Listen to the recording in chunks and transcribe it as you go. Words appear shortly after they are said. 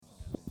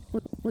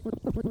We are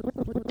something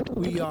else.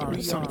 We are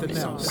something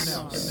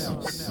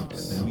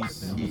else.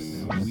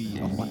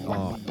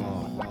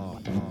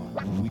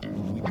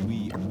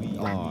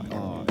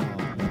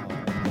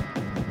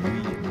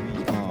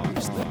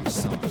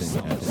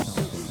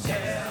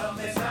 Tell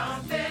me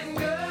something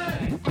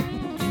good.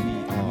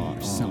 We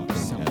are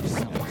something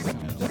else.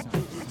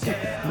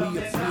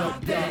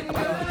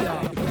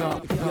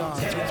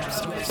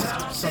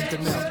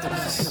 Something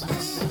else.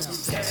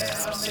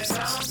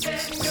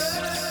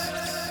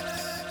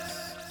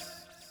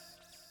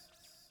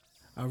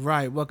 All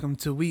right, welcome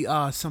to We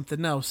Are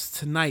Something Else.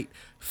 Tonight,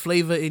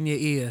 flavor in your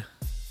ear.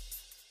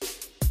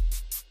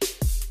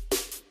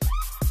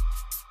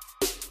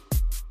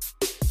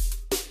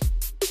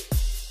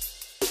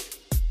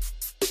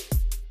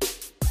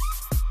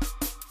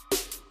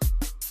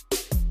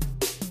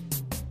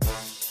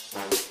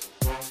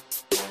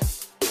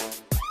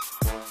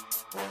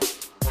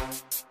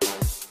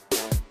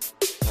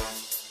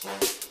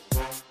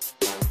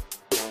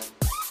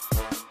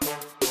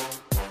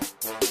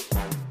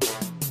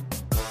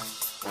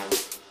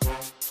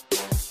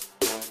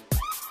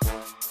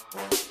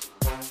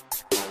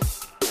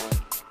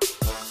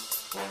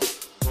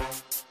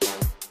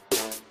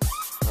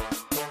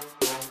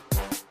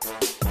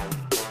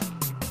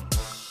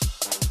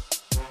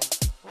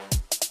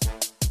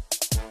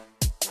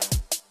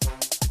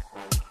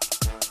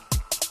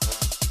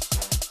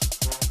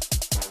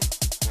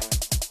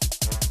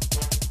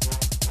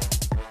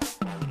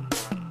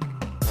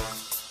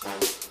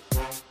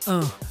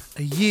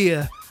 A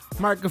year.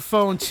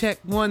 Microphone check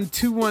 1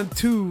 2 1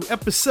 2.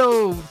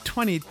 Episode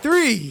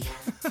 23.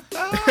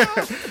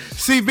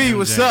 CB,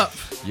 what's up?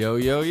 Yo.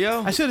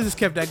 I should have just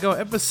kept that going.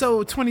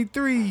 Episode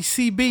 23.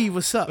 CB,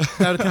 what's up?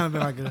 That would have kind of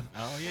been like a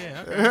Oh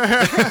yeah, okay.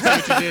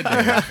 That's what you did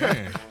there.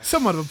 Yeah.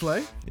 somewhat of a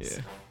play. Yeah.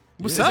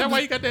 What's Is up? that why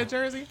you got that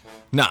jersey?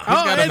 Nah. Oh,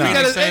 got a and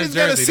Phoenix he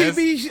got a Suns CB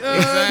jersey.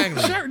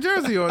 Exactly. shirt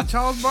jersey on.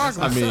 Charles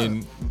Barkley. I What's up?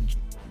 mean,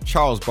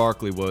 Charles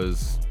Barkley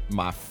was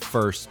my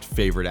first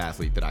favorite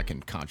athlete that I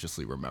can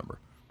consciously remember.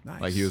 Nice.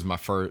 Like he was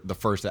the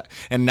first,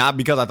 and not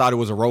because I thought it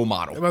was a role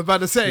model. I was about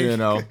to say. You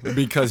know,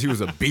 because he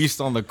was a beast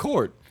on the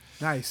court.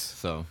 Nice.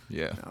 So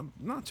yeah,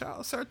 No,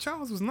 Sir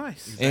Charles was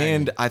nice.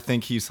 and I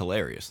think he's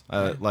hilarious.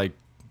 Like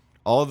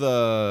all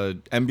the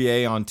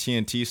NBA on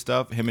TNT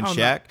stuff, him and Oh,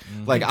 no. Shaq.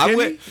 Like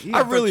Kenny? You I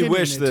gotta put really Kenny in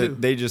wish there, that too.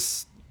 they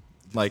just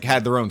like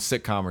had their own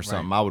sitcom or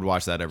something. I would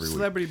watch that every week.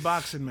 Celebrity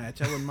boxing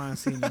match. I wouldn't mind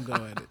seeing them go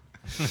at it.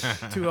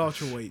 Two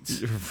ultra weights.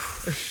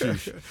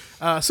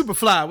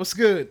 Superfly, what's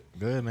good?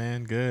 Good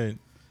man, good.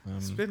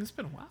 It's been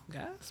a while,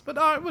 guys. But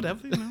all right,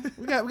 whatever. You know,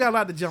 we got a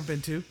lot to jump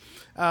into.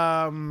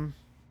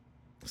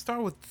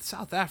 Start with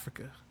South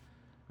Africa.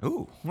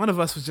 Ooh, One of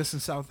us was just in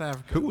South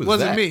Africa. Who was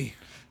Wasn't that? me.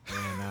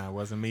 Yeah, nah, it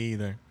wasn't me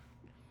either.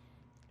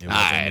 It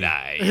wasn't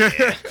aye, me.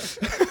 yeah.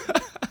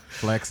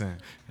 Flexing.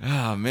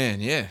 Oh man,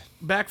 yeah.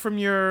 Back from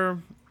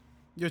your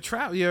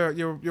travel,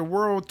 your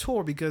world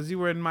tour, because you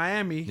were in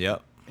Miami.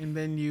 Yep. And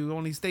then you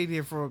only stayed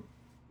here for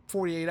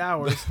 48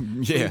 hours.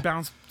 Yeah. You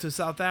bounced to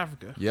South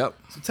Africa. Yep.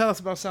 So tell us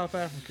about South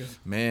Africa.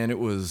 Man, it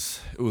was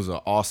an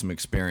awesome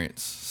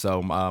experience.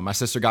 So my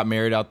sister got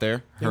married out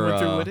there. They went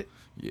through with it?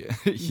 Yeah,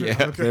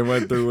 yeah, they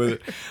went through with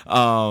it.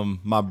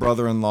 My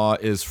brother-in-law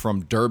is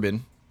from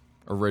Durban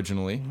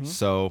originally, Mm-hmm.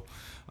 so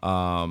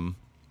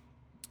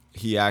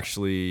he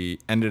actually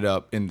ended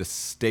up in the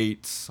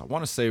States. I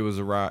want to say he was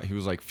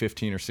like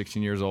 15 or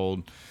 16 years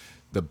old.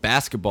 The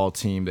basketball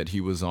team that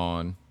he was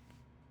on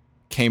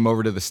came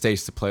over to the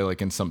States to play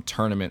like in some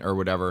tournament or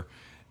whatever,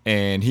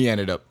 and he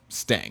ended up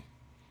staying.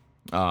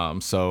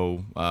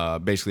 So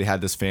basically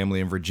had this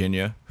family in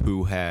Virginia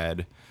who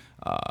had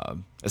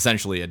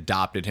essentially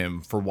adopted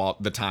him for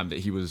the time that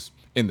he was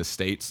in the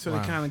States. So they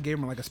kind of gave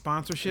him like a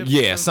sponsorship?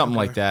 Yeah, something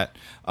like that.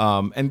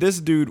 And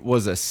this dude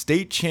was a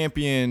state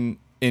champion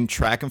in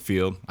track and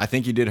field. I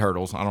think he did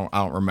hurdles. I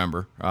don't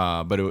remember.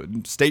 But it was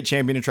state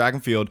champion in track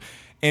and field,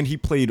 and he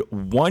played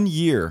 1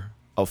 year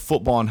of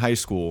football in high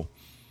school.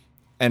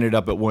 Ended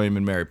up at William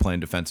and Mary playing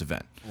defensive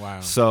end.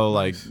 Wow. So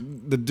like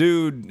the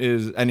dude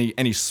is and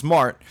he's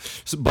smart,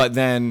 but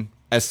then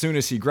as soon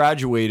as he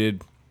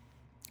graduated,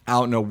 I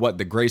don't know what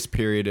the grace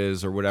period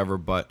is or whatever,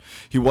 but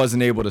he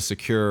wasn't able to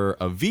secure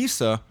a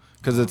visa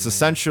because it's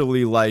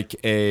essentially like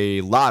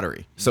a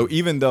lottery. So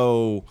even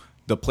though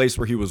the place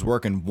where he was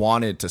working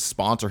wanted to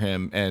sponsor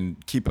him and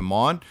keep him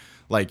on,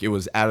 like it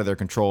was out of their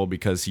control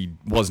because he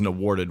wasn't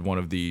awarded one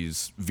of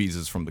these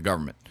visas from the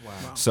government.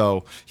 Wow.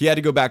 So he had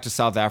to go back to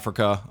South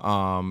Africa.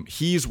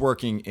 He's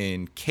working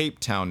in Cape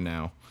Town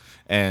now,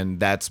 and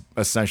that's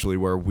essentially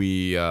where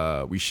we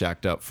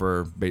shacked up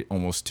for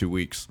almost 2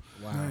 weeks.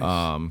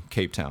 Wow.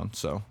 Cape Town.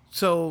 So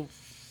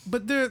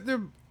But there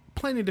are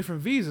plenty of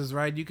different visas,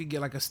 right? You could get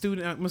like a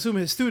student. I'm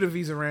assuming his student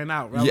visa ran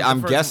out, right? yeah, I'm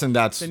The first guessing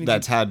one. Then you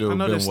that's had to I have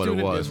know been there's what it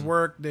student, was. There's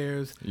work.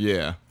 There's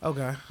Yeah.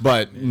 okay.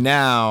 But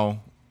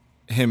now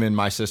him and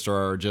my sister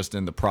are just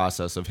in the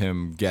process of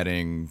him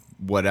getting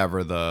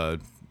whatever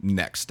the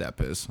next step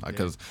is,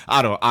 because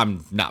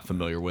I'm not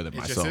familiar with it Is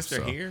myself. your sister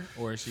so. here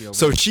or is she over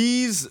So there?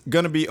 she's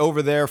gonna be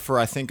over there for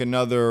I think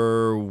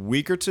another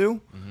week or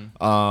two.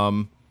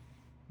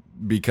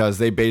 because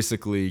they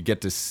basically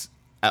get to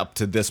up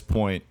to this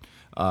point,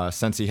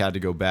 since he had to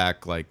go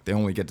back, like they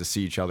only get to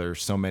see each other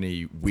so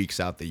many weeks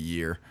out the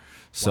year.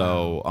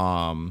 So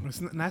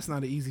That's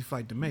not an easy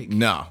flight to make.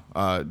 no,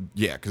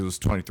 yeah, because it was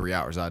 23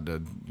 hours. I had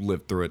to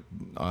live through it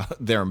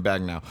there and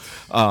back now.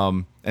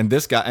 And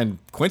this guy and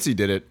Quincy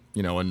did it,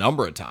 a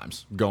number of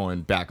times,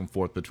 going back and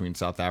forth between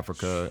South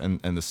Africa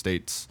and the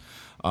States.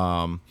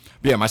 But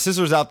yeah, my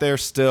sister's out there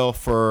still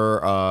for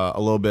a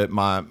little bit.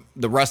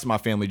 The rest of my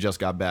family just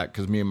got back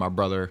because me and my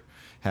brother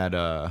had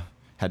to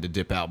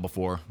dip out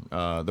before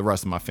the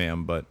rest of my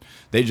fam, but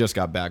they just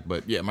got back.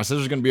 But yeah, my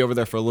sister's gonna be over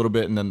there for a little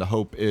bit, and then the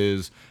hope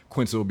is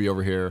Quincy will be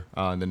over here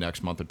in the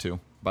next month or two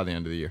by the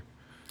end of the year.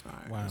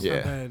 Wow. It's Yeah.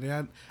 not bad.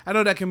 Yeah, I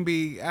know that can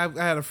be. I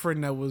had a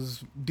friend that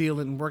was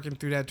working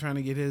through that, trying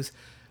to get his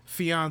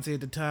fiance at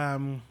the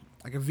time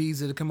like a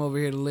visa to come over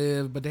here to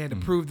live, but they had to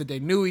prove that they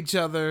knew each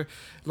other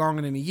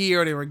longer than a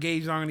year, or they were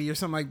engaged longer than a year,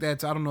 something like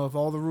that. So I don't know if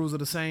all the rules are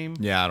the same.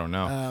 Yeah, I don't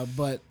know.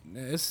 But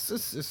it's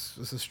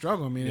a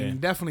struggle. I mean, Yeah. and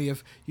definitely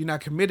if you're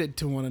not committed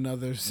to one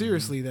another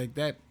seriously, like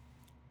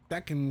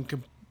that can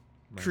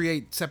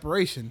create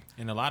separation.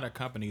 And a lot of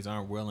companies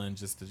aren't willing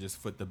just to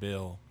foot the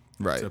bill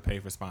Right. to pay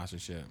for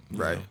sponsorship. you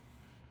Right.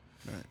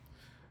 know?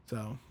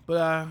 So,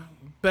 but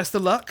best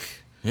of luck.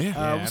 Yeah.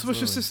 What's your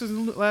absolutely. sister's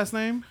last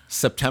name?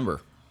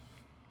 September.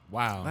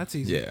 Wow. That's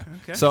easy. Yeah.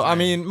 Okay. So I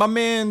mean, my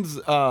man's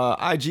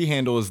IG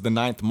handle is the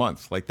 9th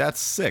month. Like that's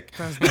sick.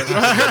 That's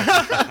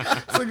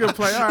a good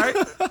play. All right.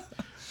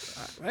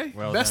 Hey,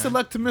 Well best of done.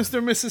 luck to Mr.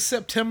 and Mrs.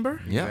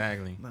 September. Yeah.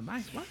 Exactly.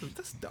 Nice. Wow,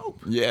 that's dope.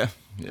 Yeah.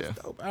 Yeah.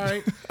 Dope. All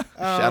right.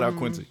 Shout out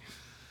Quincy.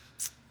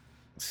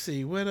 Let's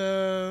see what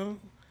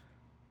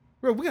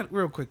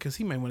real quick because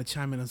he might want to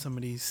chime in on some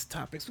of these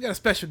topics. We got a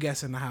special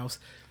guest in the house.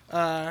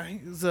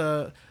 He's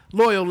a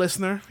loyal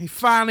listener. He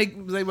finally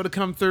was able to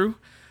come through.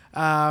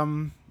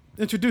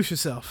 Introduce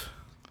yourself.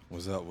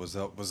 What's up? What's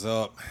up? What's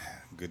up?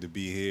 Good to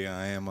be here.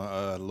 I am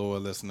a loyal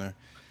listener.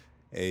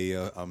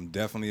 I'm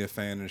definitely a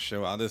fan of the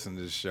show. I listen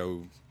to the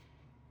show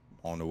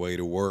on the way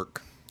to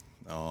work.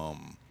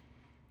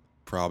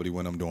 Probably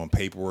when I'm doing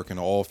paperwork in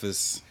the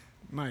office.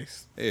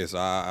 Nice. Yes,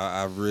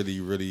 I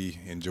really, really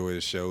enjoy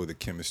the show, the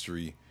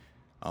chemistry.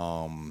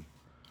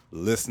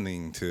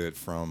 Listening to it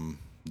from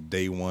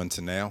day one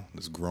to now,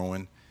 it's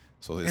growing.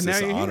 So it's And now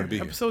just an you're honor here, to be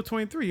here. episode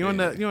 23. You're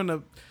Yeah. on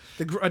the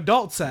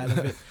adult side of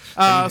it.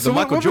 So Michael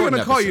what we're Jordan going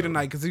to call you episode.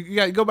 tonight because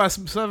you go by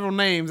several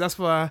names. That's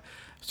why I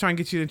was trying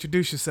to get you to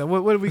introduce yourself.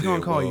 What are we going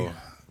to call you?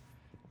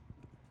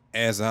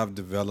 As I've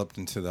developed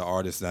into the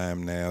artist I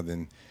am now,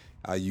 then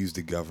I use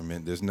the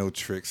government. There's no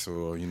tricks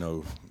or,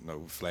 no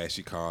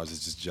flashy cars.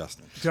 It's just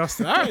Justin.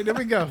 Justin. All right, there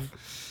we go.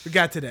 We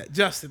got to that.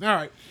 Justin. All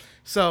right.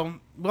 So,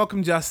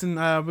 welcome, Justin.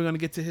 We're going to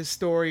get to his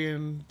story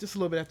in just a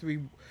little bit after we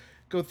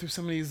go through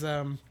some of these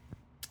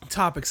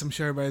topics I'm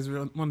sure everybody's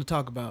want to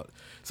talk about.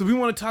 So, we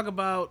want to talk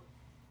about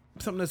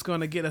something that's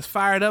going to get us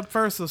fired up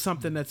first or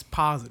something that's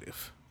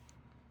positive?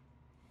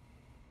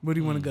 Where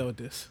do you want to go with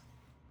this?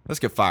 Let's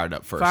get fired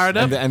up first. Fired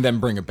up? and then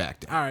bring it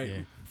back down. All right.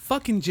 Yeah.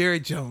 Fucking Jerry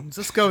Jones.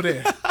 Let's go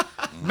there.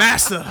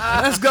 Massa.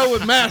 Let's go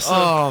with Massa.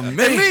 Oh, man.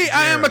 And me,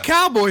 I am a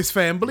Cowboys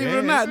fan. Believe it or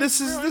Yeah, not, he's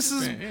this a is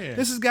Cowboys fan, yeah.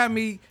 this has got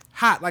me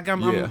hot. Like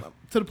I'm Yeah.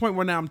 to the point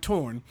where now I'm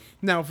torn.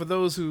 Now, for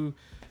those who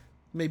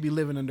may be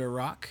living under a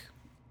rock,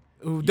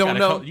 who don't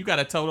know, You got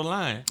to toe the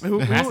line. Who-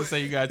 Has who- to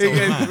say you got to toe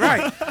the line.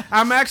 right?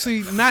 I'm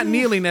actually not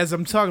kneeling as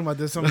I'm talking about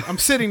this. I'm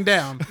sitting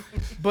down.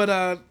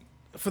 But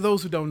for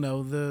those who don't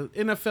know, the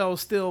NFL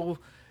is still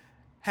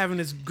having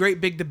this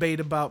great big debate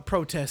about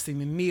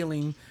protesting and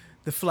kneeling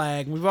the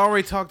flag.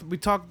 We talked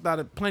about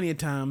it plenty of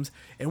times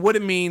and what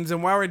it means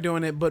and why we're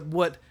doing it, but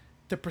what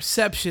the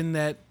perception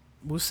that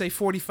we'll say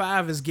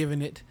 45 is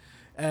giving it,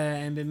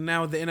 and then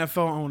now the NFL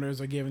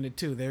owners are giving it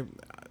too. They're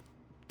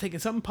taking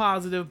something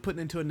positive, putting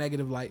it into a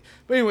negative light.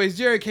 But anyways,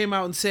 Jerry came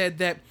out and said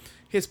that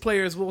his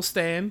players will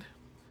stand.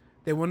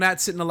 They will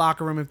not sit in the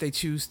locker room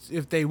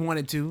if they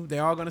wanted to.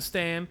 They're all going to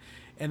stand,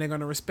 and they're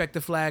going to respect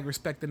the flag,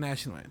 respect the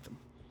national anthem.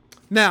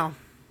 Now,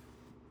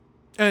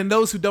 and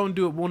those who don't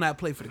do it will not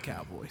play for the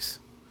Cowboys.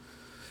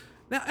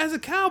 Now, as a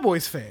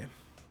Cowboys fan,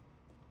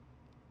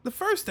 the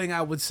first thing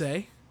I would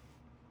say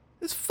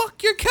is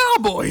fuck your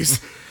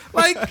Cowboys.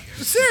 Like,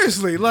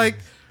 seriously, like,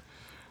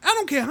 I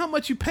don't care how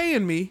much you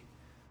paying me,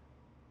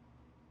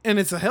 and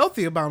it's a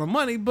healthy amount of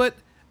money, but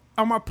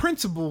are my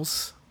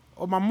principles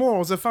or my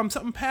morals, if I'm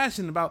something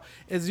passionate about,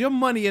 is your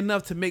money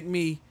enough to make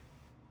me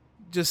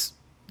just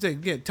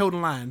toe the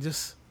line?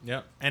 Just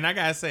Yep. And I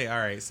gotta say, all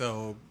right,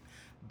 so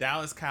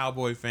Dallas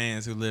Cowboy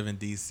fans who live in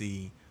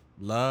DC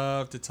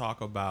love to talk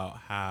about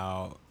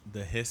how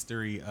the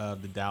history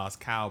of the Dallas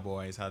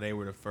Cowboys, how they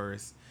were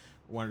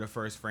one of the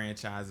first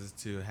franchises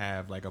to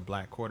have like a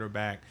black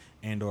quarterback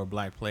and or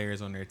black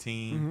players on their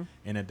team,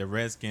 and that the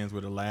Redskins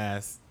were the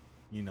last,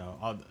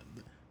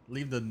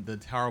 leave the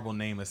terrible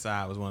name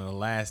aside, was one of the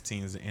last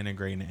teams to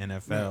integrate in the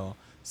NFL. Yeah.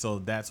 So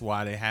that's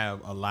why they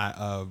have a lot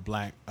of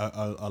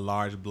a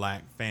large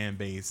black fan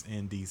base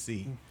in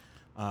DC.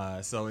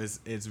 So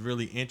it's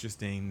really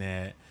interesting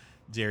that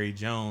Jerry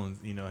Jones,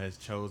 has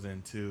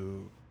chosen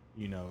to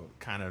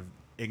kind of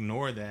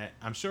ignore that.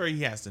 I'm sure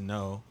he has to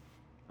know.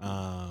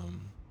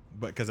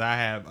 But because I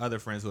have other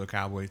friends who are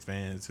Cowboys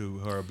fans who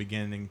are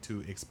beginning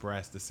to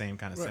express the same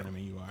kind of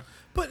sentiment you are.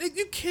 But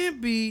you can't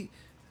be.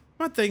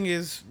 My thing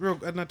is,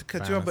 not to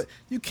cut you off, but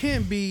you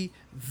can't be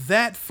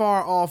that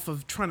far off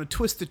of trying to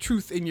twist the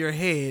truth in your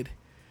head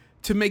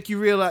to make you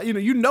realize,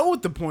 you know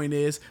what the point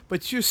is,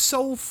 but you're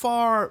so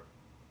far,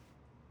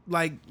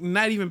 like,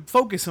 not even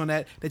focused on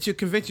that you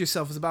convince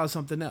yourself it's about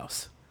something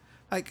else.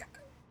 Like,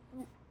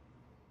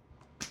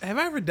 have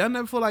I ever done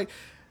that before? Like,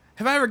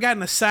 have I ever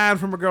gotten a sign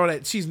from a girl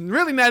that she's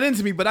really not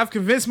into me, but I've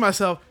convinced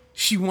myself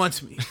she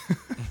wants me?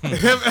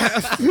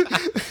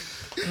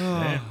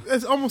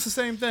 It's almost the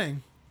same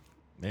thing.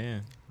 Yeah.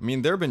 I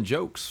mean, there have been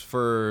jokes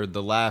for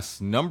the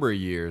last number of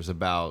years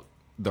about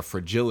the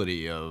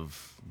fragility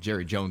of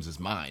Jerry Jones's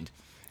mind,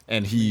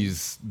 and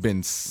he's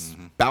been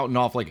spouting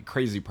off like a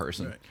crazy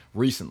person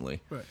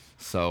recently. Right.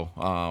 So,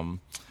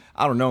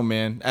 I don't know,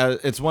 man.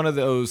 It's one of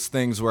those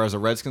things where, as a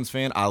Redskins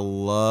fan, I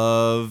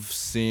love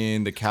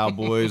seeing the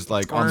Cowboys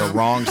like on the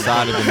wrong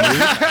side of the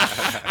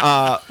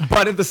news.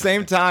 But at the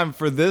same time,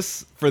 for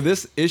this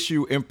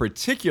issue in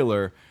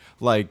particular,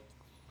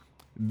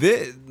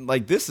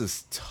 this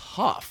is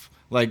tough.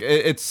 Like,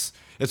 it's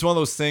one of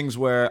those things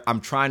where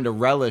I'm trying to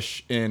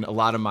relish in a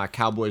lot of my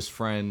Cowboys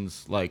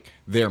friends, like,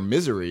 their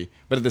misery,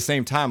 but at the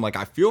same time, like,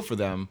 I feel for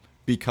them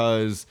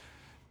because,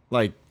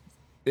 like,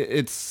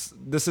 this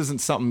isn't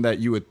something that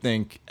you would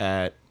think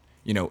at,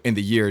 in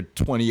the year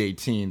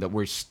 2018 that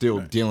we're still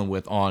dealing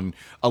with on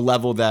a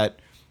level that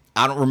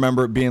I don't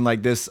remember it being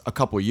like this a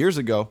couple of years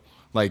ago.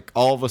 Like,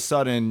 all of a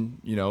sudden,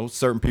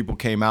 certain people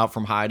came out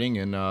from hiding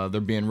and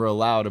they're being real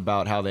loud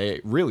about how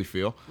they really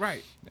feel.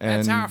 Right. And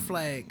that's our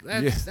flag.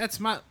 That's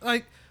my,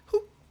 like,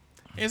 who?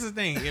 Here's the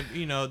thing.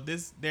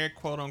 If, their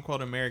quote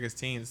unquote America's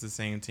team is the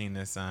same team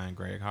that signed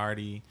Greg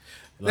Hardy.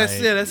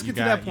 Let's get to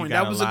that point.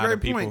 That was a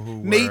great point.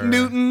 Nate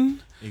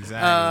Newton.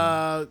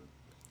 Exactly.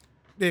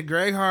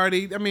 Greg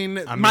Hardy. I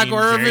mean, Michael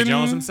Irvin. Jerry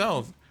Jones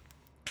himself.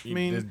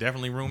 There's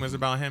definitely rumors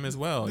about him as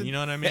well. You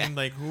know what I mean?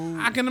 Like, who?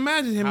 I can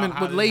imagine him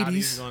with ladies. How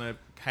he's going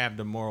to have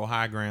the moral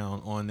high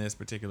ground on this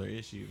particular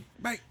issue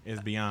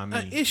is beyond me.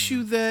 An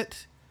issue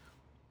that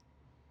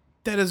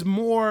is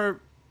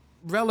more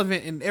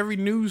relevant in every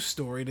news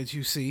story that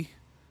you see.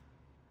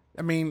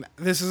 I mean,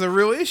 this is a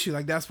real issue.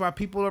 Like, that's why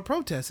people are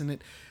protesting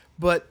it.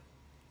 But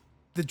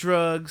the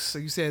drugs,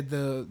 like you said,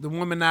 the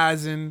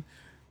womanizing,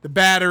 the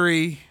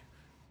battery,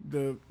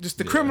 the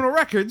criminal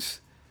records.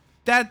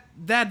 That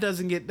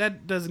doesn't get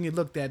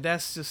looked at.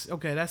 That's just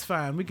okay. That's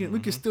fine. We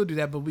can still do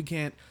that, but we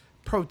can't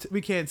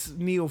we can't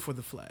kneel for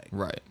the flag.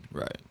 Right.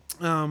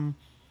 I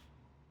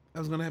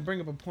was gonna bring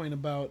up a point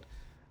about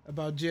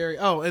Jerry.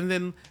 Oh, and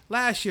then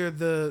last year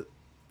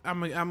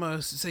I'm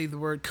gonna say the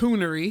word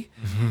coonery.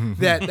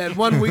 that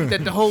 1 week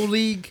that the whole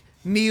league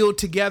kneeled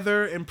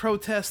together in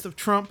protest of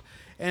Trump,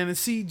 and to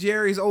see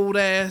Jerry's old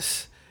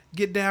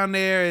get down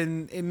there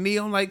and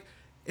kneel, like.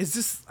 Is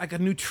this like a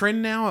new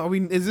trend now? I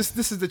mean, this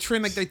is the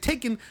trend? Like, they're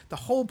taking the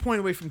whole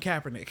point away from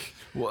Kaepernick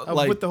of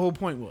what the whole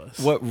point was.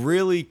 What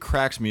really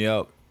cracks me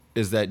up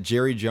is that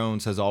Jerry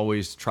Jones has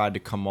always tried to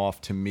come off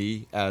to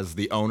me as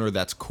the owner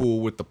that's cool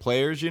with the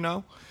players,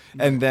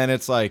 And then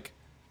it's like,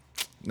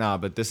 nah,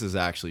 but this is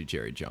actually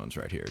Jerry Jones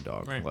right here,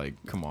 dog. Right. Like,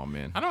 come on,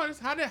 man. I don't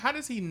understand. How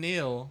does he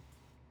kneel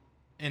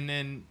and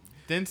then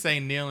say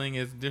kneeling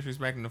is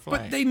disrespecting the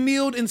flag? But they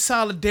kneeled in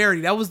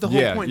solidarity. That was the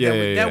whole point.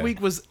 That week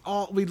was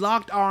we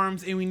locked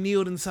arms and we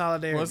kneeled in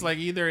solidarity. Well, it's like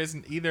either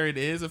it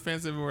is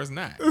offensive or it's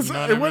not. You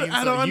know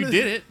what I mean? You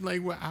did it.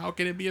 Like, how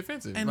can it be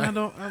offensive? And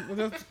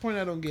that's the point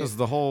I don't get. Because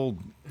the whole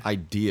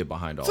idea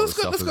behind all this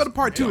stuff. Let's go to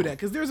part 2 of that,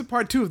 because there's a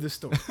part 2 of this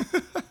story.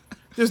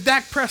 There's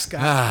Dak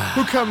Prescott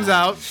who comes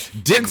out.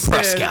 Dick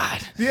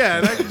Prescott.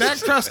 Dak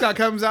Prescott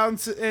comes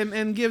out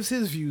and gives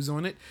his views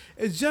on it.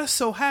 It just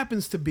so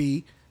happens to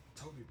be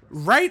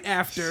right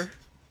after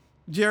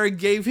Jerry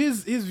gave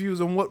his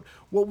views on what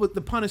was the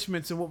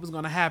punishments and what was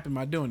going to happen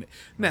by doing it.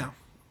 Now,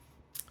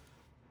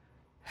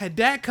 had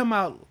Dak come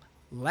out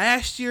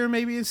last year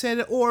maybe and said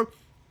it, or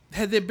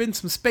had there been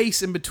some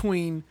space in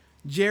between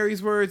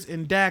Jerry's words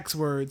and Dak's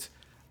words,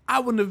 I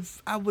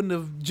wouldn't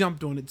have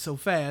jumped on it so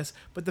fast.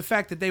 But the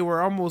fact that they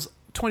were almost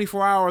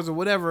 24 hours or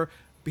whatever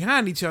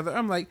behind each other,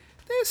 I'm like,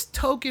 this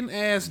token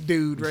ass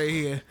dude right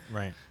here.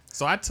 Right.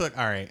 So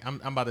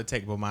I'm about to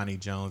take Bomani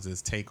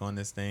Jones's take on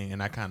this thing,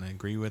 and I kind of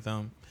agree with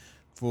him.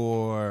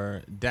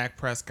 For Dak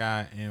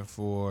Prescott and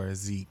for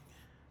Zeke,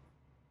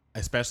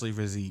 especially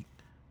for Zeke,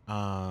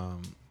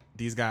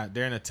 these guys,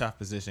 they're in a tough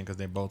position because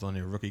they're both on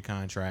their rookie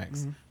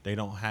contracts. Mm-hmm. They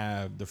don't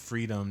have the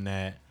freedom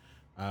that,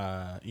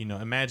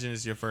 imagine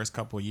it's your first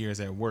couple of years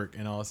at work,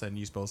 and all of a sudden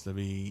you're supposed to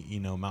be,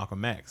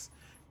 Malcolm X,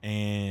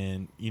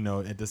 and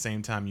at the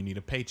same time you need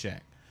a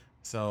paycheck.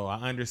 So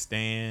I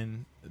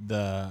understand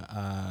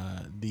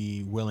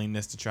the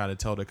willingness to try to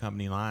toe the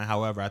company line.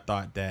 However, I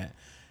thought that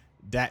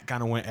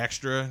kind of went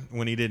extra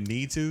when he didn't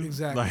need to.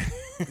 Exactly.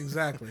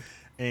 Exactly.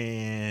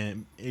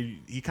 And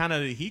he kind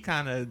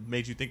of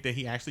made you think that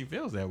he actually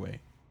feels that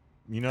way.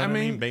 You know what I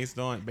mean? Based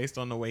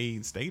on the way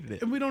he stated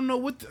it. And we don't know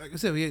what, like I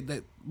said,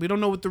 we don't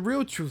know what the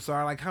real truths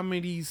are. Like how many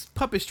of these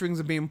puppet strings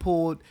are being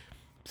pulled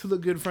to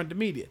look good in front of the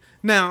media.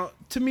 Now,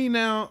 to me,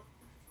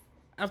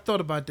 I've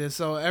thought about this.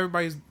 So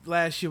everybody's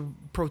last year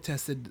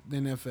protested the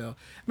NFL.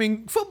 I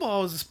mean,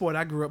 football is a sport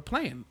I grew up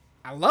playing.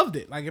 I loved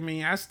it. Like, I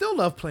mean, I still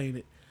love playing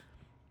it,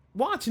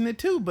 watching it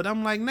too. But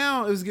I'm like,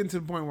 now it's getting to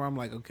the point where I'm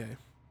like, okay,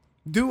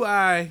 do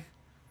I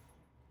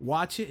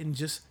watch it and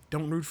just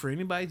don't root for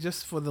anybody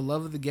just for the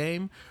love of the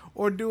game?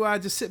 Or do I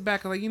just sit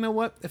back and like, you know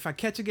what? If I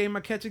catch a game, I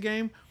catch a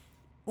game.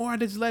 Or I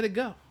just let it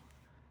go.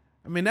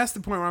 I mean, that's the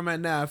point where I'm at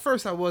now. At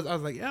first I was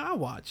like, yeah, I'll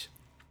watch.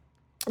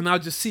 And I'll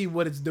just see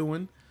what it's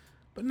doing.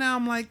 But now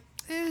I'm like,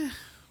 I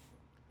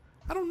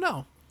don't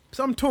know.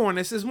 So I'm torn.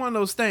 It's just one of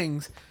those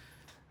things.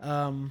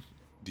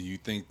 Do you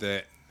think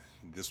that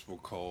this will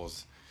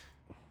cause,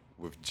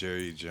 with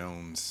Jerry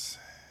Jones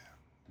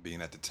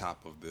being at the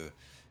top of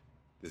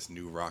this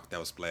new rock that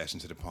was splashed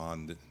into the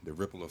pond, the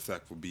ripple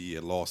effect will be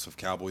a loss of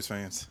Cowboys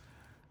fans?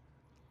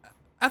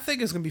 I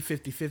think it's going to be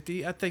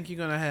 50-50. I think you're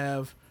going to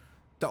have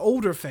the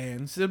older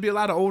fans. There'll be a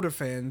lot of older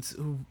fans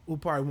who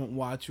probably won't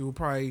watch, who will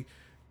probably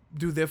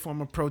do their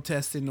form of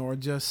protesting or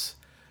just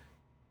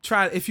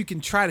try, if you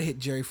can try to hit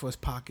Jerry for his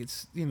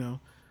pockets, you know.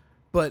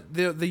 But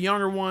the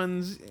younger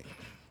ones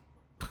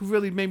who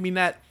really maybe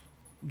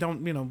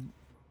don't, you know,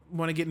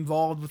 want to get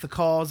involved with the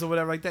cause or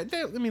whatever like that.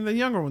 I mean, the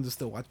younger ones will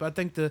still watch, but I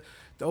think the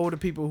older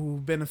people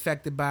who've been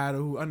affected by it or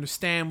who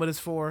understand what it's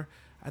for,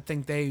 I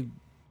think they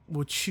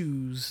will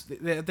choose.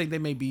 I think they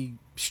may be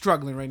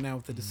struggling right now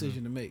with the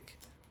decision to make.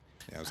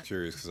 Yeah, I was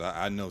curious because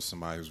I know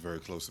somebody who's very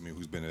close to me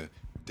who's been a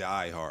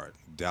diehard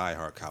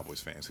Cowboys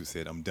fans who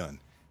said, I'm done.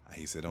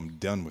 He said, I'm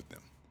done with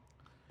them.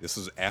 This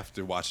was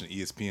after watching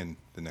ESPN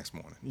the next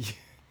morning. Yeah.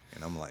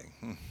 And I'm like,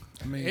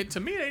 I mean, To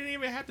me, they didn't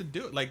even have to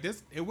do it like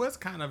this. It was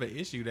kind of an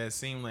issue that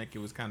seemed like it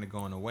was kind of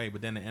going away,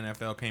 but then the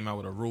NFL came out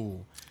with a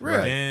rule.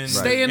 Right. Then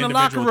Stay in the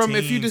locker individual room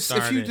if you teams if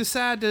you started-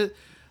 decide to,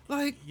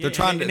 like, Yeah, They've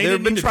they been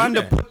didn't need trying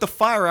do to that. put the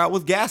fire out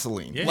with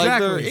gasoline. Yeah. Like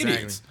they're Exactly.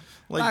 idiots.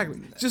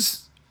 Like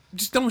just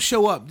don't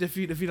show up if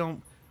you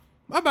don't.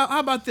 How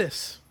about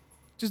this?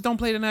 Just don't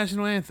play the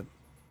national anthem.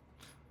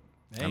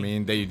 I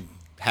mean, they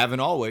haven't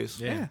always.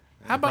 Yeah.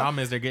 How about? The problem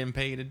is they're getting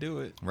paid to do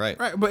it. Right.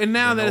 Right, but and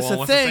now No that it's one a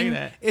wants to say thing,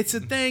 that. it's a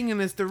thing,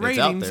 and it's the out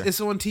ratings. there.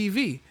 It's on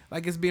TV,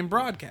 like it's being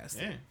broadcast.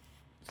 Yeah.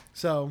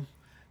 So,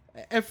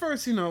 at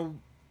first, you know,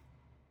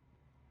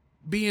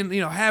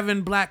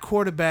 having black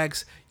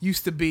quarterbacks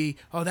used to be,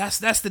 that's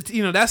the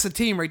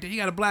team right there. You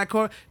got a black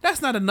quarterback.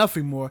 That's not enough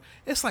anymore.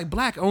 It's like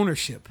black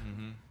ownership.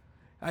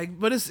 Like,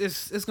 but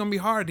it's gonna be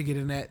hard to get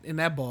in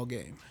that ball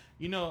game.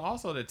 You know,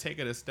 also to take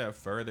it a step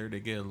further to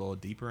get a little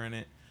deeper in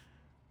it.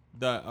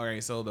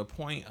 So the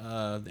point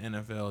of the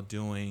NFL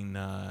doing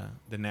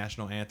the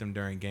national anthem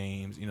during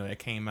games, you know, that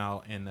came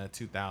out in the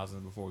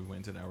 2000s before we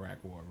went into the Iraq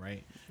War,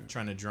 right?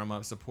 Trying to drum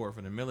up support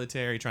for the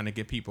military, trying to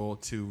get people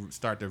to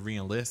start to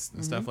re-enlist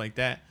and stuff like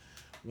that.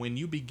 When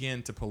you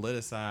begin to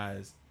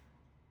politicize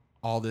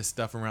all this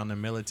stuff around the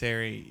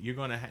military, you're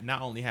going to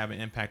not only have an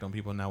impact on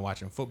people not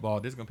watching football,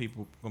 there's going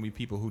to be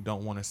people who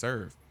don't want to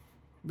serve.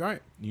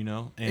 Right. You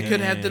know, It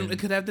could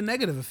have the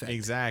negative effect.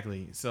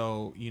 Exactly.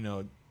 So, you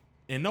know,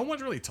 and no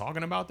one's really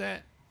talking about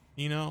that,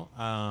 you know.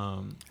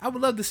 I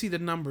would love to see the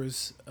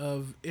numbers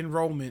of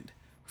enrollment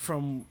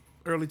from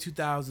early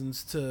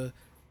 2000s to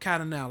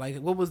kind of now. Like,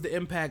 what was the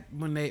impact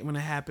when it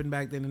happened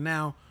back then, and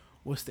now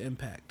what's the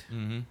impact?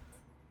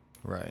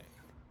 Right.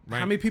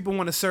 How many people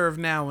want to serve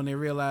now when they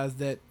realize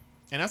that?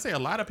 And I say a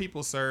lot of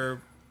people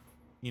serve,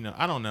 you know,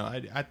 I don't know.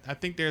 I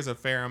think there's a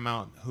fair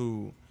amount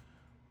who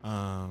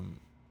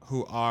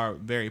are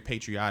very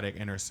patriotic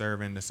and are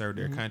serving to serve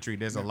their country.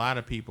 There's a lot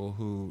of people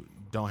who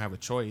don't have a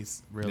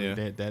choice, really.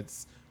 Yeah.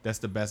 That's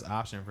the best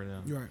option for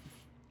them.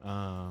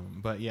 Right.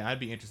 But yeah, I'd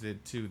be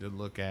interested too to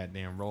look at the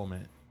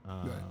enrollment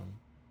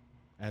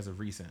as of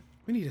recent.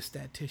 We need a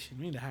statistician.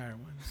 We need to hire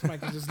one. Somebody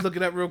can just look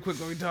it up real quick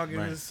when we're talking.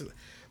 Right. Just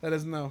let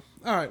us know.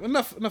 All right.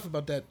 Enough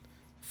about that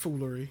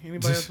foolery.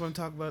 Anybody else want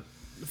to talk about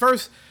the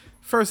first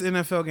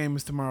NFL game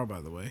is tomorrow,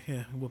 by the way.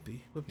 Yeah,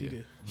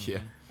 whoopie-doo.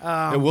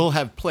 Yeah. It will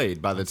have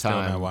played by the still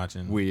not time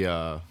watching. we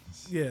Yeah.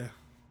 launch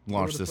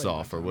Would've this played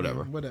off by or the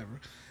whatever. time. Whatever.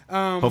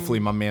 Hopefully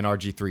my man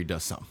RG3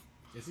 does something.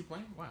 Is he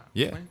playing? Wow.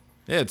 Yeah. Playing?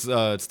 Yeah,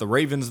 it's the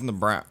Ravens and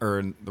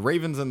the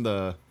Ravens and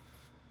the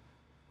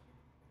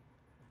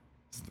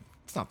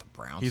it's not the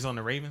Browns. He's on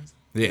the Ravens?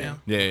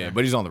 yeah,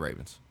 but he's on the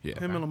Ravens. Yeah.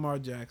 Him and Lamar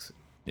Jackson.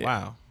 Yeah.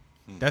 Wow.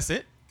 That's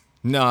it?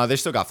 No, they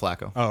still got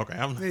Flacco. Oh, okay.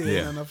 I'm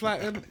Yeah. No,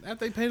 after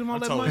they paid him all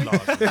that totally money.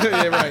 lost.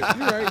 Yeah, right.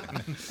 You're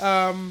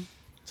right.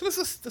 So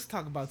let's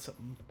talk about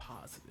something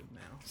positive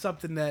now.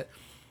 Something that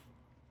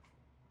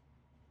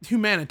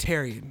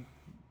humanitarian,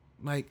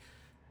 like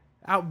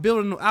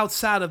building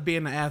outside of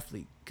being an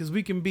athlete, because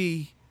we can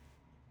be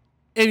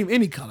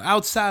any color.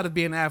 Outside of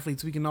being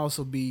athletes, we can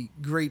also be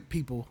great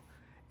people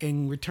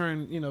and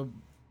return, you know,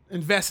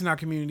 invest in our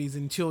communities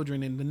and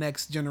children and the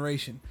next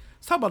generation.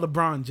 Let's talk about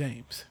LeBron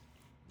James.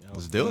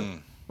 Let's do it.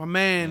 My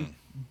man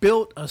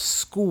built a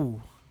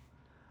school.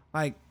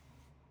 Like,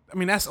 I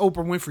mean, that's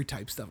Oprah Winfrey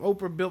type stuff.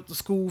 Oprah built the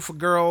school for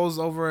girls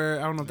over,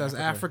 I don't know if that's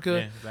Africa.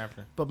 Yeah, it's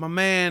Africa. But my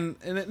man,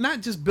 and it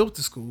not just built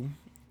the school,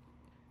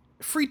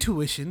 free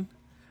tuition.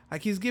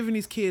 Like he's giving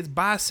these kids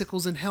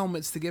bicycles and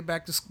helmets to get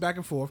back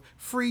and forth.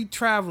 Free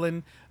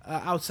traveling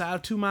outside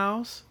of 2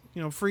 miles.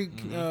 Free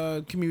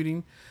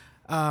commuting.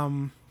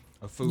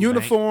 A food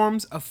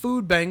Uniforms, a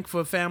food bank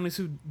for families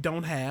who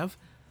don't have.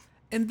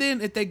 And then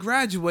if they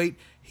graduate,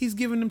 he's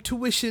giving them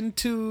tuition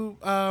to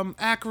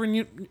Akron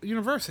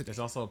University. There's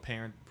also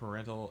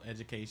parental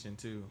education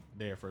too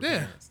there for Yeah.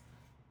 parents.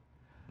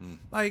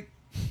 Like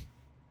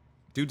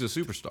Dude's a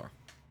superstar.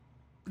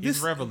 He's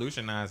this,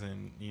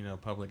 revolutionizing,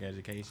 public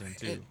education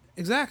too.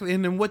 exactly.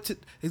 And then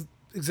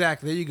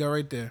exactly, there you go,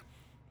 right there.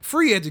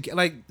 Free education.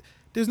 Like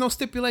there's no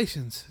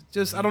stipulations.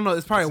 Just I don't know.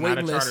 It's probably It's a not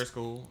waiting a list. charter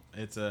school.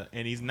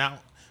 And he's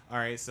not. All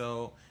right,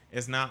 so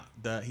it's not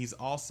he's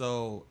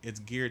also, it's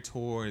geared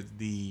towards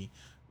the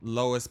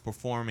lowest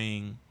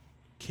performing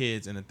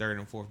kids in the 3rd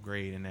and 4th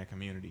grade in that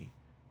community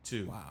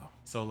too. Wow.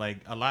 So like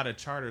a lot of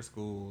charter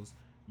schools,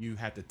 you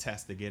have to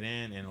test to get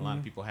in, and a lot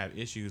of people have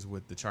issues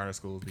with the charter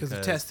schools Because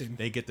of testing.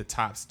 They get the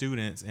top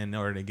students in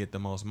order to get the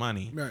most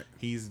money. Right.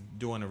 He's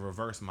doing a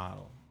reverse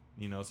model,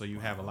 so you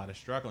have a lot of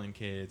struggling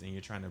kids, and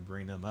you're trying to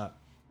bring them up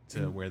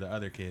to where the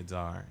other kids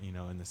are,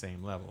 in the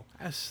same level.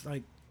 That's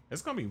like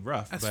It's gonna be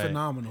rough. That's but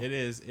phenomenal. It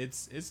is.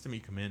 It's to be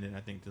commended. I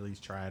think to at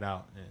least try it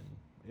out,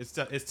 and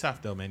it's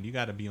tough though, man. You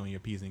got to be on your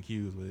P's and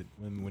Q's with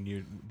when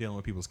you're dealing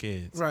with people's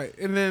kids. right.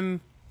 And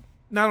then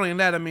not only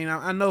that, I mean,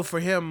 I know for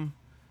him,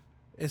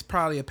 it's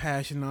probably a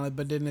passion on it,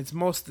 but then it's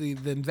mostly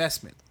the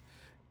investment.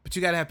 But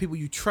you got to have people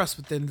you trust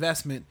with the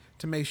investment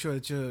to make sure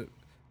that you're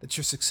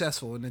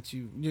successful and that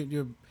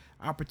your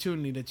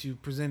opportunity that you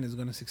present is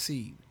going to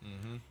succeed.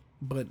 Mm-hmm.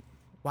 But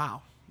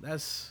wow,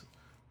 that's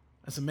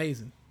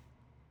amazing.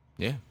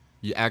 Yeah.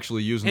 You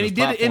actually using And this he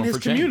did it in platform his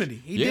for change.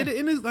 community. He did it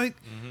in his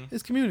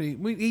his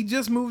community. He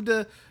just moved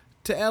to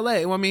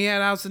L.A. Well, I mean, he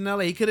had a house in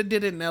L.A. He could have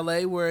did it in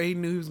L.A. where he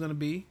knew he was going to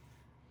be.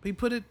 But he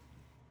put it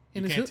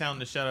in You his can't hood. tell him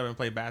to shut up and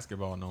play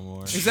basketball no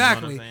more.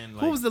 Exactly. You know what I'm saying?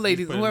 Who was the he's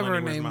lady? putting Whoever money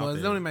her where his name mouth was.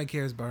 is. Don't anybody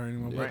cares about her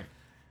anymore. But Right.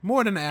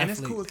 more than an And athlete.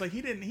 it's cool. It's like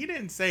he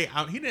didn't say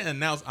he didn't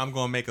announce I'm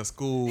going to make a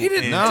school. He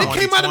didn't. in No. It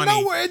came out of 2020.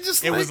 nowhere. It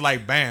just was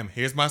like bam,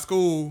 here's my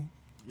school.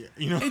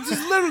 It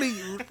just literally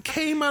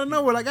came out of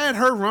nowhere. Like I had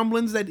heard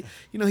rumblings that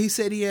he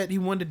said he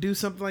wanted to do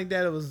something like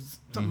that. It was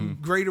something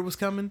greater was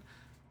coming.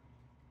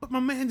 But my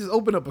man just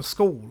opened up a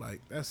school.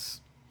 Like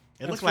that's.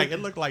 It That's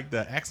looked like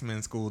the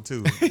X-Men school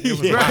too. It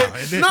was Right.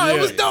 wild. No,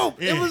 it was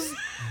dope. Yeah. It was.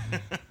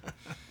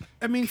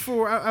 I mean,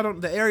 for I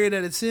don't the area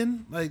that it's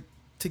in, like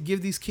to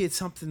give these kids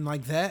something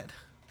like that.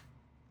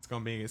 It's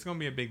gonna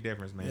be a big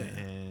difference, man. Yeah.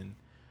 And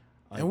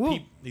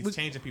And he's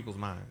changing people's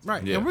minds.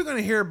 Right. Yeah. And we're going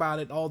to hear about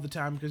it all the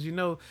time because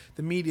the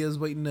media is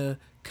waiting to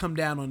come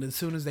down on it as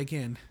soon as they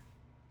can.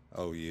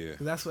 Oh yeah.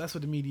 'Cause that's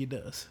what the media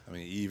does. I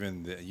mean,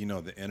 even the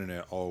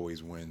internet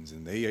always wins,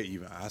 and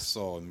I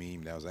saw a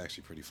meme that was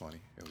actually pretty funny.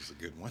 It was a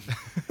good one,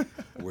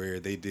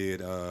 where they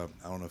did. I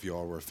don't know if you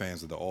all were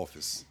fans of The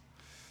Office,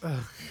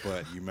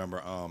 but you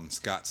remember Michael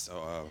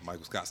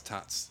Scott's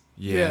tots.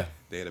 Yeah.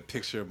 They had a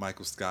picture of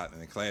Michael Scott in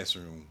the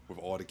classroom with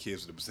all the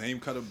kids with the same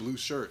cut of blue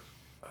shirt,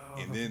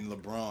 and then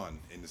LeBron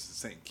in the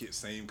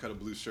same cut of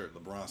blue shirt.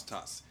 LeBron's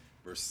tots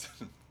versus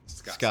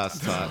Scott's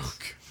tots.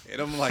 And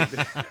I'm like,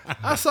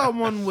 I saw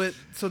one with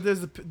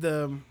there's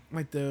the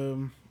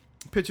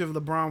picture of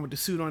LeBron with the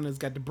suit on. It's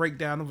got the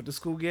breakdown of what the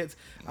school gets.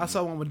 I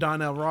saw one with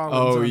Donnell Rawlins.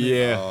 Oh on it,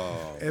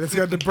 yeah. and it's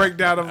got the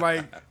breakdown of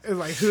it's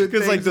like hood.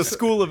 It's like things. the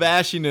School of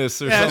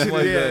Ashiness or something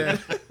like yeah.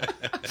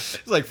 that.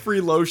 It's like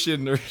free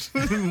lotion or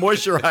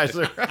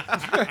moisturizer.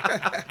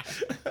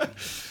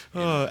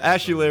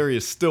 Ashy Larry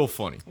is still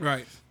funny.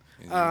 Right.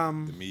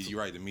 the media. You're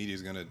right. The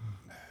media's gonna.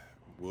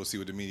 We'll see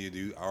what the media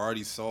do. I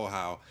already saw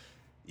how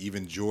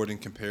even Jordan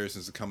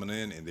comparisons are coming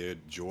in, and they're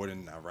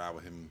Jordan. I ride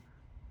with him.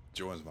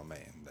 Jordan's my man.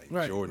 Like,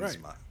 Right, Jordan's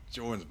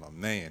right. my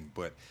man.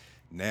 But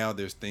now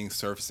there's things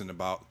surfacing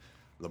about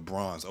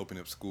LeBron's opening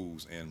up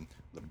schools and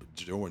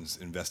Jordan's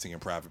investing in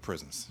private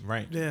prisons.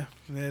 Right. Yeah.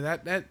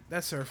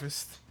 That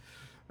surfaced.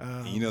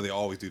 And they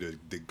always do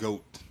the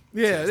GOAT.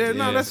 Yeah, test, yeah,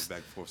 no, that's- back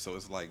and forth. So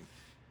it's like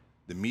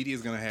the media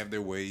is gonna have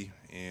their way,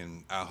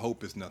 and I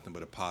hope it's nothing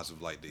but a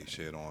positive light they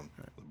shed on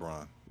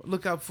LeBron.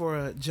 Look out for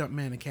a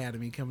Jumpman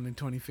Academy coming in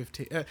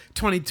 2015,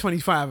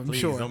 2025. I'm Please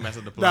sure. don't mess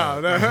with the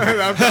No, plug.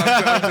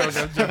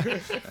 I'm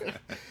joking.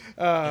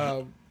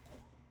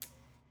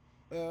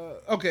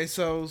 Okay,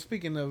 so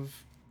speaking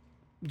of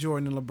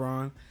Jordan and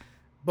LeBron,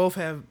 both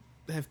have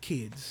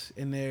kids,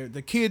 and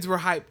the kids were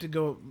hyped to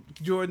go.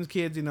 Jordan's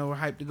kids, were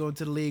hyped to go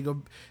into the league or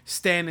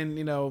standing,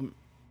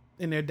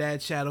 in their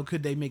dad's shadow.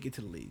 Could they make it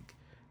to the league?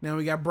 Now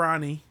we got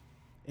Bronny.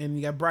 And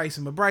you got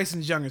Bryson, but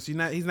Bryson's younger, so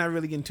he's not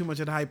really getting too much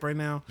of the hype right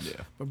now. Yeah.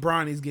 But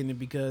Bronny's getting it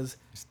because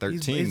He's 13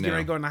 he's getting now.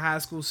 ready to go into high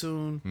school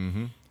soon,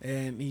 Mm-hmm.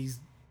 and he's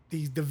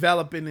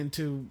developing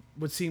into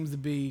what seems to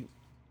be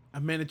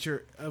a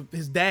miniature of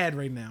his dad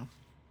right now.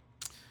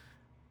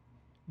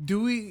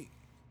 Do a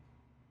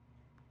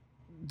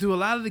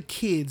lot of the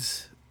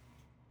kids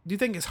Do you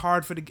think it's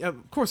hard for the?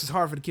 Of course, it's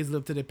hard for the kids to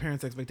live up to their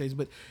parents' expectations.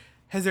 But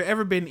has there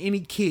ever been any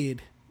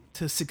kid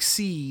to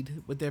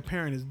succeed what their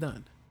parent has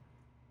done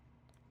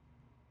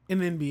in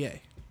the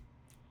NBA?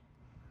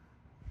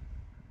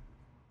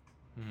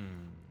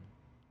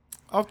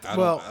 I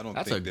Well, don't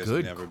that's think a there's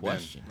good never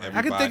question. been.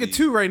 I can think of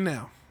two right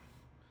now,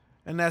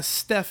 and that's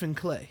Steph and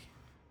Clay.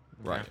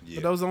 Right. Yeah.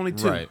 But those are only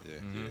two. Right.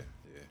 Yeah.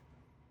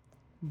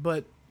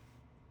 But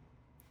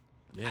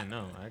Yeah,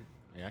 no,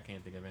 I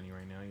can't think of any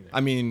right now either.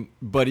 I mean,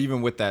 but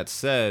even with that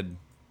said,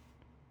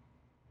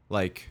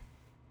 like,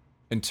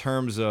 in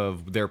terms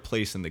of their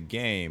place in the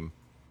game,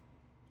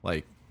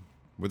 like,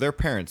 where their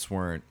parents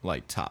weren't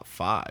like top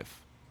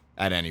 5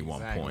 at any one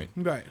Exactly. point.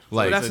 right,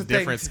 Like, so that's it's a the thing.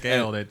 different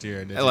scale that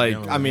you're Like,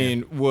 dealing I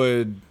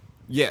with,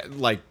 mean,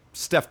 like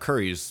Steph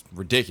Curry's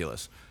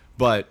ridiculous,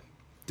 but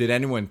did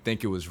anyone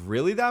think it was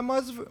really that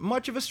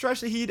much of a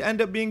stretch that he'd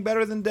end up being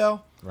better than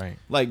Dell? right?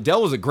 Like,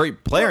 Dell was a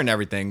great player and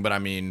everything, but I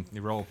mean, The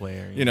role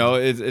player, you know,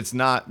 it's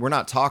not. We're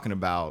not talking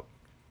about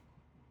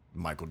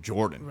Michael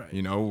Jordan. Right.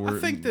 You know, I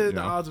think the you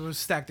know. odds were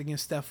stacked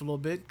against Steph a little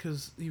bit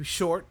because he was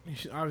short. He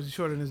was obviously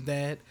shorter than his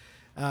dad.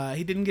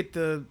 He didn't get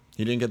the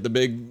He didn't get the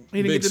big.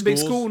 big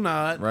schools, school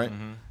nod, right?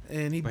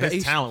 and But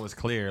his talent was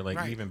clear, like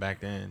Right. even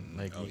back then,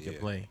 like he could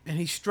play. And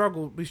he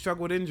struggled. We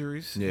struggled with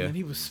injuries. Yeah. And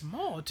he was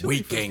small too.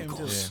 Weak when he first came to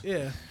ankles. us.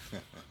 Yeah.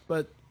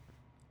 But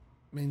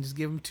I mean, just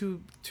give him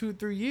 2 or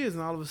 3 years,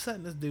 and all of a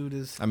sudden, this dude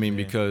is I mean,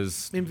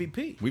 because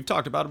MVP. we've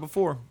talked about it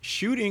before.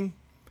 Shooting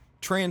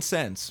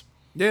transcends.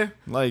 Yeah.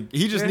 Like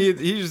he just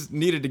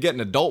needed to get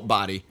an adult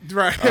body,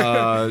 Right.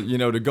 you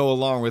know, to go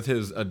along with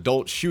his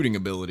adult shooting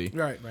ability.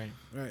 right. Right.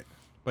 Right.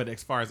 But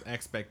as far as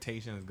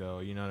expectations go,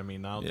 you know what I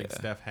mean? I don't think Yeah.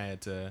 Steph had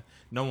to.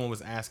 No one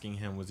was asking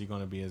him, was he going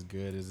to be as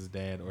good as his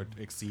dad or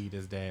exceed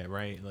his dad,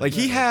 right? Like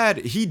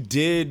he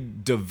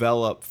did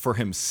develop for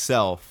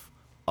himself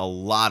a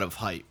lot of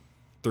hype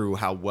through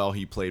how well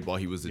he played while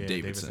he was at Yeah,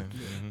 Davidson.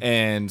 Davidson.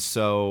 And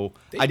so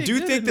They I did do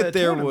good think in that the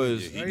there tournament,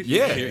 was right?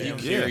 yeah, He yeah.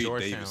 carried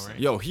Georgetown, Davidson. right?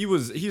 Yo,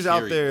 he's out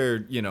Carried.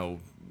 there, you know,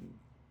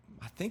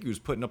 I think he was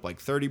putting up like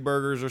 30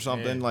 burgers or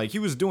something. Yeah. Like he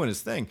was doing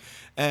his thing.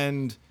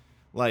 And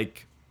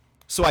like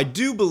so I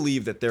do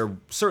believe that there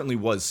certainly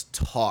was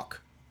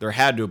talk. There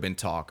had to have been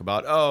talk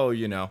about, oh,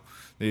 you know,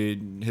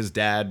 his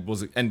dad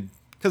was and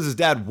because his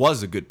dad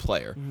was a good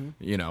player,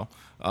 you know.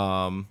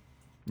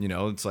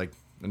 It's like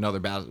another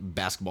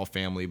basketball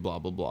family, blah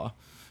blah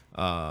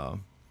blah.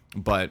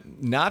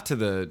 But not to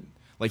the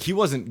like he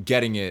wasn't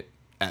getting it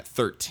at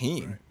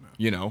 13.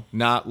 You know,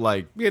 not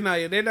like Yeah,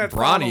 no, they're not.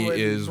 Bronny following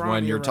is when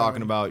Bronny you're around.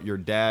 talking about your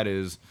dad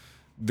is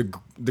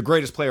the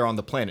greatest player on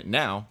the planet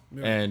now,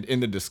 and in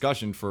the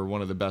discussion for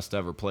one of the best to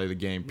ever play the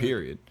game.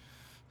 Period.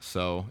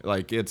 So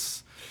like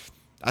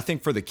I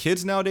think for the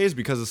kids nowadays,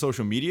 because of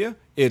social media,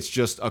 it's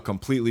just a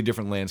completely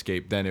different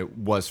landscape than it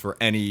was for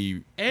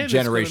any And it's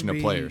generation gonna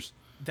of be players.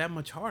 that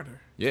much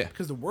harder. Yeah.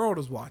 Because the world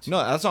is watching. No,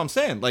 that's what I'm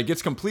saying. Like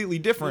it's completely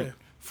different Yeah.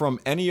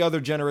 from any other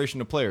generation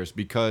of players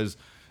because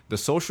the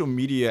social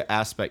media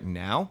aspect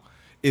now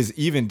is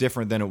even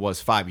different than it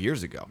was 5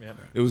 years ago. Yeah.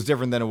 It was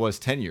different than it was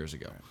 10 years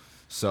ago.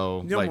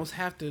 So You like, almost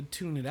have to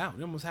tune it out.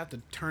 You almost have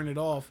to turn it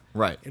off,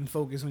 Right. and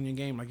focus on your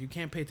game. Like you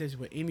can't pay attention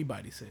to what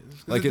anybody says.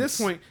 'Cause Like, at this it's-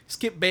 point,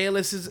 Skip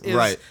Bayless is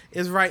Right.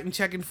 is writing,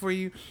 checking for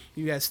you.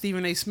 You got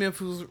Stephen A. Smith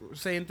who's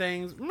saying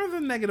things, whether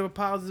negative or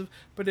positive,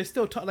 but they're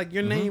still like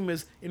your name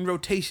is in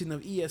rotation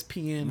of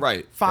ESPN,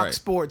 Right, Fox right.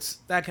 Sports,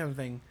 that kind of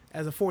thing.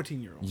 As a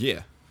 14-year-old,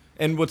 yeah.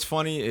 And what's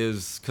funny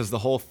is because the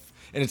whole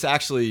and it's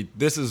actually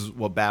this is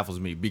what baffles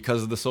me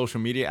because of the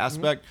social media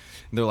aspect.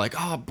 They're like,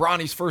 oh,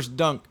 Bronny's first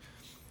dunk.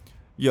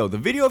 Yo, the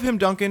video of him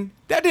dunking,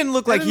 that didn't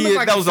look like didn't look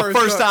like that his was the first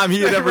first dunk. time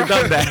he had ever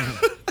done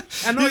that.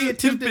 I know he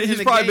attempted. He's in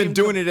the probably game been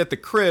doing it at the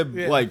crib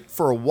Yeah. like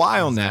for a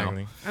while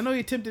Exactly. now. I know he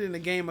attempted in the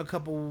game a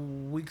couple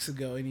weeks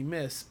ago and he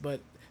missed,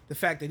 but the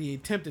fact that he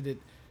attempted it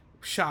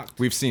shocked.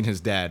 We've seen his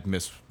dad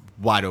miss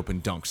wide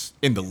open dunks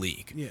in the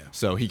league. Yeah.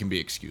 So he can be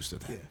excused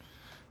of that. Yeah.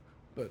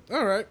 But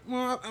all right,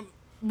 well,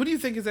 what do you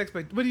think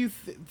What do you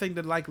think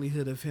the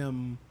likelihood of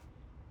him?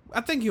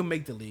 I think he'll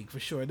make the league for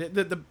sure.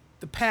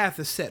 The path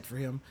is set for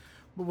him.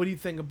 But what do you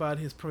think about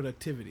his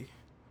productivity?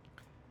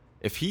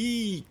 If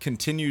he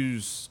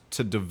continues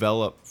to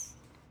develop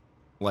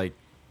like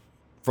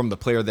from the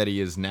player that he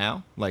is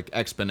now, like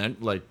I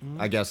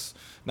guess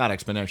not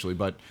exponentially,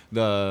 but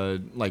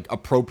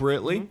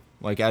appropriately,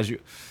 like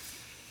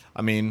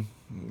I mean,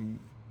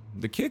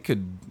 the kid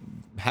could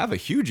have a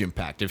huge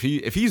impact if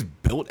he's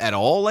built at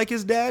all like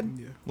his dad.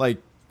 Yeah.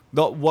 Like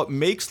what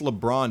makes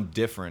LeBron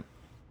different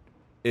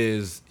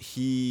is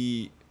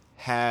he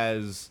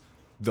has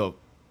the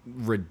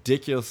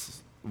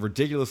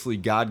ridiculously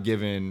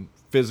God-given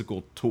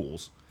physical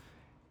tools,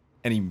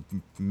 and he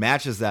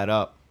matches that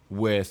up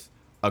with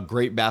a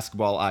great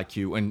basketball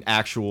IQ and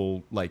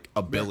actual like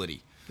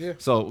ability. Yeah.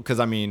 So, because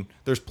I mean,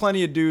 there's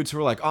plenty of dudes who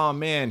are like, "Oh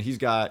man, he's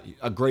got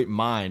a great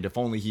mind. If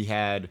only he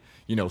had,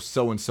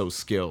 so and so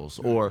skills."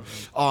 Or,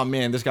 "Oh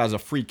man, this guy's a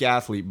freak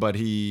athlete, but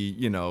he's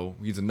a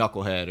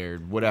knucklehead or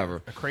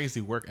whatever." A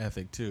crazy work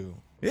ethic too.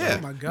 Yeah.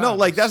 Oh my God, No,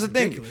 like that's the it's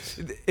thing.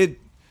 ridiculous.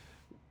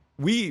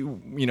 we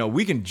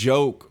can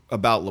joke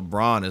about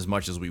LeBron as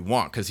much as we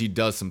want because he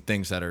does some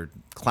things that are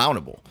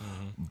clownable,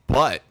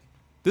 but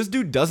this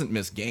dude doesn't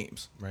miss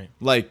games. Right.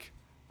 Like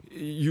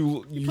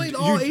He played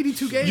all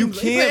 82 games. You He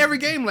can't played every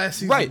game last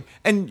season. Right.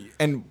 And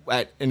in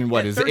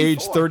what his 34.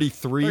 age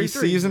 33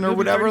 season or He'll be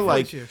whatever, 34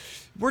 like this year.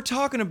 we're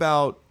talking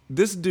about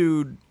this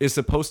dude is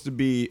supposed to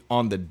be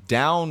on the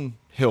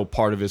downhill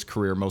part of his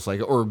career most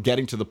likely, or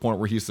getting to the point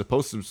where he's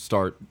supposed to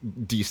start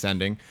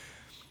descending.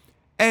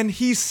 And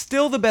he's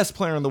still the best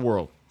player in the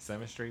world.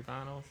 7 straight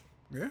finals.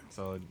 Yeah.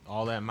 So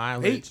all that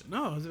mileage. 8.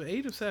 No, is it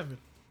 8 or 7?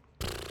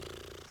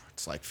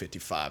 It's like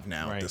 55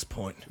 now Right. at this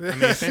point. I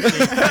mean, essentially,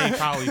 he played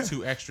probably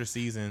 2 extra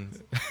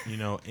seasons,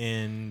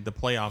 in the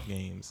playoff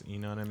games. You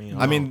know what I mean?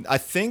 I mean, I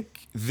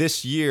think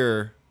this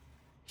year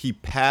he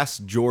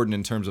passed Jordan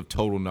in terms of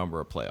total number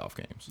of playoff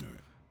games.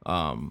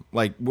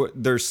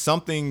 There's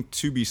something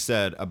to be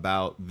said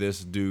about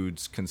this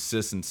dude's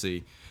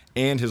consistency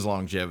and his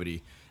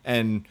longevity.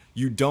 And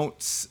you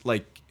don't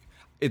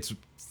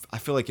I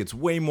feel like it's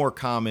way more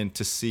common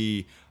to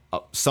see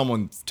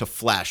someone to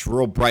flash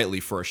real brightly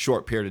for a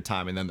short period of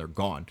time and then they're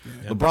gone.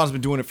 Yeah. LeBron's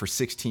been doing it for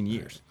 16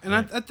 years. And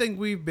I think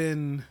we've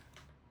been,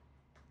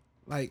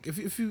 like,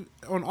 if you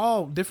on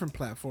all different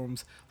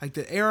platforms, like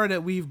the era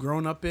that we've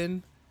grown up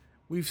in,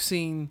 we've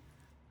seen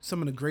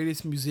some of the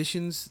greatest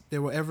musicians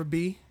there will ever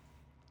be.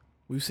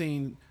 We've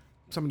seen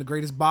some of the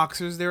greatest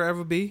boxers there will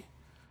ever be.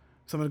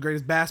 Some of the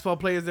greatest basketball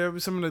players there will be.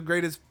 Some of the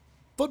greatest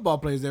football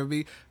players there will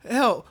be.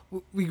 Hell,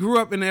 we grew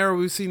up in an era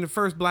we've seen the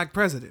first black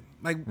president.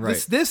 Like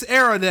Right. this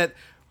era that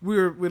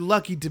we're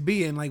lucky to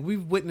be in. Like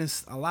we've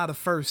witnessed a lot of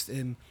firsts,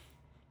 and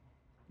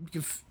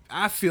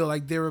I feel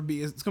like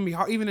it's gonna be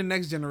hard. Even the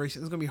next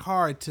generation, it's gonna be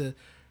hard to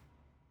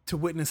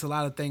witness a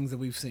lot of things that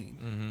we've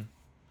seen.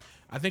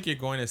 I think you're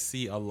going to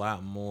see a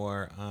lot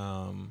more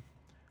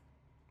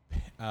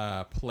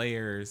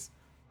players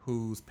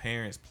whose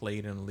parents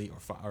played in the league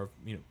or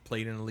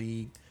played in the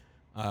league.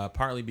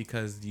 Partly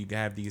because you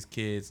have these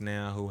kids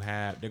now who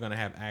they're gonna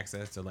have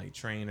access to like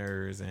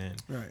trainers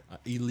and Right.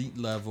 Elite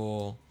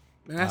level.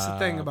 And that's the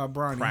thing about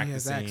Bronny. He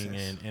has Practicing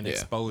access. and Yeah.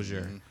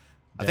 exposure.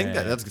 I think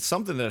that's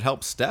something that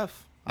helps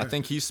Steph. I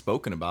think he's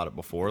spoken about it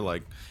before.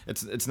 Like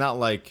it's not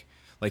like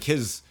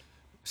his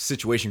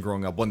situation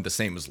growing up wasn't the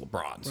same as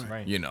LeBron's.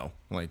 Right. You know,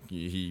 like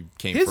he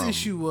came His from.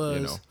 issue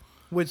was, know,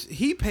 which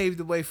he paved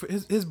the way for.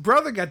 His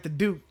brother got the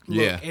Duke look,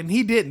 Yeah. and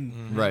he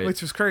didn't, Right.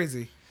 which was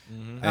crazy.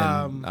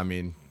 and I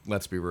mean,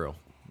 let's be real.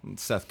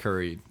 Seth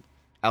Curry,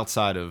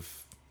 outside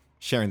of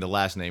sharing the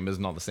last name,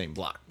 isn't on the same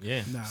block.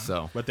 Yeah. Nah.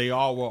 So But they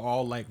all were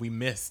all like we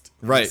missed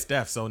Right.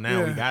 Steph, so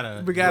now we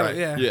gotta right,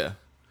 yeah.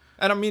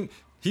 And I mean,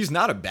 he's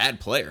not a bad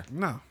player.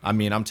 No. I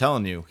mean, I'm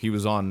telling you, he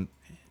was on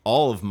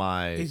all of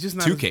my He's just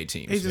not 2K his-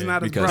 teams. he's just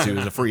not his because he brother.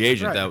 was a free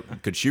agent Right.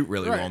 that could shoot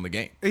really Right. well in the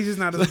game. He's just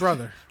not his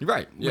brother. You're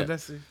right. Yeah.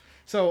 But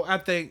so I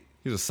think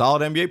He's a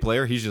solid NBA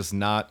player. He's just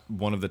not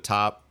one of the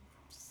top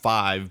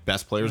 5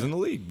 best players in the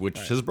league, which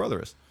his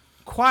brother is.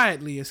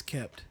 quietly is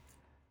kept,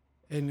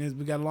 and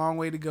we got a long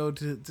way to go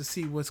to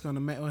see what's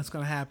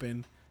gonna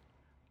happen.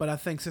 But I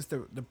think since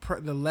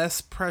the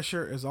less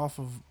pressure is off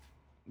of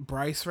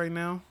Bryce right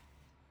now,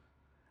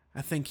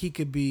 I think he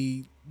could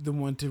be the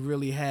one to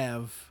really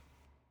have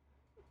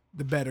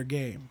the better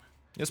game.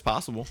 It's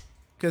possible.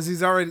 Because his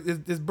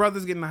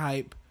brother's getting the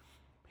hype.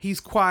 He's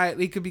quiet.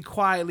 He could be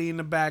quietly in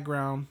the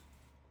background,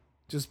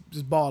 just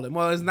balling.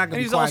 Well, it's not gonna And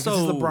be he's quiet because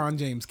he's also- LeBron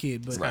James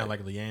kid, but It's kind of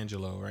like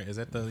LiAngelo, right? Is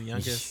that the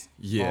youngest?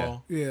 Yeah.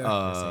 Ball? yeah,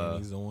 They're saying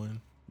he's the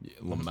one.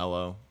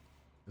 LaMelo.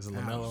 Is it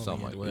LaMelo?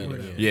 Something like Whatever.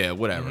 that. Yeah,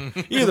 whatever.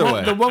 Either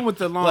way. the one with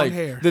the long like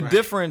hair. the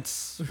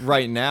difference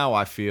right now,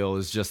 I feel,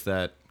 is just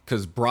that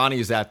because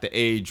Bronny's at the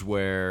age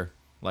where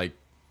like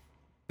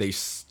they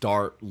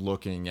start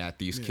looking at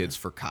these kids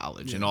for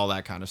college and all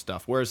that kind of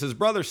stuff, whereas his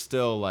brother's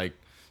still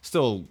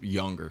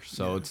younger,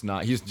 so it's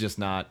not. He's just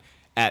not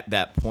at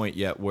that point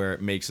yet where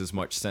it makes as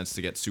much sense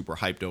to get super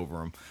hyped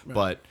over him.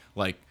 But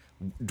like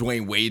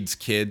Dwayne Wade's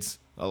kids,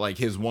 like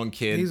his one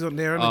kid, He's on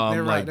there.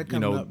 They're right. like, They're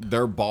coming up.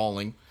 they're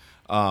balling.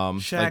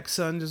 Shaq's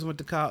son just went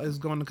to college. Is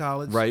going to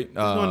college. Right. He's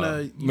going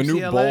to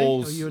Manute UCLA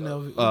Bol's or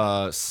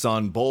UNLV?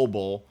 son,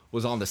 Bol,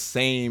 was on the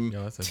same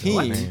Yo, that's a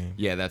dope team. name.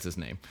 Yeah, that's his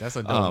name. That's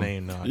a dope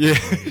name, though. Yeah.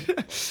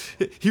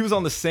 He was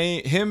on the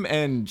same. Him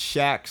and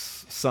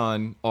Shaq's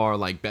son are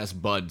like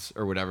best buds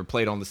or whatever.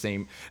 Played on the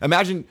same.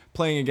 Imagine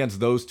playing against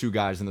those two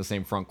guys in the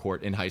same front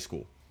court in high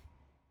school.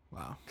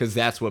 Wow. Because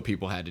that's what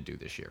people had to do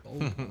this year.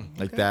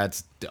 Like,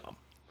 that's dumb.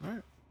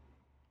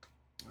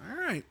 All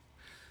right.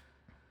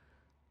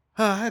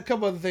 I had a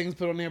couple other things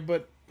put on there,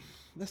 but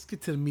let's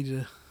get to the meat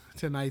of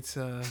tonight's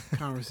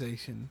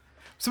conversation.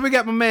 So we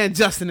got my man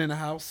Justin in the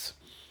house,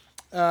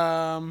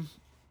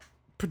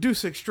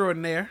 producer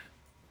extraordinaire,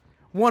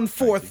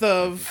 1/4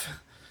 of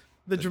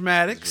the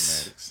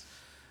Dramatics. Dramatics.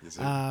 Yes,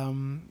 sir.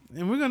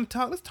 And we're gonna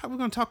talk. We're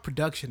gonna talk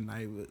production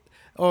tonight.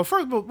 Or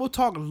first, we'll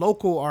talk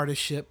local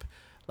artistship.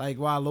 Like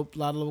why a lot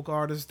of local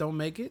artists don't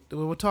make it.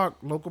 We'll talk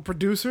local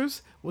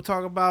producers. We'll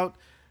talk about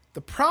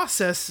the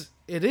process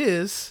it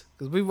is,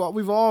 because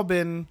we've all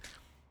been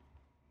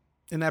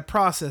in that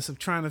process of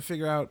trying to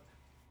figure out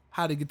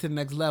how to get to the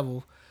next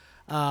level.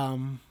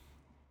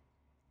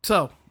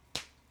 So,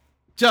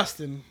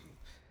 Justin,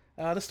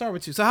 let's start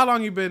with you. So how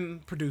long you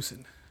been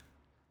producing?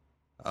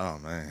 Oh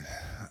man,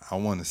 I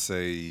want to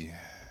say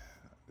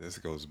this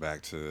goes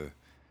back to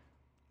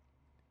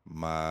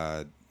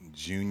my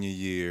junior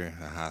year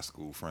of high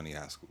school, Friendly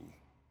High School.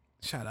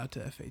 Shout out to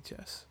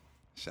FHS.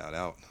 Shout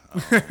out,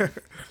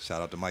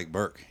 shout out to Mike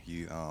Burke.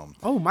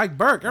 Oh, Mike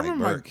Burke. I Mike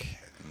remember Burke,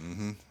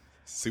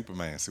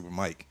 Superman, Super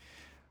Mike.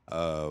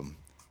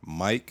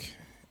 Mike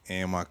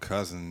and my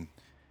cousin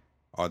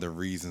are the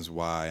reasons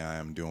why I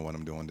am doing what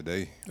I'm doing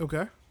today.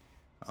 Okay.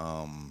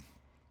 And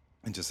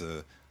just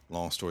a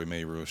long story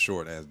made real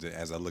short,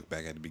 as I look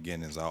back at the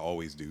beginnings, I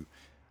always do.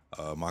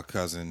 My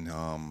cousin,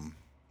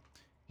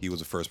 he was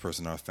the first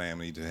person in our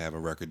family to have a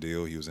record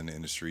deal. He was in the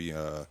industry.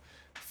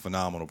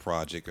 Phenomenal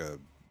project. A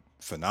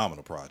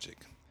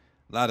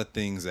lot of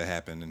things that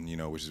happened,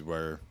 and which is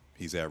where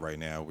he's at right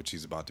now, which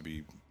he's about to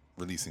be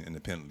releasing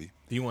independently.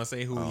 Do you want to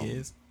say who he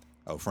is?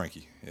 Oh,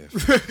 Frankie. Yeah.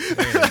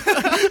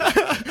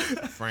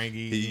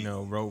 Frankie,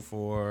 wrote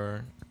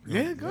for.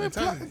 Yeah, go ahead.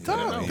 Tell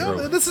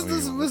wrote- this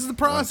is the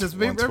process,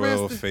 baby.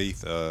 112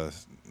 Faith.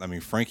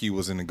 Frankie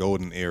was in the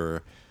golden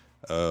era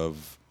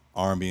of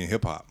R&B and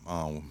hip hop.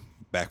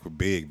 Back with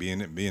Big,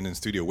 being in the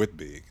studio with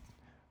Big.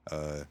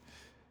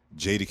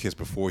 Jadakiss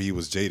before he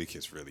was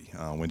Jadakiss, really.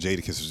 When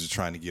Jadakiss was just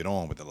trying to get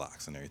on with the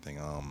locks and everything.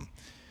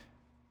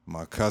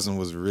 My cousin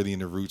was really in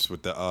the roots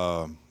with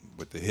the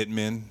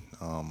Hitmen,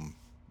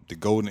 the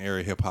golden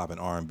era hip hop and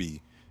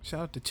R&B.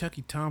 Shout out to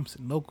Chucky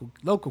Thompson,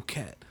 local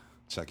cat.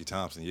 Chucky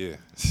Thompson, yeah.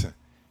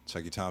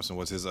 Chucky Thompson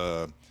was his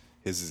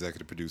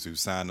executive producer who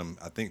signed him.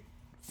 I think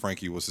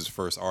Frankie was his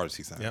first artist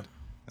he signed. Yep.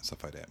 And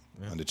stuff like that.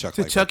 Under Chuck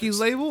To Life Chucky's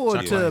Records. label or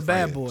Chuck to Life,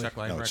 Bad yeah. Boy? Chuck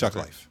Life. No, Records, Chuck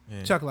right? Life.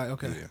 Yeah. Chuck Light,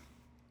 okay. Yeah.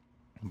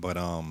 But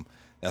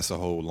that's a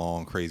whole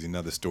long, crazy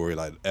another story,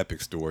 like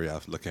epic story I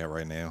look at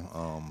right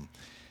now.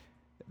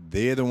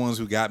 They're the ones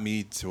who got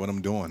me to what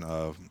I'm doing.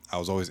 I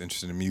was always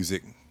interested in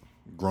music.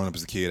 Growing up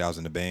as a kid, I was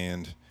in the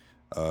band.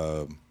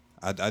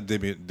 I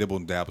dibble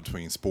and dabble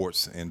between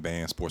sports and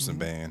band,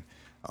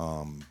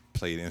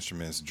 played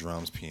instruments,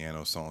 drums,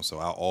 piano, so on. So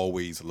I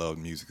always loved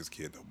music as a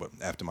kid, though. But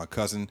after my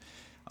cousin,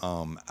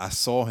 I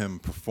saw him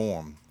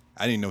perform.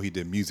 I didn't know he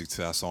did music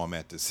till I saw him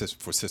at the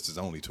For Sisters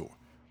Only tour.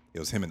 It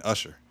was him and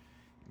Usher.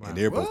 And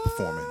they're both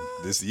performing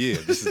this year.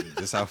 This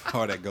is how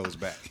far that goes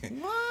back.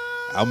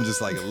 I'm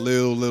just like a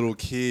little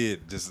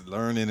kid, just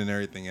learning and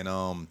everything.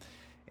 And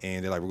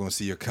they're like, we're gonna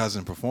see your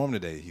cousin perform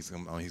today. He's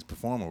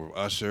performing with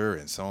Usher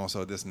and so on,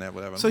 so this and that,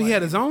 whatever. So I'm he like,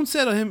 had his own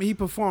set, or he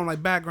performed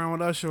like background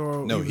with Usher?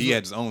 Or no, he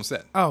had his own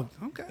set. Oh,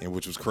 okay. And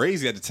which was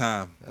crazy at the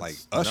time. Like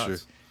Usher,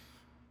 nuts.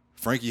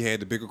 Frankie had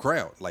the bigger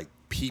crowd. Like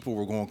people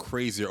were going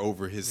crazier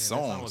over his that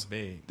song songs was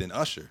big. than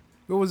Usher.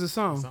 What was the The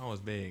song? song was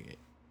big.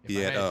 He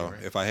had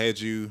If I Had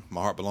You,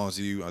 My Heart Belongs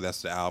to You.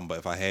 That's the album. But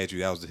If I Had You,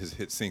 that was his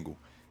hit single.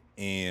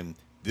 And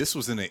this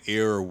was in an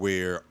era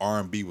where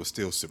R&B was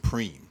still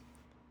supreme.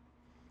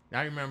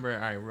 I remember. All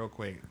right, real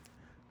quick.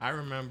 You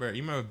remember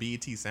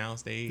BET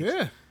Soundstage?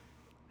 Yeah.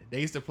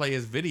 They used to play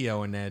his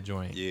video in that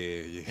joint.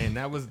 Yeah. And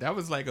that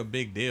was like a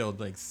big deal,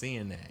 like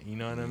seeing that. You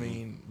know what I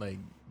mean? Like,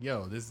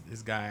 yo, this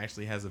guy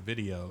actually has a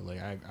video. Like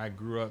I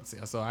grew up,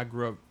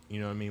 you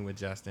know what I mean, with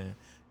Justin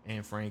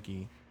and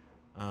Frankie.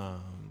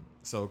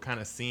 So kind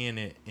of seeing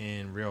it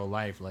in real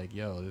life, like,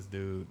 yo, this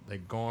dude,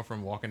 like going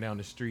from walking down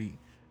the street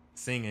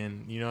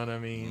singing, you know what I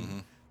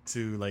mean,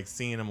 to like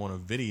seeing him on a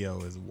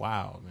video is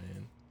wild,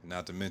 man.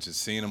 Not to mention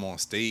seeing him on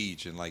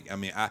stage and like, I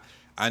mean,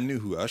 I knew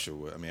who Usher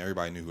was. I mean,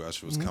 everybody knew who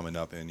Usher was coming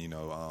up, and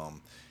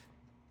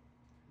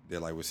they're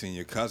like, we're seeing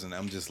your cousin.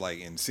 I'm just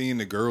like, and seeing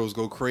the girls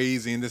go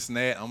crazy and this and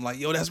that. I'm like,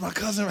 yo, that's my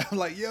cousin. I'm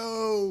like,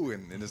 yo,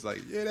 and it's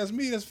like, yeah, that's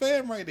me, that's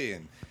fam right there.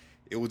 And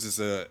it was just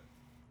an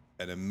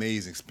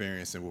amazing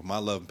experience. And with my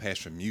love and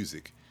passion for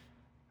music,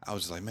 I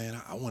was just like,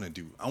 man, I want to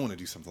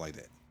do something like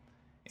that.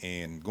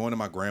 And going to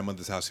my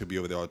grandmother's house, she'll be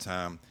over there all the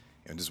time,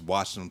 and just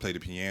watching them play the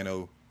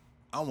piano.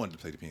 I wanted to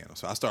play the piano,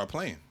 so I started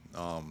playing.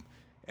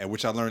 At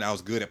which I learned I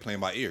was good at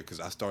playing by ear, because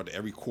I started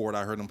every chord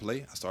I heard them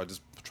play, I started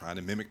just trying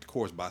to mimic the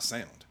chords by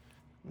sound,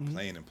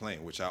 playing and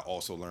playing. Which I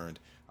also learned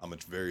I'm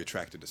very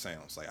attracted to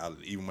sounds. Like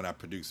even when I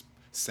produce,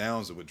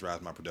 sounds are what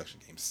drives my production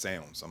game.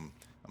 Sounds. I'm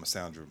a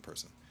sound driven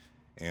person,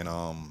 and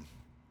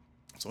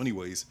so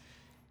anyways,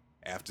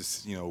 after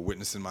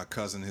witnessing my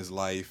cousin, his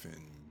life,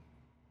 and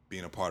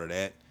being a part of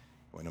that.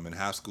 When I'm in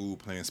high school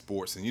playing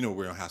sports, and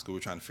we're in high school,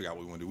 we're trying to figure out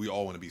what we want to do. We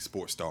all want to be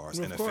sports stars,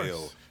 Of NFL.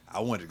 course.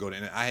 I wanted to go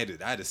to. I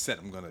had a set.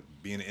 I'm gonna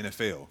be in the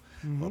NFL.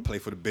 I'm gonna play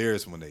for the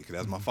Bears one day because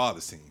that's my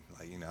father's team.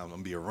 Like I'm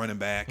gonna be a running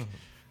back.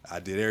 I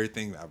did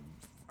everything.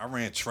 I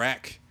ran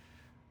track.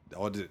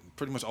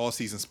 Pretty much all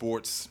season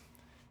sports.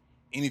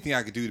 Anything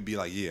I could do to be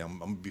like, yeah, I'm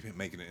gonna be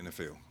making the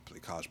NFL, play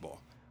college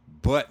ball.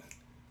 But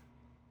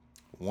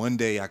one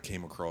day I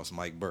came across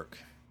Mike Burke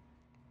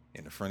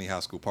in the Friendly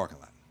High School parking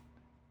lot.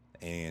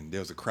 And there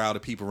was a crowd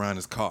of people around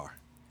his car.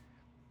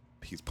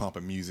 He's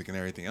pumping music and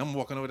everything. I'm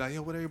walking over there,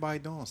 yo, what everybody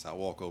doing? So I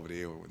walk over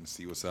there and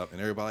see what's up.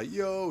 And everybody like,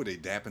 yo, they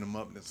dapping him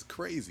up. And it's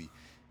crazy.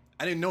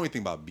 I didn't know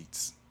anything about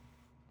beats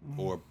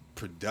or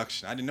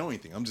production. I didn't know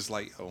anything. I'm just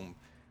like,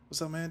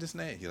 what's up, man? This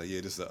and that. He like,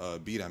 yeah, this is a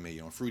beat I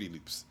made on Fruity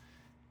Loops.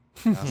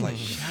 And I was like,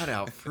 Shout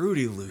out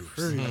Fruity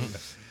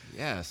Loops.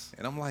 Yes.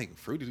 and I'm like,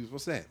 Fruity Loops,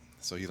 what's that?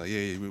 So he's like,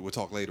 yeah, we'll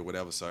talk later,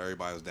 whatever. So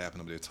everybody was dapping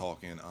up there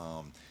talking.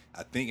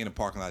 I think in the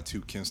parking lot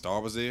too, Ken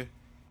Starr was there.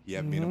 He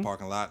happened to be in the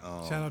parking lot.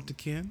 Shout out to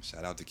Ken.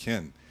 Shout out to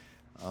Ken.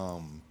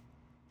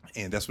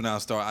 And that's when I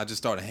just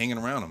started hanging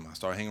around him. I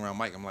started hanging around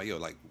Mike. I'm like, yo,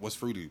 like, what's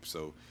Fruity Loops?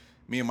 So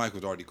me and Mike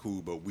was already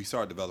cool, but we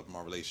started developing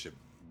our relationship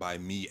by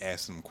me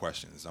asking him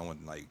questions. I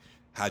went like,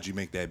 how'd you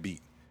make that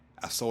beat?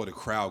 I saw the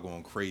crowd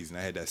going crazy, and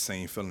I had that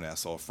same feeling that I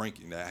saw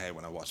Frankie, that I had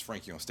when I watched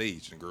Frankie on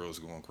stage, and the girls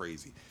going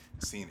crazy.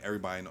 Seeing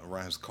everybody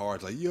around his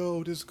cars like,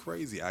 yo, this is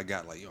crazy. I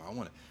got like, yo, I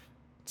want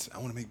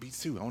to make beats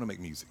too. I want to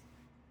make music.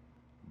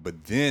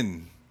 But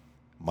then,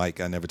 Mike,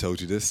 I never told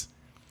you this.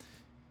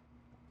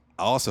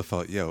 I also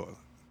felt, yo,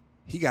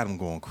 he got him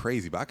going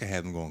crazy, but I could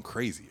have him going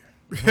crazier.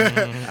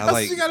 That's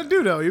what you got to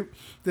do, though.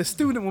 The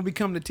student will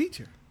become the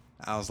teacher.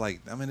 I was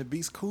like, I mean, the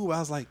beat's cool. I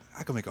was like,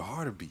 I could make a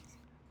harder beat.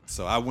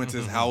 So I went to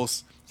his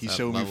house. He That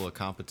showed me. level of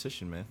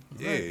competition, man.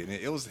 Yeah, and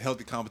it was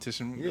healthy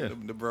competition. Yeah.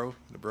 The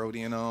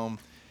Brody,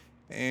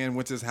 and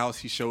went to his house.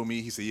 He showed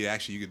me. He said, yeah,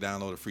 actually, you could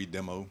download a free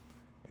demo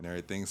and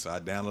everything. So I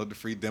downloaded the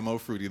free demo,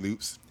 Fruity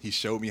Loops. He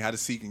showed me how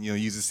to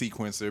use a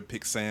sequencer,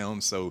 pick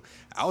sounds. So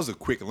I was a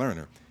quick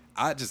learner.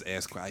 I just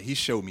asked. He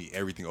showed me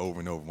everything over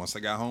and over. Once I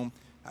got home,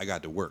 I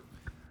got to work.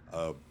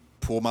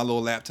 Pulled my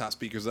little laptop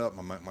speakers up,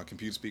 my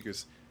computer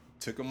speakers.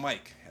 Took a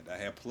mic. I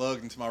had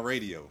plugged into my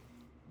radio.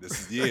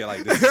 This is I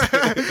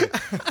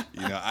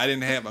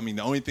didn't have. I mean,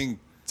 the only thing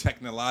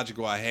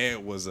technological I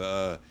had was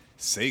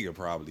Sega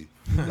probably.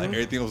 Like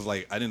everything was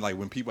like I didn't like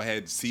when people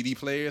had CD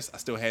players. I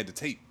still had the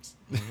tapes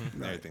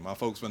and everything. My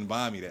folks wouldn't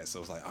buy me that, so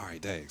it was like, all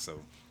right, dang. So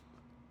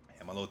I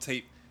had my little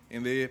tape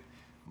in there,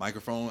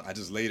 microphone. I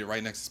just laid it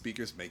right next to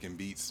speakers, making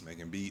beats.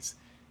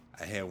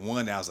 I had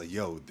one that I was like,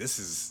 yo, this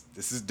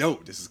is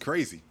dope. This is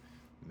crazy.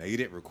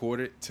 Made it,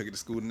 recorded it, took it to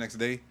school the next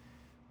day.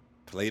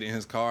 Played it in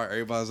his car.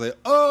 Everybody was like,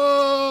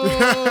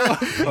 oh,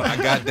 I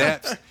got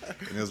daps.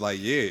 And it was like,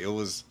 yeah, it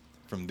was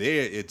from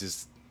there.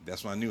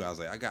 That's when I knew. I was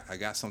like, I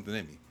got something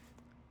in me.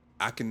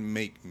 I can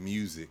make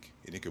music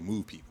and it can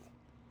move people.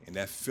 And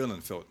that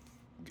feeling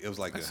it was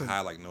like a high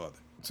like no other.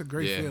 It's a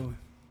great feeling.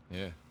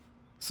 Yeah.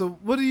 So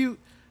what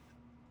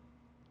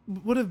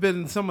have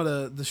been some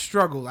of the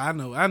struggles? I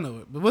know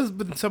it. But what's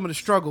been some of the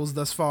struggles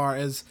thus far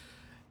as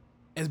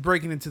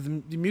breaking into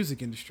the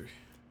music industry?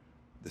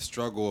 The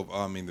struggle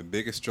of, the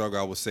biggest struggle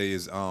I would say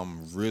is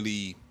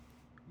really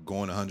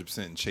going 100%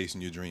 and chasing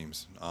your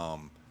dreams,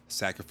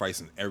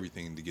 sacrificing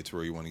everything to get to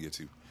where you want to get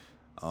to.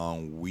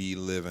 We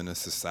live in a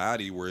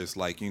society where it's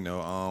like,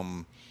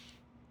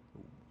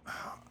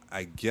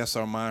 I guess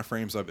our mind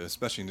frames up,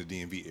 especially in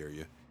the DMV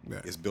area,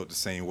 it's built the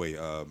same way.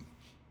 Go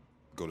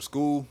to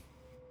school,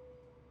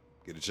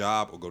 get a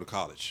job, or go to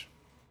college.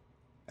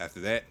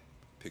 After that,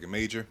 pick a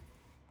major,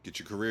 get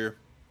your career,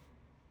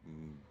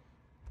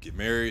 get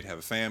married, have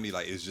a family.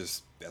 Like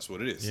that's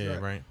what it is. Yeah,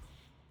 right.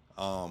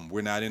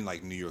 We're not in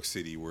like New York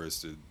City where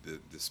it's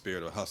the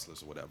spirit of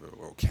hustlers or whatever,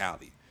 or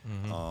Cali.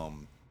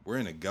 We're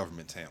in a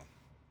government town,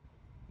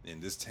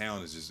 and this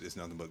town is it's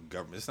nothing but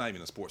government. It's not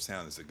even a sports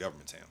town; it's a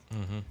government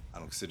town. I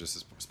don't consider this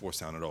a sports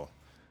town at all.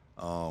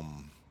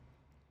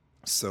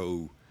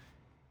 So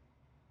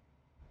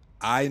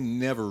I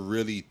never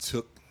really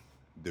took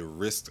the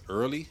risk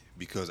early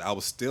because I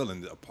was still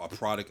a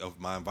product of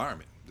my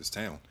environment, this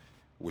town.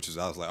 Which is,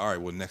 I was like, all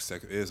right, well, next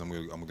step is I'm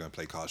gonna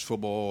play college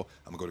football.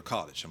 I'm gonna go to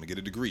college. I'm gonna get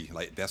a degree.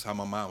 Like that's how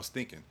my mind was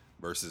thinking.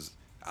 Versus,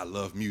 I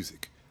love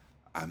music.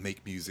 I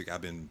make music. I've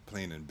been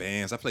playing in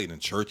bands. I played in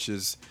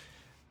churches.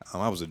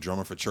 I was a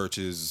drummer for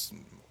churches.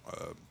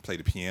 Played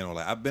the piano.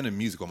 Like I've been in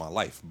music all my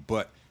life,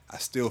 but I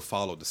still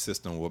followed the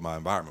system of what my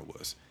environment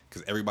was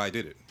because everybody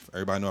did it.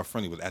 Everybody knew how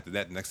friendly was. After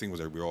that, the next thing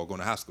was we were all going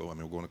to high school.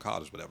 We're going to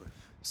college, whatever.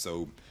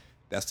 So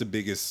that's the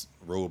biggest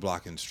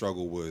roadblock and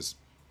struggle was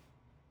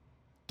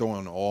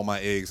throwing all my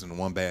eggs in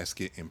one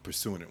basket and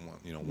pursuing it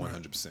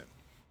 100%.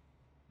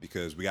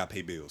 Because we got to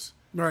pay bills.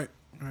 Right.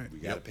 We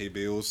got to pay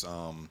bills.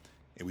 And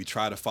we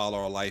try to follow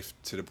our life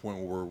to the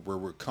point where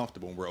we're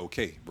comfortable and we're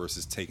okay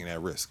versus taking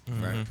that risk.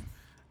 Right.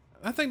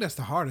 I think that's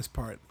the hardest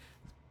part.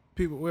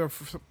 People,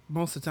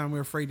 most of the time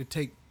we're afraid to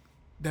take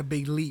that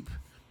big leap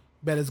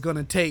that it's going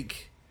to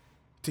take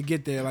to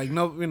get there. Like,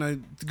 to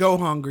go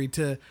hungry,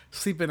 to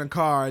sleep in a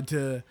car,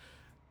 to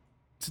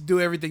do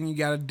everything you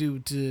got to do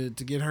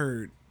to get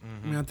heard.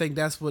 I mean, I think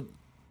that's what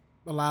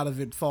a lot of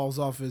it falls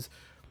off is.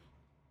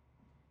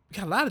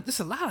 Got there's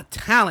a lot of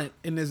talent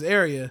in this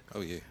area.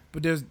 Oh yeah,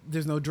 but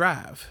there's no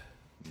drive.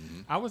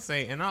 I would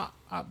say,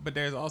 but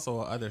there's also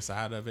a other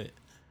side of it.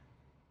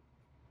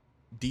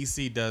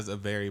 DC does a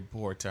very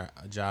poor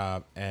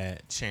job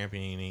at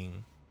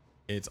championing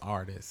its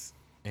artists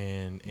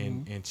and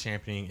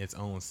championing its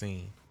own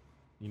scene.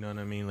 You know what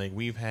I mean? Like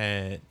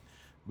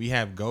we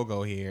have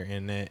Go-Go here,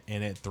 and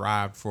it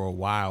thrived for a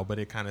while, but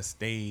it kind of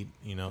stayed,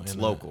 it's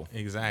local.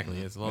 Exactly,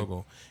 it's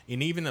local.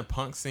 And even the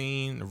punk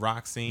scene, the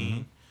rock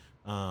scene,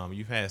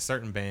 You've had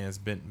certain bands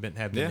have been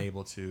Yeah.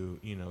 able to,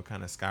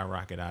 kind of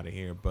skyrocket out of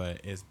here,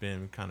 but it's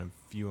been kind of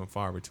few and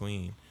far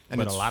between. And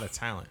But a it's- lot of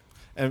talent.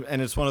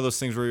 And it's one of those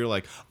things where you're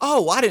like,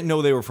 oh, I didn't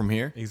know they were from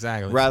here.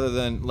 Exactly. Rather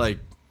than like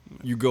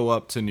you go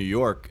up to New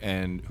York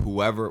and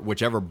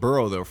whichever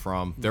borough they're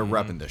from, they're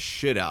repping the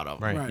shit out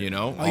of them. Right. You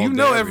know, Oh, all you day,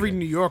 know every every day.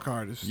 New York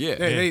artist.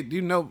 Yeah.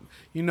 You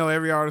know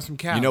every artist from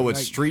Cali. You know what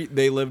Like, street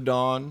they lived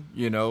on.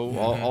 You know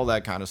all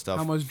that kind of stuff.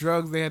 how much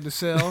drugs they had to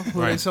sell, who they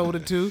Right. sold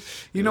it to.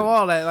 You know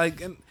all that.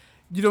 Like, and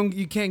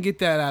you can't get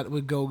that out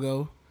with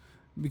go-go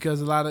because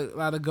a lot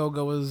of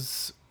go-go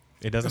is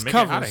It doesn't it's make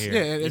covers. it out of here.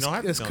 Yeah, You it's don't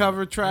have to it's film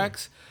cover it.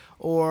 tracks.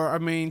 Or I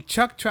mean,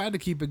 Chuck tried to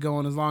keep it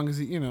going as long as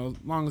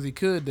he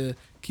could to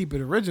keep it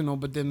original,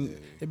 but then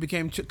it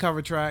became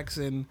cover tracks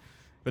and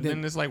But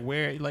then it's like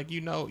where, like,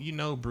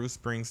 Bruce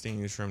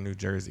Springsteen is from New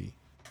Jersey.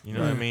 You know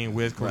what I mean?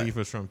 Wiz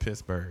Khalifa's from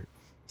Pittsburgh.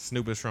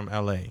 Snoop is from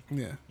L.A.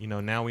 yeah,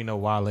 Now we know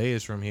Wale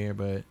is from here,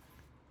 but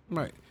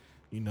right.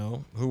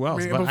 who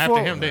else? I mean, but before-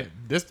 after him,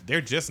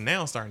 they're just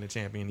now starting to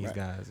champion these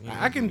guys. you know?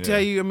 I can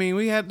tell you. I mean,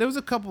 there was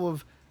a couple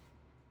of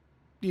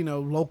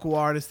local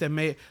artists that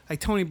made, like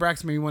Tony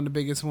Braxton, maybe one of the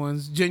biggest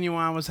ones.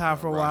 Genuine was high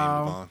for a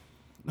while,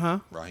 huh?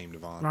 Raheem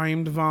Devon.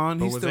 Raheem Devon.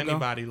 But He's was still going.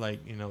 anybody like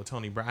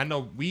Tony Braxton? I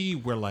know we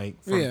were like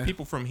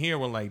people from here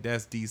were like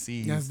that's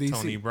DC's That's DC.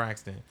 Tony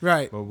Braxton,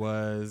 Right. But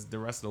was the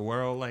rest of the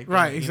world like that,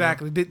 Right,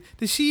 exactly. Did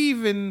she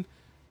even?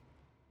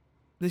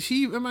 Did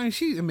she? I mean,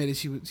 she admitted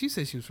she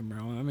said she was from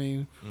Maryland. I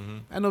mean,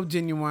 I know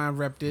Genuine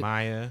repped it.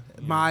 Maya,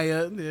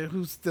 Maya, yeah,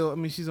 who's still? I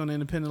mean, she's on the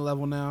independent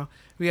level now.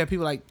 We have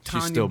people like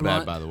Tanya She's still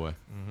Blunt. bad, by the way.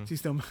 She's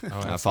still.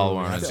 I follow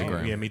her on absolutely.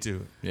 Instagram. Yeah, me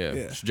too. Yeah.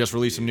 Yeah. She just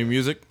released some new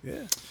music,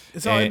 Yeah,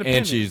 it's all and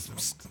independent. she's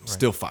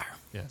still fire.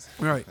 Yes.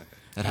 right.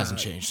 That hasn't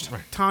changed.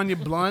 Tanya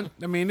Blunt.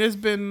 I mean, there's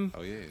been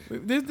Oh yeah.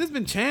 there's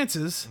been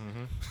chances,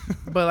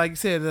 but like you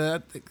said, I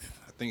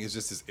think it's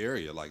just this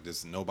area. Like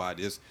there's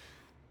nobody.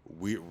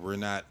 We're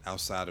not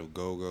outside of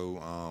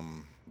go-go.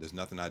 There's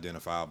nothing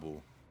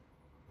identifiable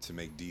to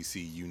make DC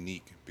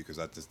unique because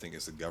I just think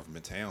it's a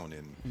government town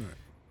and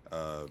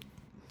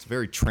It's a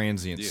very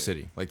transient Yeah.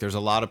 city. Like there's a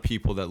lot of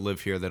people that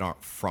live here that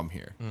aren't from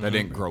here, that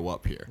didn't grow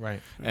up here.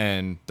 Right.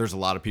 And there's a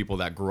lot of people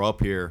that grew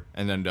up here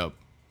and end up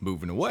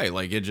moving away.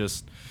 Like it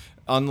just,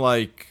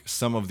 unlike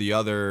some of the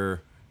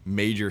other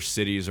major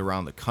cities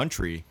around the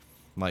country,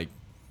 like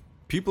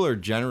people are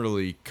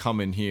generally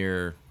coming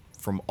here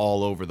from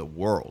all over the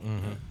world.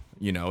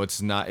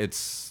 It's not,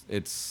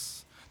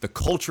 it's the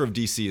culture of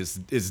DC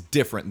is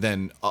different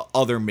than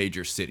other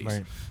major cities.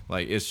 Right.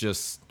 Like it's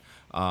just,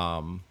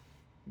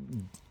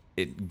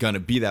 it gonna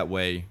be that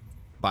way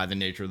by the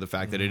nature of the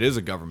fact that it is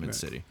a government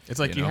city. It's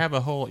like you know? have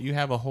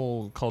a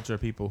whole culture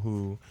of people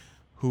who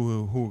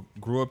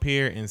grew up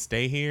here and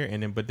stay here,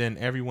 and then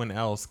everyone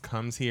else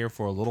comes here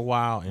for a little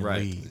while and Right.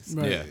 leaves.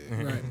 right,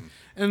 Yeah. right.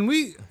 And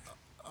we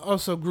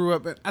also grew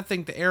up. I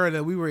think the era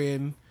that we were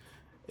in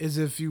is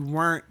if you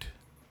weren't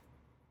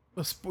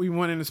you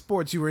weren't into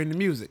sports, you were into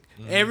music.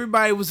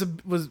 Everybody was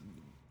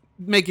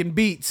making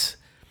beats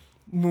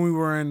when we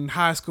were in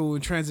high school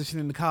and transitioning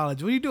into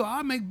college. What do you do?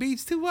 I make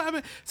beats too. What? I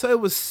mean, so it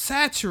was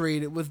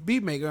saturated with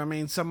beat maker. I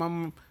mean, some of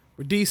them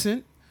were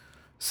decent.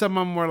 Some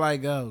of them were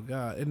like, oh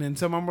God. And then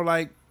some of them were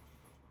like,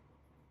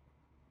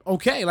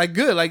 okay, like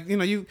good. Like,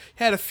 you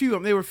had a few of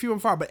them. They were few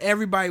and far, but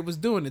everybody was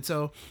doing it.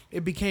 So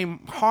it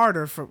became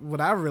harder for what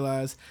I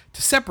realized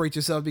to separate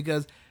yourself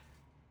because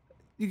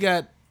you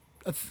got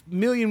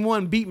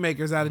 1,000,001 beat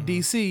makers out of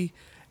DC.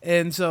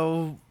 And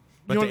so.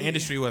 But you the don't-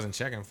 industry wasn't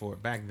checking for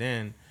it back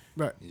then.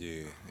 Right.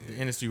 yeah. The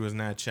industry was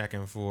not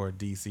checking for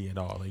DC at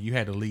all. Like you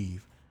had to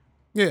leave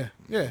Yeah.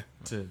 Yeah.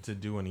 to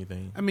do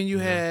anything. I mean, you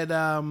had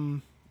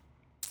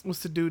what's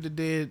the dude that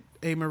did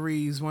A.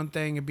 Marie's One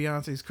Thing and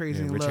Beyonce's Crazy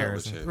Yeah, in Rich Love?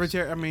 Harrison.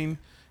 Richard. I mean,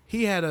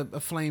 he had a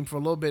flame for a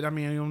little bit. I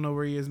mean, I don't know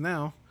where he is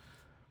now.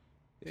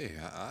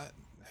 Yeah,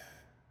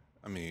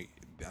 I mean,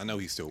 I know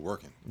he's still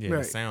working. Yeah,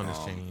 Right. the sound has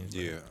changed.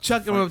 Yeah,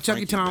 Chucky Frankie's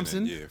been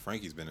Thompson.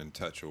 Frankie's been in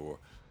touch or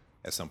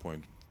at some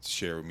point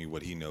share with me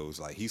what he knows.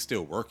 Like he's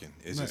still working.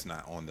 It's just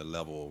not on the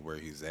level where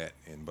he's at.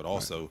 But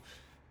also,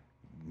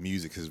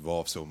 music has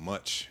evolved so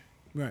much.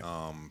 Right.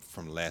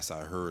 From last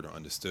I heard or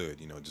understood,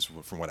 just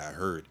from what I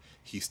heard,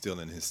 he's still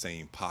in his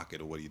same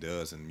pocket of what he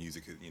does, and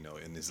music,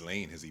 in this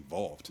lane has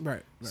evolved.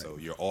 Right. So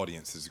your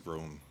audience has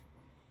grown.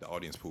 The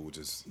audience pool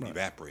just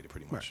evaporated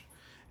pretty much.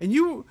 And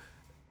you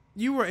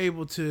were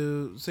able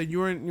to. So you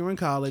were in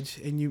college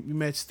and you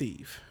met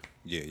Steve.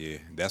 Yeah.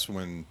 That's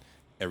when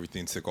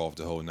everything took off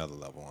to a whole nother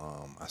level.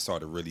 I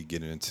started really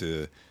getting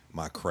into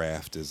my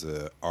craft as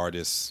a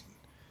artist,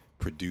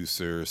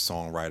 producer,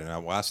 songwriter.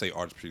 And I say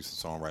artist,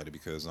 producer, songwriter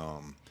because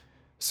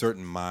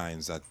certain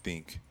minds, I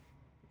think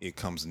it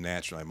comes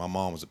natural. Like my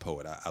mom was a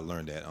poet. I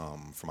learned that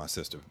from my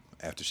sister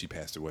after she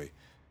passed away.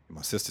 And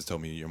my sister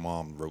told me your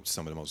mom wrote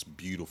some of the most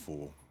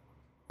beautiful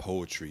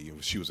poetry.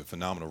 She was a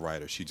phenomenal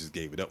writer. She just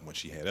gave it up when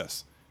she had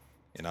us.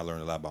 And I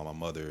learned a lot about my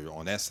mother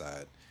on that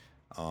side.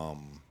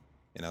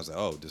 And I was like,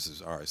 oh, this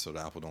is all right. So the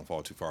apple don't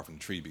fall too far from the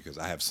tree because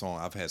I've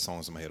had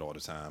songs in my head all the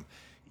time,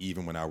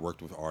 even when I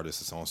worked with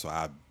artists and so on.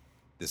 So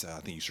this. I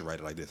think you should write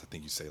it like this. I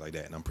think you say it like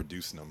that, and I'm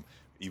producing them,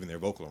 even their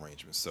vocal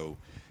arrangements. So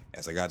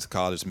as I got to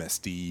college, met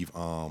Steve,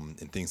 and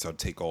things started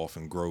to take off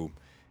and grow.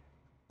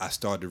 I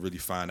started to really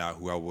find out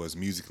who I was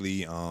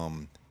musically.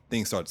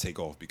 Things started to take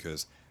off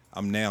because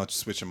I'm now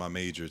switching my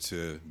major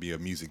to be a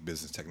music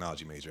business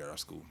technology major at our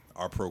school.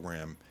 Our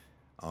program,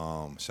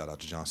 shout out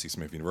to John C.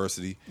 Smith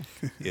University.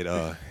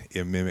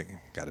 It mimic.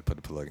 Got to put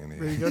the plug in there.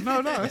 There you go.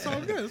 No, that's all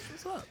good.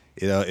 What's up?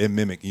 It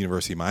mimicked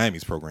University of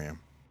Miami's program.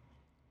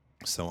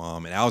 So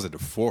and I was at the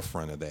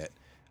forefront of that.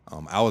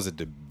 I was at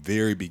the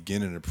very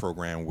beginning of the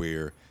program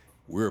where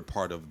we were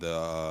part of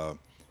the.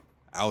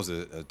 I was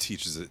a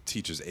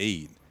teacher's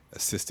aide,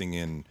 assisting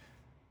in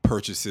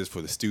purchases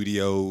for the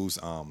studios,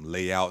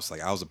 layouts.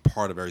 Like I was a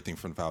part of everything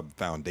from the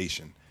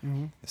foundation.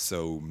 Mm-hmm.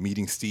 So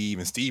meeting Steve,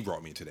 and Steve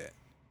brought me to that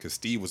because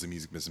Steve was a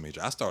music business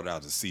major. I started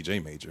out as a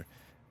CJ major.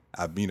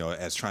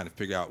 As trying to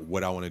figure out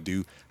what I want to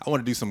do. I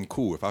want to do something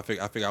cool. If I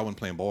figure I wasn't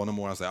playing ball no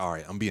more, I was like, all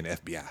right, I'm being the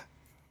FBI.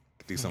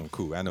 Do something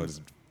cool. I know it's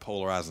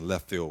polarizing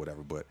left field or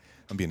whatever, but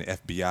I'm being the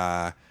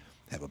FBI.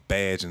 Have a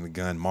badge and the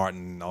gun,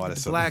 Martin, all that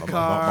stuff. Black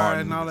car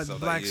Martin, and all that stuff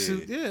black like,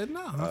 suit. Yeah,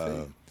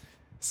 no.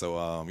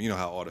 So you know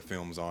how all the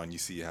films are, and you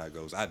see how it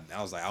goes. I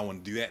was like, I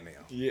want to do that now.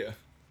 Yeah.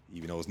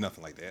 Even though it's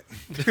nothing like that.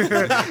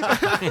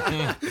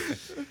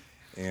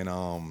 and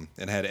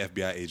I had an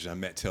FBI agent I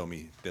met tell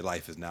me that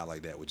life is not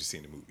like that, what you see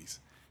in the movies.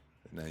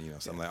 And then,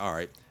 so I'm like, all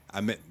right.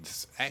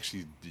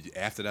 Actually,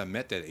 after I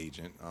met that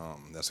agent,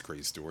 that's a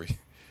crazy story.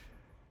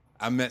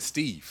 I met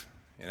Steve,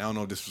 and I don't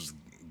know if this was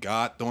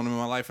God throwing him in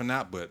my life or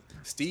not, but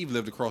Steve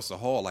lived across the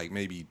hall, like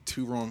maybe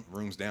two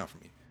rooms down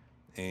from me.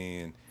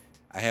 And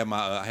I had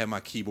my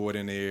keyboard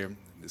in there.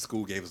 The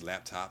school gave us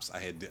laptops. I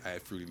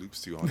had Fruity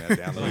Loops too on that,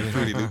 downloaded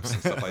Fruity Loops and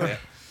stuff like that.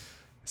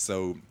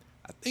 So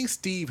I think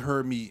Steve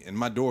heard me, and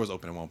my door was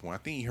open at one point. I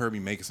think he heard me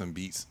making some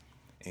beats,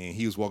 and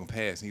he was walking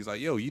past, and he's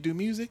like, "Yo, you do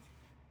music?"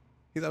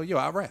 He's like, "Yo,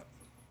 I rap."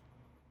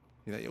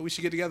 He's like, "Yo, we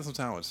should get together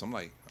sometime." So I'm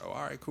like, "Oh,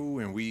 all right, cool."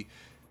 And we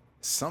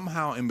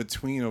somehow in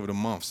between over the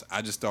months,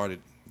 I just started,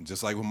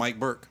 just like with Mike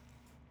Burke,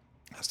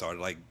 I started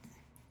like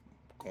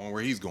going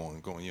where he's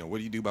going, what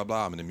do you do, blah,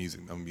 blah. I'm a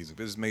music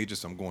business major,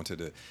 so I'm going to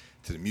the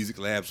music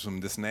labs from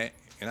this and that.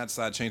 And I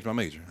decided to change my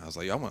major. I was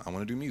like, I want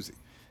to do music.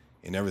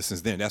 And ever since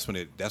then, that's when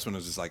it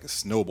was just like a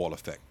snowball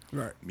effect.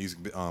 Right.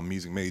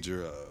 Music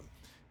major,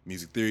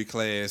 music theory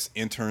class,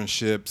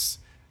 internships.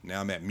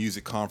 Now I'm at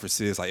music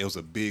conferences. Like it was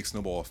a big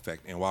snowball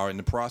effect. And while we're in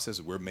the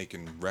process, we're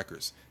making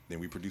records. Then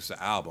we produce an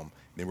album.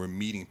 Then we're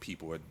meeting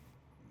people at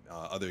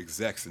other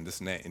execs and this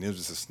and that. And it was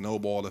just a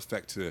snowball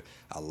effect to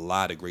a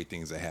lot of great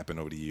things that happened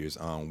over the years,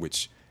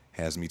 which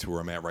has me to where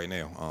I'm at right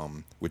now,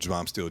 which is why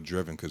I'm still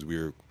driven because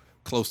we're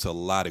close to a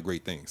lot of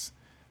great things.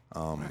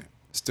 Right.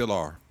 Still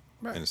are,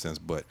 Right. in a sense,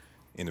 but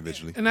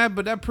individually. And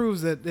that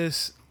proves that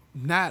it's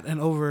not an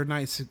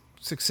overnight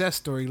success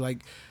story like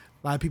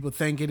a lot of people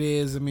think it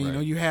is. I mean,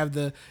 Right. you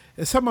have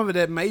some of it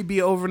that may be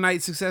an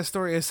overnight success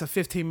story. It's a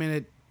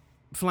 15-minute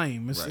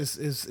flame. It's Right.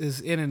 it's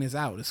in and it's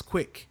out. It's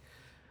quick.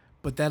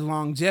 But that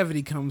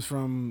longevity comes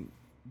from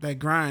that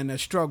grind, that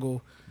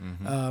struggle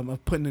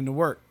of putting in the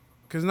work.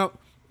 Because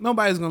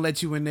nobody's going to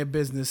let you in their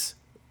business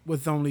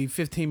with only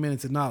 15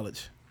 minutes of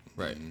knowledge.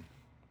 Right. Mm-hmm.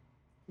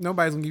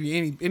 Nobody's going to give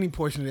you any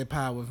portion of their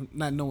power with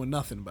not knowing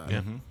nothing about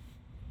it. And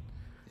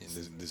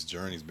this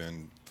journey's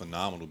been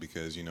phenomenal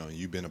because,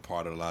 you've been a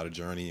part of a lot of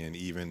journey, and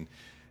even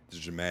the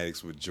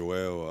dramatics with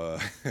Joel.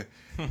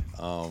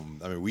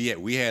 We had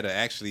we had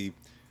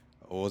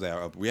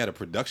a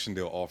production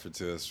deal offered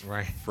to us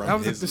Right. from That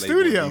was his at the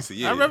label, studio.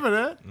 DC. I remember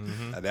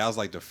that. That was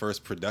like the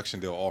first production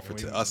deal offered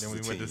to us Then as we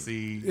a went team. to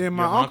see Yeah,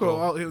 my your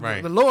uncle,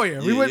 Right. the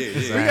lawyer. We Yeah, went.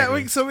 yeah,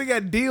 yeah. We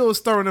got deals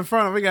thrown in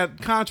front of. We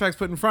got contracts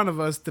put in front of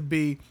us to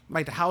be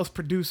like the house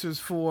producers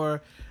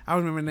for. I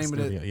don't remember the name of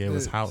Studio. it. Yeah, it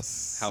was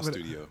House. House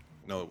studio.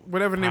 No,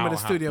 Whatever the name of the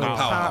Powerhouse. studio. No,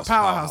 Powerhouse.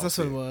 Powerhouse, That's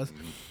what it yeah. was.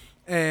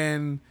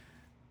 And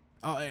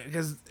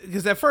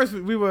because at first they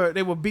were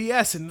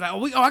BSing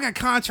like, I got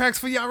contracts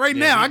for y'all right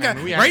now.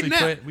 We right actually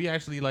now. we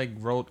actually like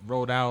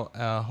wrote out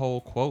a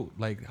whole quote,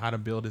 like how to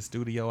build a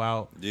studio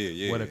out.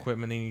 Yeah, What yeah.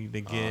 equipment they need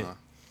to get. Uh-huh.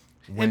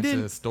 Went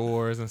then- to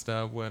stores and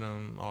stuff with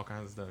them, all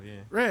kinds of stuff. Yeah.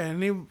 Right,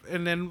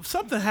 and then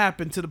something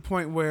happened to the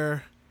point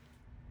where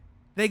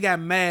they got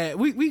mad.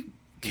 We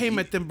came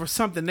at them for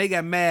something. They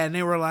got mad and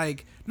they were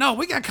like, "No,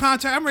 we got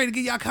contract. I'm ready to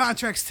get y'all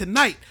contracts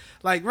tonight."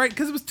 Like, right,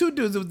 because it was two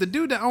dudes. It was the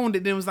dude that owned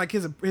it. Then it was like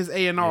his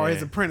A&R, his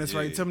Yeah, apprentice,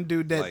 right? yeah. Some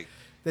dude that Like,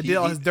 did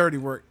all his dirty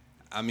work.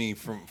 I mean,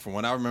 from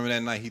what I remember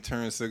that night, he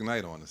turned Suge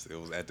Knight on us. It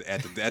was at the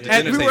And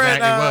dinner we table. were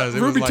at It was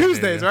Ruby like that,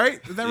 Tuesdays, yeah. right?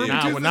 Is that Ruby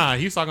Nah, Tuesdays? nah,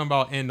 he was talking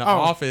about in the Oh.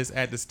 office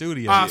at the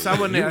studio. Oh, so I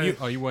wasn't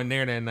there. You wasn't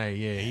there that night.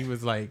 Yeah, he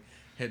was like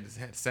had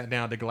sat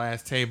down at the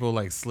glass table,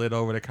 like slid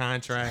over the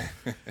contract.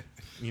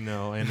 And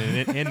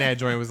then in that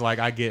joint was like,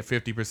 I get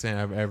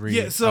 50% of every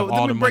Yeah, so of all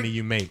then the we break- money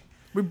you make,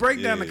 We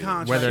break down the Yeah.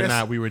 contract. whether or That's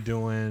not we were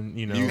doing,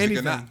 Music or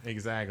anything. not.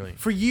 exactly.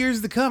 for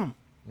years to come.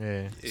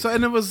 Yeah, So,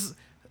 and it was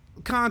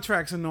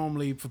contracts are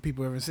normally, for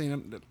people who haven't seen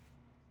them,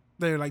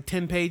 they're like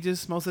 10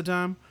 pages most of the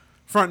time,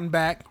 front and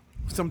back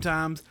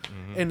sometimes,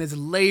 and it's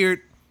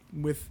layered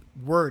with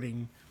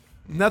wording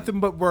nothing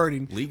but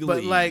wording.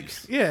 But like,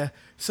 Legalese. yeah.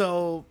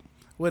 So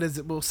what is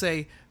it? We'll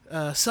say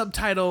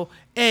subtitle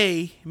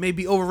A may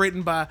be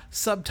overwritten by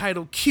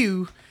subtitle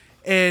Q.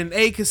 And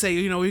A could say,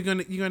 you're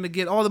gonna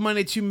get all the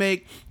money that you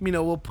make.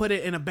 We'll put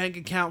it in a bank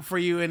account for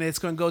you, and it's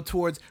gonna go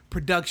towards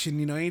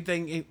production.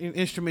 Anything in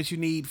instruments you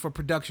need for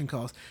production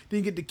costs. Then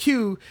you get the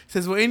Q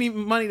says, well, any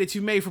money that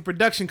you made for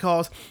production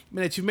costs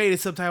that you made in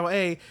subtitle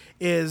A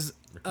is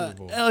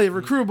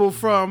recruitable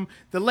from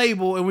the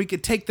label, and we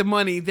could take the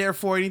money.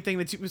 Therefore, anything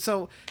that you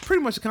so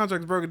pretty much the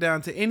contract is broken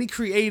down to any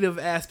creative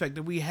aspect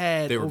that we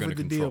had They were over gonna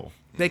the control. deal.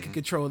 They could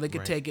control. They could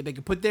Right. take it. They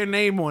could put their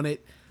name on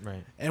it.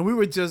 Right. And we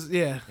were just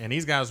And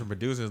these guys were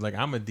producers. Like,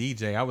 I'm a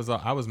DJ. I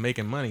was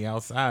making money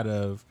outside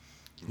of,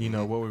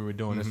 what we were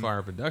doing as far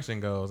as production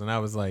goes. And I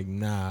was like,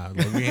 nah,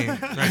 like, we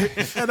ain't.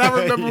 Right? And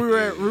I remember we were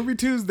at Ruby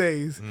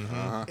Tuesdays.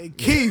 And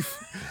Keith,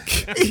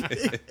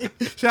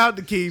 shout out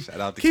to Keith. Shout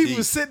out to Keith Keith.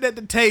 was sitting at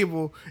the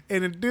table,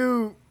 and the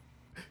dude,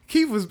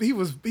 Keith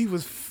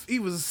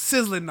was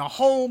sizzling the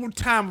whole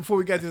time before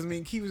we got to this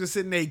meeting. Keith was just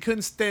sitting there. He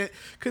couldn't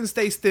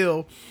stay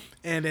still.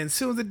 And then as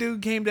soon as the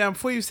dude came down,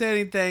 before you said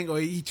anything or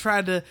he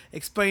tried to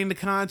explain the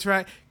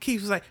contract, Keith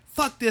was like,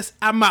 fuck this,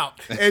 I'm out.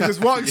 And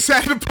just walked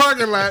sat in the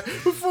parking lot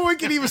before we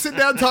could even sit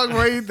down and talk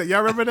about anything. Y'all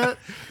remember that?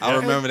 I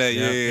remember that.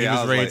 Yeah, He I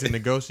was ready like- to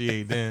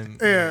negotiate then.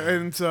 Yeah,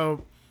 and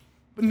so,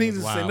 but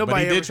needless to say, Wow. nobody But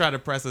he ever, did try to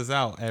press us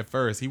out at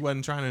first. He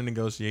wasn't trying to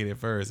negotiate at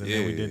first. And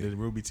then we Yeah. did the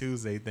Ruby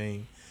Tuesday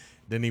thing.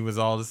 Then he was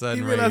all of a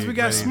sudden you realize we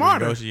got ready to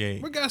smarter.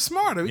 negotiate. We got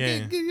smarter. We Yeah.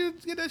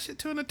 get that shit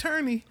to an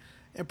attorney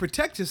and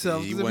protect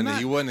yourself. He 'cause if wasn't. not-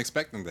 He wasn't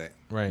expecting that.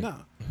 Right. No.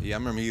 Yeah, I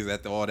remember he was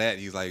at all that.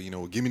 He's like,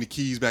 give me the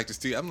keys back to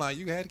studio. I'm like,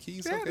 you had the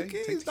keys, Yeah, okay? the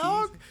take keys, the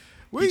dog.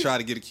 He tried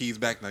to get the keys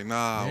back. Like,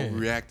 nah, Yeah. I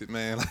overreacted,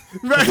 man.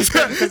 Right.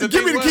 The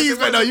Give me thing the keys it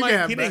back. No, wasn't you like- can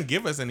have He it back. didn't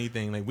give us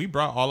anything. Like, we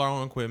brought all our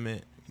own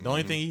equipment. The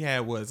only thing he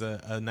had was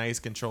a nice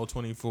Control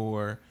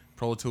 24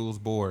 Pro Tools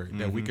board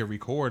that we could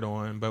record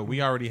on, but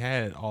we already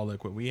had all the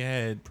equipment. We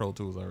had Pro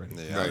Tools already.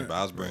 Yeah,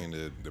 I was bringing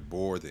the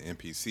board, the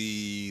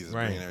MPCs, I was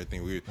Right. bringing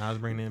everything. I was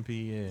bringing the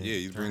MP. Yeah,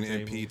 he's bringing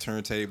the MP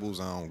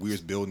turntables. We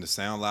was building the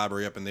sound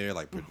library up in there,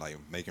 like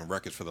making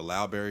records for the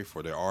library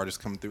for their artists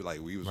coming through. Like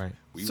we was. Right.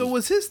 So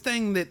was his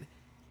thing that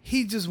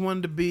he just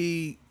wanted to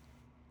be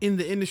in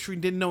the industry,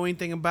 didn't know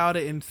anything about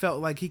it, and felt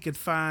like he could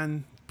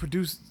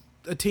produce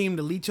a team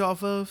to leech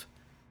off of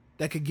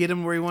that could get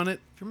him where he wanted?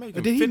 Or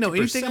did he know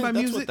anything about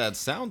That's music? what that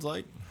sounds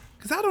like.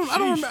 Because I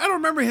don't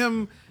remember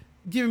him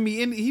giving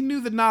me any. He knew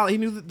the knowledge, he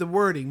knew the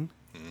wording,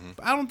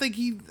 but I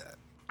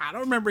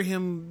don't remember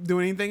him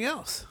doing anything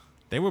else.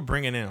 They were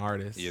bringing in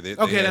artists. Yeah, they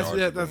Okay, had that's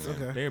artists that's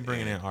bringing in. okay. They were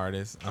bringing in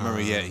artists. I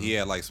remember he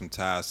had like some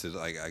ties to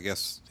like I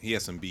guess he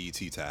had some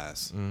BET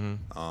ties,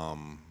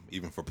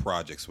 even for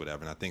projects,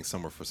 whatever. And I think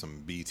some were for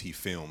some BET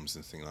films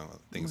and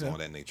things Okay. on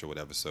that nature,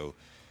 whatever. So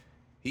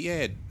he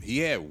had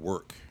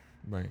work.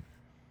 Right.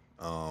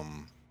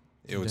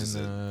 It was just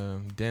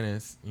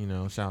Dennis,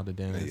 shout out to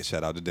Dennis. yeah,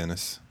 shout out to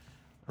Dennis,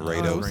 Oh,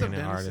 Rado. what's up, Bringing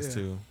in Dennis? artists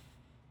Yeah. too.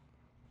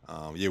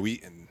 I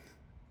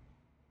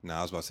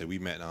was about to say we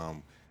met.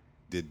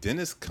 Did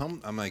Dennis come?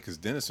 I'm like, because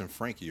Dennis and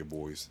Frankie are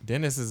boys.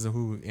 Dennis is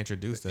who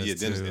introduced us. Yeah,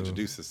 Dennis to,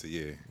 introduced us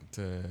to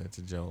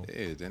to Joe.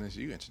 Yeah, Dennis,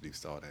 you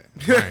introduced all that.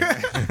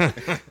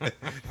 Right.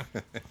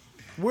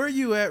 Where are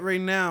you at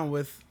right now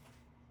with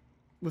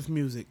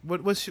music?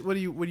 What are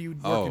you working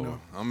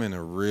on? I'm in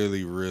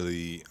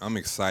a I'm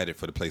excited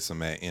for the place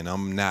I'm at, and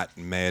I'm not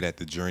mad at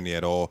the journey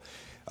at all.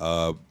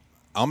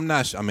 I'm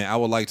not. I mean, I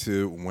would like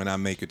to when I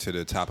make it to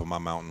the top of my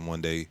mountain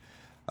one day.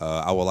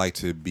 I would like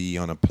to be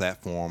on a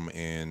platform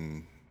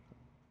and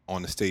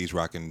on the stage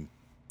where I can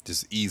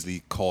just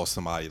easily call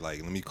somebody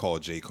like, let me call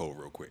J. Cole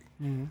real quick,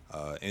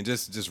 and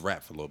just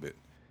rap for a little bit.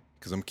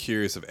 Because I'm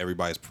curious of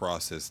everybody's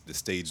process, the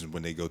stages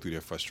when they go through their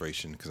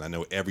frustration. Because I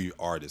know every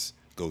artist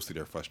goes through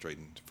their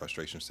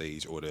frustration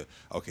stage, or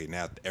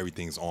now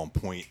everything's on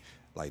point,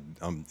 like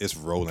it's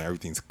rolling,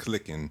 everything's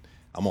clicking,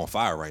 I'm on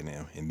fire right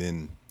now, and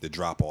then the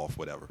drop off,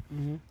 whatever.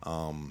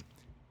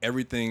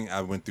 Everything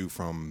I went through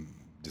from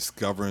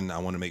discovering I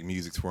want to make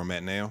music to where I'm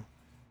at now,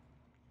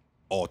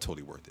 all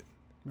totally worth it.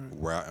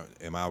 Right.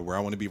 Where I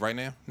want to be right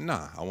now?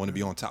 Nah, I want to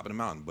be on top of the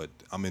mountain, but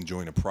I'm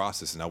enjoying the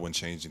process, and I wouldn't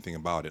change anything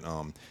about it.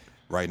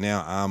 Right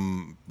now,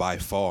 I'm by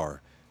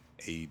far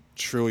a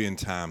trillion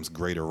times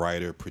greater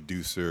writer,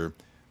 producer.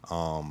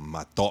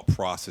 My thought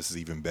process is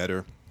even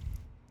better.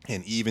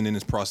 And even in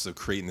this process of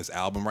creating this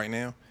album right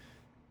now,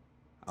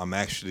 I'm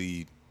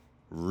actually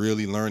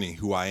really learning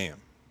who I am.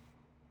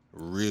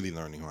 Really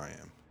learning who I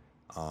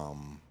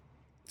am.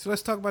 So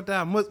let's talk about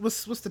that.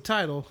 What's the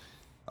title?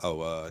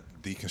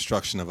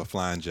 Deconstruction of a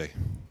Flying J.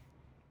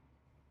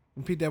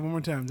 Repeat that one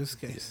more time,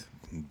 just in case.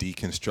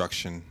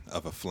 Deconstruction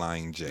of a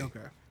Flying J. Okay.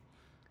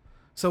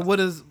 So what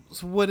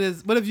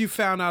have you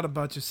found out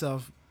about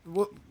yourself?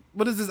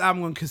 What is this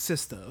album going to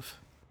consist of?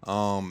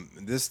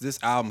 This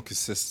album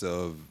consists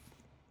of,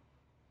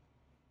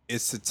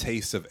 it's a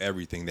taste of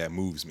everything that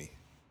moves me.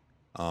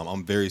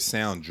 I'm very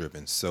sound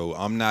driven, so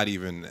I'm not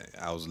even.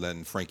 I was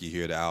letting Frankie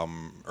hear the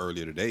album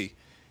earlier today,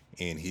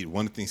 and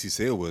one of the things he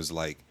said was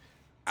like,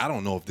 I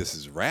don't know if this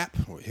is rap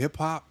or hip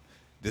hop,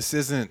 this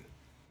isn't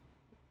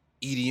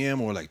EDM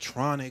or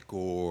electronic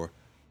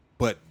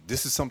but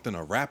this is something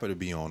a rapper to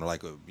be on, or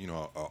like a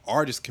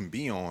artist can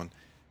be on.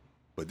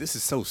 But this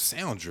is so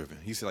sound driven.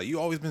 He said, like, you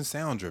always been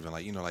sound driven.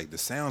 Like, like the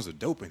sounds are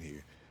dope in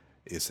here.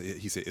 He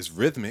said it's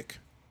rhythmic.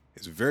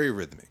 It's very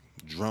rhythmic.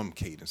 Drum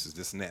cadences,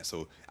 this and that.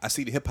 So I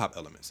see the hip hop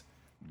elements,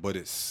 but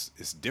it's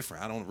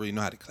different. I don't really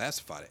know how to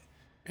classify that.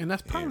 And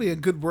that's probably a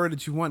good word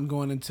that you want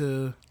going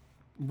into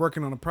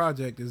working on a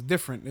project is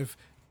different. If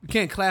you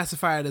can't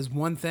classify it as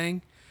one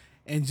thing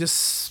and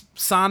just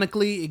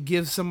sonically it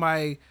gives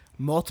somebody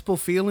multiple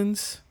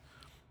feelings.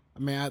 I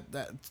mean,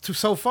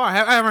 so far, I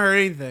haven't heard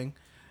anything.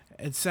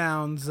 It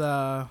sounds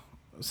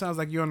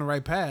like you're on the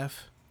right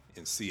path.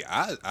 And see,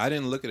 I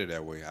didn't look at it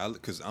that way.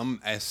 Because I'm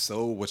as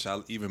soul, which I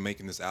even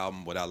making this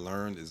album, what I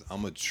learned is I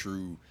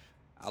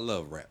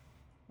love rap.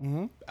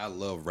 Mm-hmm. I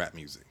love rap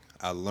music.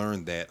 I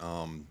learned that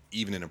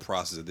even in the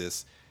process of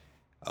this,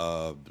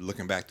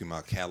 looking back through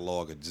my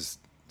catalog of just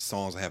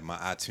songs I have in my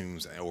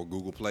iTunes or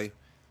Google Play,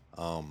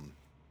 I'm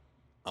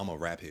a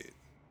rap head,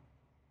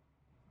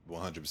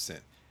 100%.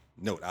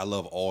 Note, I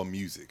love all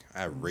music. I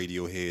have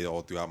Radiohead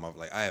all throughout my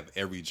life. I have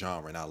every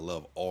genre, and I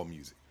love all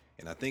music.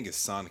 And I think it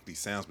sonically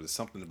sounds, but it's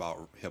something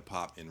about hip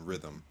hop and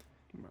rhythm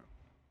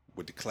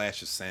with the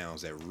clash of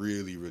sounds that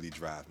really, really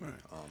drive me.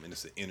 And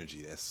it's an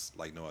energy that's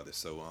like no other.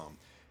 So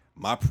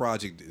my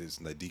project is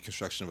the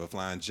deconstruction of a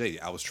flying J.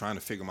 I was trying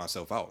to figure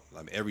myself out.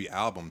 Like every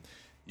album,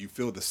 you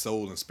feel the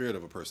soul and spirit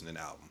of a person in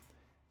the album.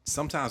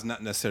 Sometimes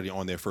not necessarily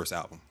on their first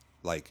album.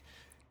 Like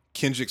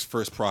Kendrick's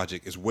first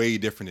project is way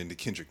different than the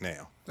Kendrick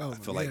now. I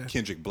feel like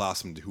Kendrick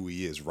blossomed to who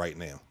he is right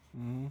now.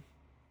 Mm-hmm.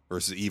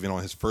 Versus even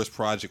on his first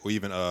project, or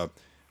even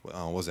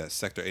what was that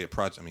Sector 8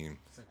 project? I mean,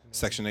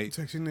 Section 8.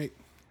 Section 8.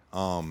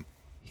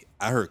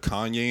 I heard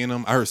Kanye in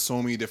him. I heard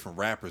so many different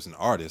rappers and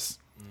artists,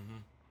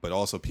 but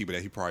also people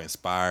that he probably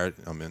inspired.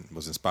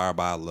 Was inspired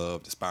by,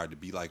 loved, inspired to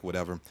be like,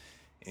 whatever.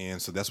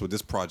 And so that's what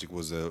this project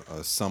was,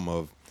 a sum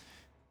of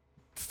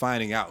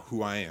finding out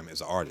who I am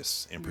as an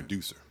artist and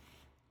producer.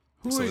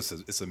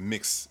 It's a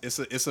mix.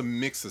 It's a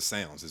mix of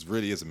sounds. It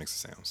really is a mix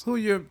of sounds. Who are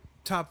your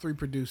top 3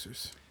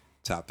 producers?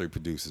 Top 3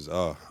 producers.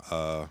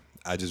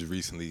 I just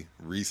recently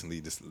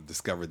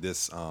discovered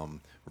this.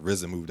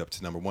 RZA moved up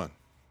to number 1.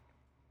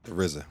 The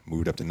RZA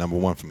moved up to number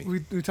 1 for me.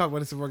 We talked about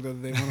this at work the other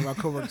day. One of our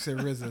coworkers said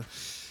RZA.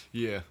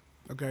 Yeah.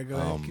 Okay, go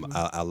ahead.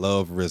 I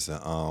love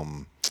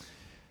RZA.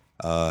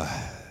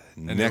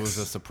 And it was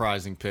a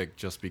surprising pick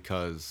just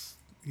because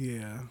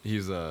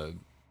he's a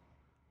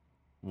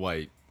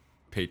white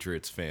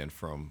Patriots fan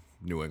from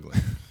New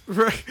England.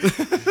 Right.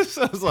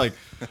 So I was like,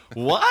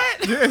 what?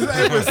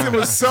 It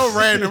was so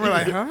random. We're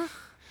like, huh?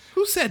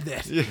 Who said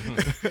that? Yeah.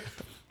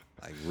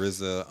 Like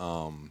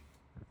RZA,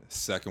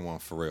 second one,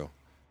 Pharrell.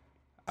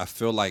 I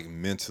feel like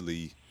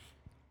mentally,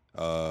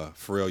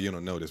 Pharrell, you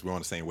don't know this, we're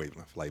on the same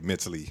wavelength. Like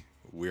mentally,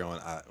 we're on.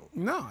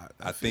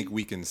 I think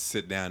we can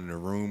sit down in a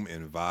room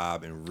and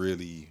vibe and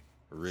really,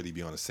 really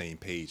be on the same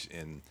page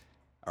in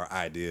our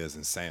ideas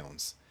and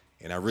sounds.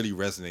 And I really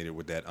resonated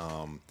with that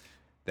album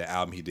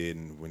he did,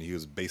 and when he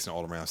was basing it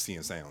all around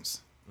seeing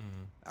sounds.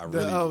 Mm-hmm.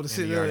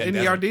 The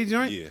NERD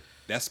joint? Yeah,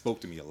 that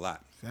spoke to me a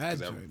lot. That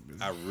joint.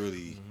 I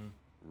really,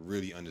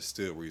 really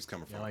understood where he was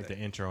coming from. I like the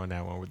intro on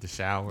that one with the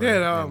shower.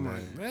 Yeah,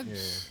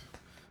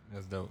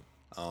 that's dope.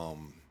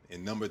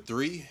 And number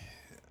 3,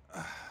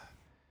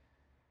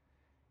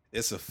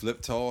 it's a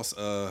flip toss.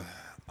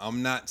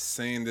 I'm not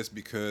saying this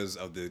because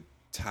of the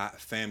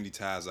family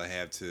ties I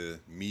have to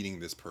meeting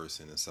this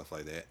person and stuff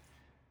like that.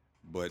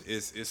 But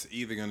it's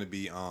either gonna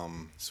be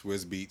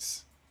Swizz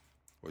Beatz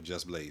or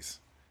Just Blaze.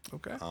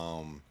 Okay.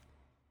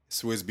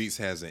 Swizz Beatz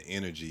has an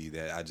energy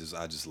that I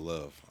just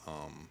love.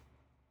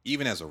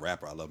 Even as a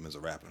rapper, I love him as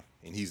a rapper,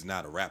 and he's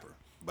not a rapper,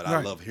 but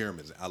I love hearing him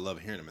as a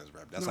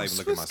rapper. That's how I even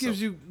look at myself. Swizz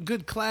gives you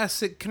good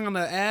classic kind of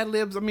ad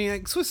libs. I mean,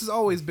 like, Swizz has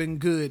always been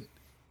good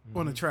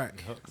on the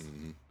track.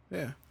 Mm-hmm.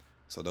 Yeah.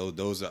 So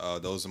those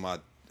are my.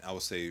 I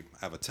would say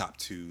I have a top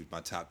 2. My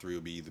top 3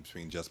 will be either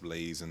between Just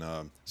Blaze and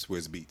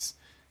Swizz Beatz.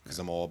 Because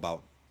I'm all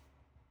about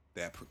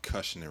that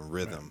percussion and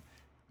rhythm.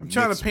 I'm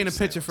trying to paint a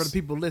picture for the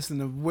people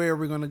listening of where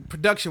we're going to,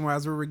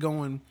 production-wise, where we're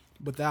going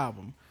with the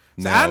album.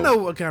 So I know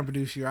what kind of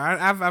producer you are.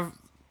 I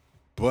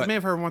may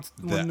have heard once.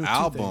 The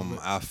album,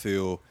 I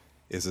feel,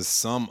 is a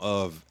sum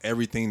of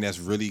everything that's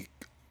really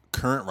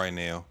current right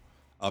now,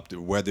 up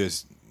to whether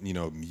it's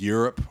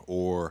Europe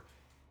or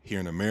here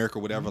in America,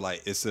 whatever.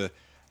 Mm-hmm. Like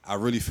I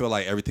really feel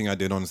like everything I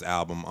did on this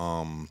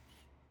album,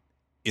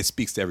 it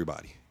speaks to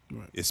everybody.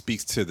 Right. It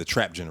speaks to the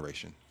trap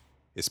generation.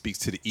 It speaks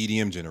to the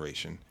EDM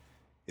generation.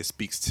 It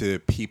speaks to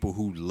people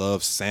who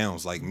love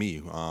sounds like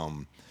me.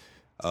 And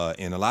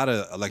a lot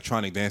of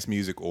electronic dance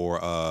music or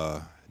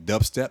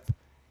dubstep,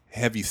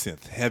 heavy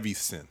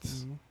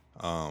synths.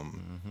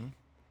 Mm-hmm.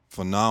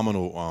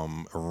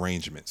 Phenomenal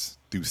arrangements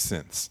through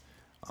synths.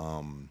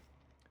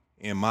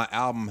 And my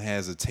album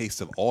has a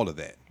taste of all of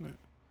that. Right.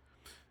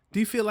 Do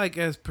you feel like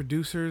as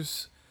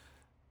producers,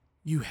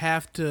 you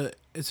have to,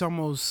 it's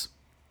almost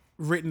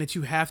written that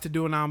you have to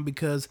do an album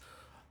because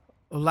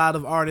a lot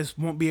of artists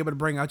won't be able to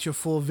bring out your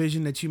full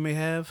vision that you may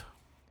have?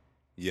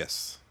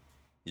 Yes.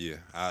 Yeah.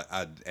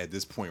 I at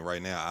this point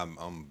right now,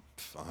 I'm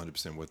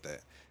 100% with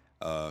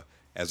that.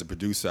 As a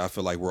producer, I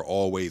feel like we're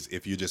always,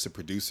 if you're just a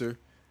producer,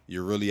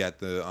 you're really at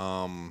the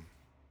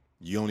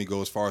you only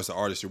go as far as the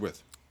artist you're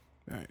with.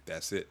 Right.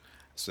 That's it.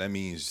 So that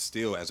means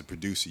still as a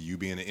producer, you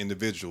being an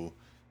individual,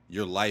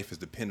 your life is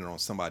dependent on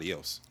somebody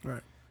else.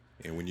 Right.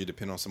 And when you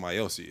depend on somebody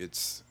else,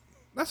 it's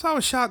That's why I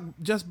was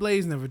shocked Just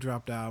Blaze never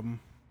dropped the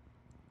album.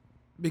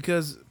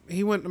 Because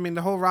he went, I mean,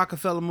 the whole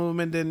Rockefeller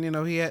movement, then,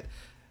 he had,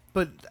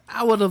 but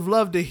I would have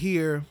loved to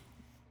hear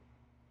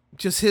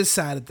just his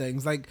side of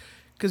things. Like,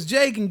 because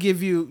Jay can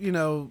give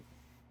you,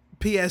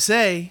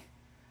 PSA,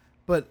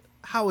 but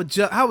how would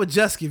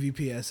Just give you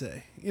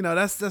PSA?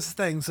 That's the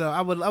thing. So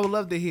I would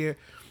love to hear.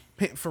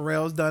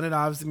 Pharrell's done it,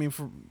 obviously. I mean,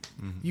 for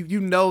you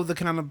know the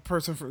kind of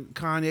person for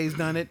Kanye's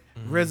done it,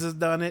 RZA's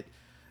done it,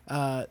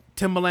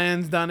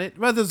 Timbaland's done it.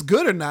 Whether it's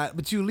good or not,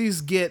 but you at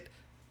least get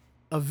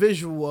a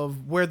visual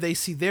of where they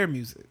see their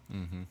music.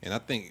 and I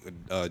think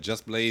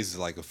Just Blaze is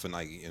like a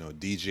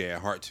DJ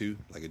at heart too,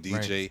 like a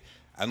DJ. Right.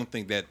 I don't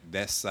think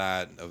that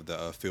side of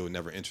the field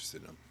never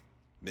interested him.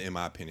 In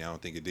my opinion, I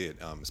don't think it did.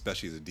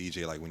 Especially as a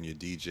DJ, like when you're a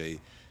DJ,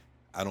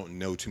 I don't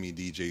know too many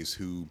DJs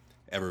who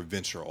ever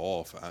venture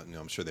off.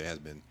 I'm sure there has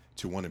been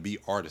to want to be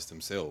artists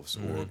themselves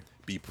or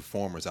be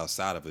performers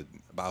outside of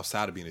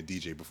being a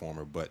DJ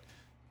performer, but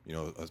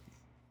a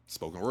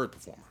spoken word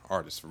performer,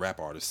 artist, rap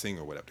artist,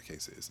 singer, whatever the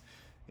case is.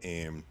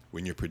 And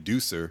when you're a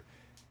producer,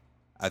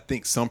 I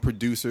think some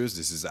producers,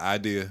 this is the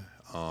idea,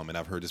 and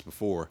I've heard this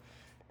before,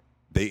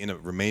 they end up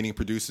remaining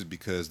producers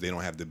because they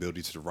don't have the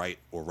ability to write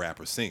or rap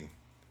or sing.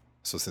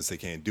 So since they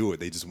can't do it,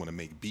 they just want to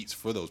make beats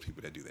for those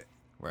people that do that.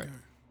 Right.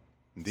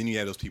 And then you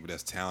have those people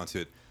that's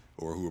talented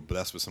or who are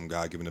blessed with some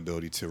God-given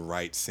ability to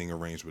write, sing,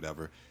 arrange,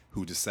 whatever,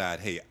 who decide,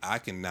 hey, I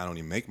can not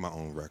only make my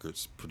own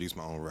records, produce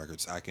my own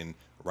records, I can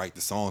write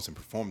the songs and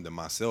perform them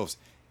myself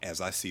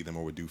as I see them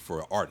or would do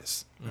for an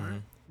artist. I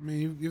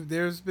mean,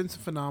 there's been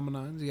some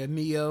phenomenons. You got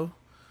Neo.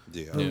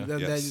 Yeah. That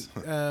Yes.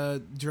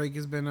 Drake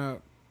has been a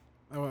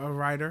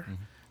writer.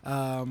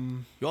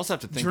 You also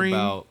have to think Dream.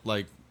 about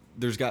like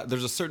there's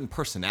a certain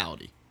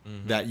personality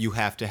that you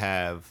have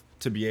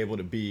to be able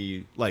to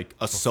be like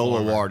a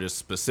solo artist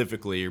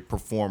specifically or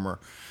performer.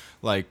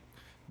 Like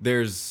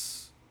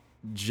there's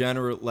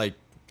like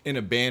in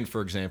a band,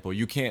 for example,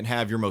 you can't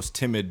have your most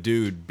timid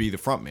dude be the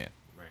front man.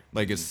 Right.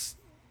 Like it's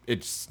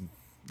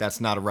that's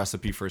not a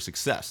recipe for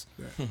success.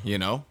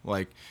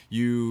 Like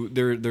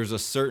there's a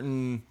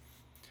certain,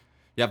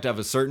 you have to have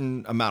a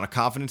certain amount of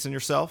confidence in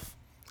yourself,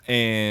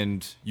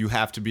 and you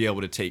have to be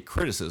able to take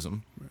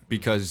criticism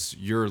because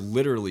you're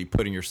literally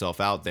putting yourself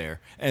out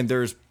there. And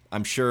there's,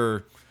 I'm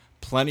sure,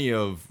 plenty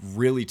of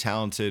really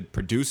talented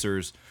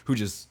producers who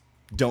just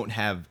don't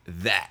have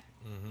that.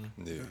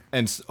 Yeah.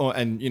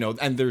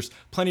 And there's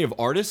plenty of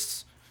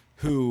artists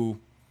who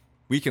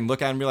we can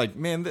look at and be like,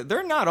 man,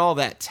 they're not all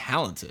that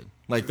talented.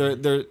 Like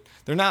they're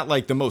not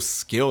like the most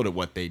skilled at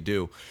what they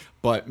do,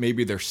 but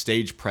maybe their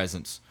stage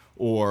presence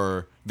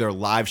or their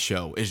live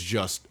show is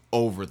just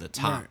over the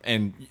top, Right.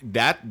 and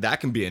that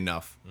can be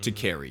enough to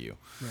carry you.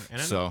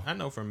 And So I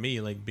know for me,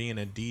 like being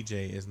a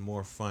DJ is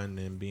more fun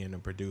than being a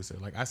producer.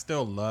 Like I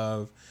still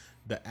love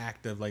the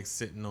act of like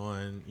sitting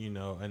on,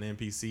 an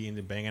NPC and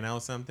then banging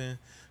out something,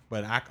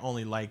 but I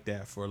only like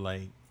that for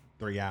like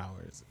 3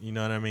 hours. You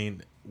know what I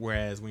mean?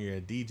 Whereas when you're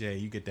a DJ,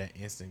 you get that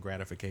instant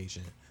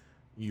gratification.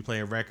 You play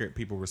a record,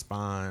 people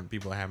respond,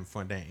 people are having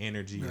fun. That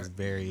energy is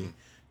very,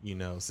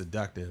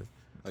 seductive.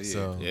 Oh, yeah.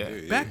 So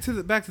Yeah. Back to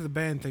the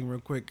band thing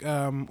real quick,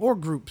 or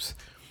groups.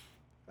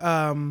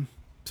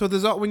 So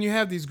there's when you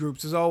have these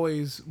groups, there's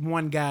always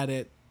one guy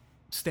that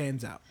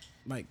stands out.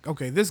 Like,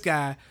 okay, this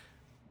guy,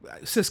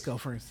 Cisco,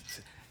 for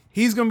instance,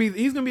 he's gonna be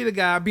the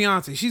guy.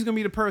 Beyonce, she's gonna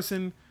be the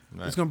person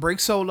that's gonna break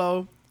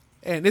solo,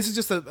 and this is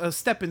just a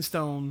stepping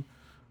stone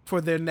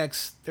for their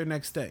next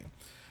thing.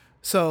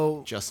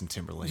 So Justin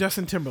Timberlake.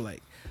 Justin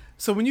Timberlake.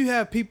 So when you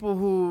have people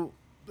who,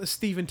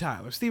 Steven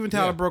Tyler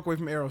Yeah. broke away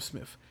from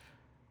Aerosmith.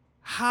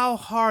 How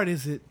hard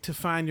is it to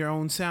find your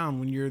own sound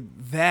when you're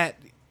that?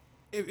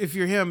 If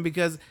you're him,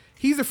 because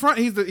he's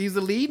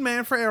the lead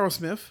man for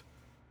Aerosmith,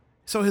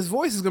 so his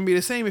voice is gonna be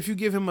the same. If you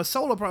give him a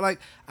solo part, like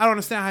I don't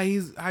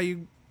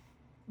understand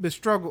the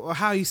struggle or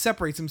how he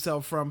separates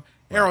himself from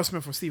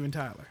Aerosmith or Steven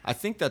Tyler. I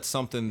think that's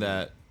something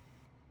that's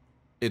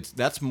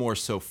more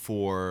so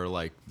for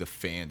like the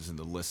fans and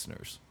the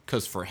listeners.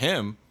 Because for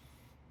him,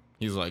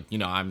 he's like,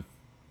 I'm,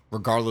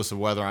 regardless of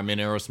whether I'm in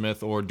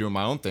Aerosmith or doing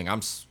my own thing,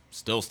 I'm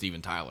still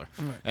Steven Tyler.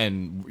 Right.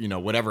 And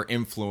whatever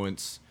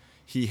influence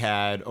he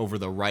had over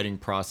the writing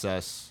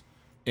process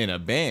in a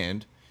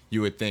band,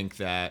 you would think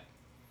that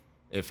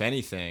if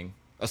anything,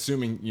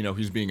 assuming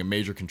he's being a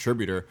major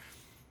contributor,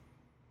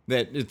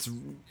 that it's,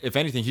 if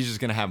anything, he's just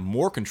going to have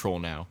more control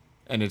now,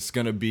 and it's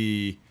going to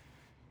be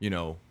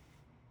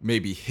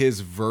maybe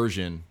his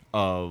version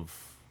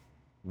of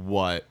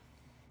what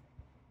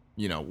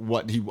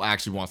he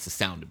actually wants the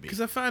sound to be.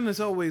 Because I find there's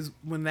always,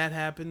 when that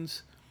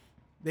happens,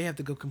 they have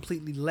to go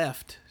completely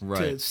left to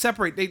Right.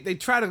 separate. They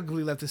try to go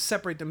completely left to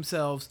separate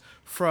themselves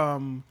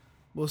from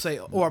we'll say,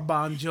 or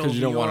Bon Jovi. Because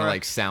you don't want to or-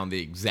 like sound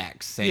the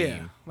exact same.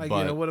 yeah, like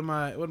but, what am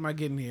I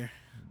getting here?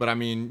 But I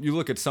mean, you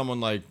look at someone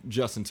like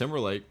Justin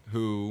Timberlake,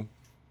 who,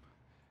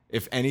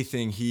 if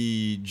anything,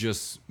 he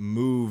just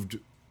moved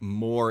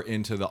more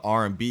into the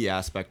R&B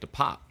aspect of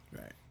pop.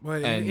 Right.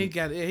 Well, And- he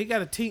got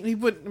a team.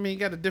 He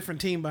got a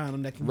different team behind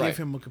him that can Right. give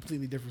him a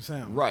completely different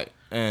sound. Right.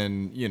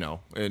 And,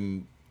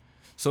 and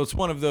so it's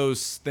one of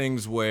those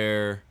things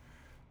where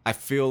I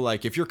feel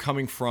like if you're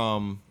coming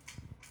from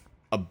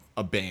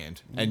a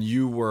band and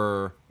you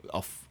were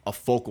a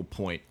focal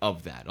point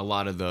of that, a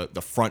lot of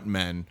the front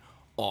men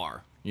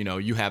are.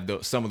 You have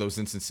some of those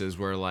instances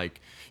where,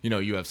 like,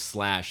 you have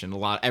Slash, and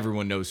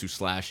everyone knows who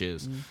Slash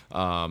is,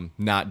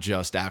 not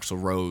just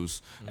Axl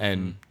Rose.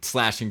 And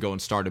Slash can go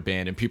and start a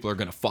band, and people are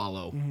going to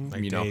follow.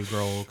 Like Dave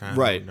Grohl, kind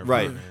Right, of.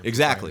 right, Nirvana,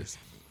 exactly. Fighters.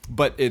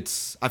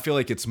 But I feel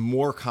like it's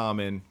more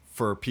common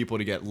for people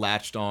to get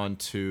latched on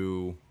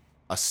to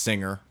a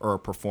singer or a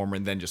performer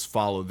and then just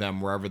follow them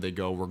wherever they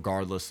go,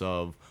 regardless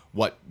of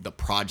what the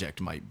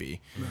project might be,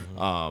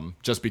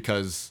 just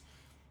because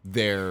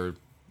they're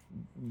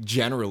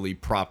generally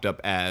propped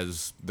up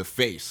as the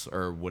face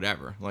or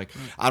whatever. Like,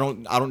 I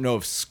don't know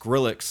if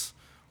Skrillex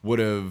would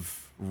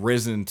have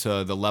risen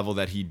to the level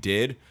that he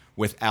did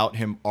without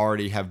him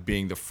already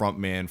being the front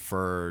man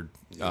for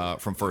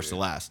from first to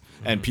last.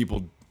 And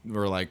people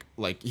were like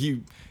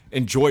he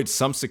enjoyed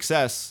some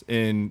success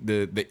in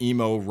the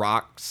emo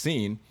rock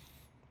scene,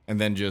 and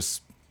then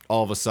just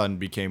all of a sudden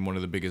became one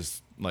of the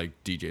biggest like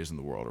DJs in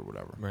the world or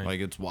whatever. Right. Like,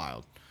 it's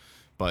wild.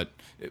 But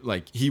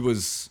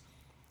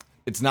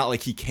it's not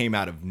like he came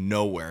out of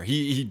nowhere.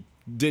 He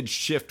did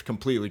shift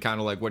completely, kind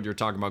of like what you're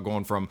talking about,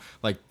 going from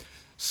like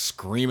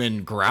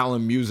screaming,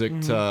 growling music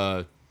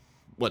to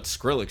what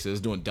Skrillex is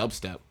doing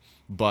dubstep.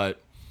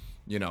 But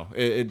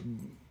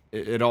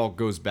it all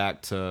goes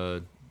back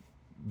to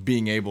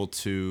being able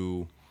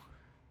to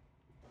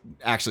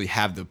actually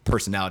have the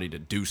personality to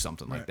do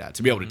something like that,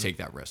 to be able to take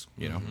that risk.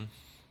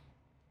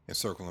 And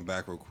circling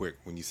back real quick,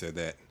 when you said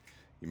that,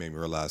 you made me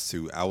realize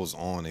too, I was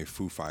on a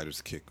Foo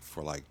Fighters kick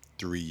for like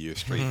 3 years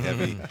straight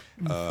heavy.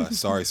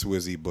 Sorry,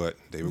 Swizzy, but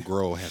David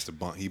Grohl has to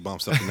bump. He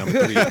bumps up to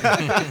number 3.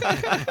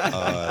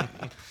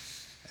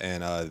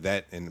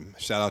 And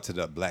shout out to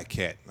the Black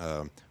Cat.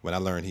 When I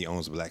learned he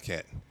owns Black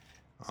Cat.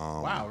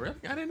 Wow, really?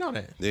 I didn't know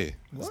that. Yeah.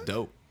 It's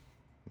dope.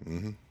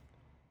 In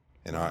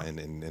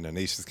the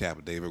nation's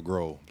capital, David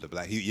Grohl, the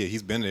Black.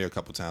 He's been there a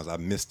couple times. I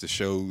missed the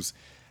shows.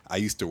 I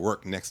used to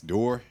work next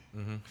door.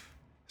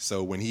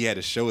 So when he had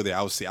a show there,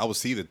 I would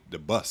see the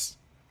bus.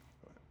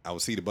 I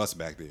would see the bus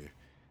back there.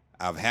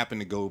 I've happened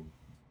to go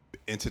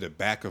into the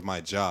back of my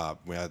job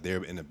when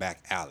they're in the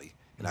back alley,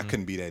 and I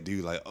couldn't be that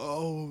dude like,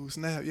 oh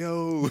snap,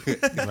 yo.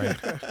 Right.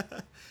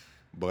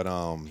 But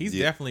He's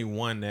definitely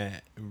one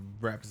that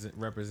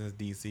represents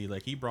DC.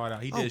 Like, he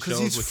did shows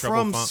he's with from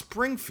Trouble Funk.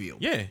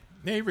 Springfield. Yeah,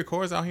 he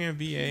records out here in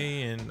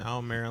VA and out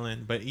in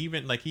Maryland. But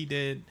even like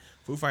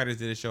Foo Fighters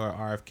did a show at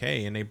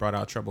RFK, and they brought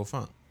out Trouble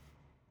Funk.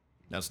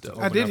 That's dope.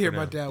 I did up hear for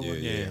about them. that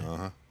one.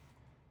 Yeah.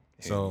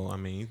 So I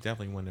mean, he's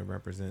definitely one that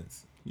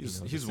represents.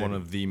 He's the one city.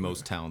 of the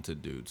most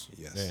talented dudes.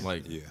 Yes.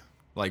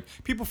 Like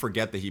people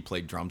forget that he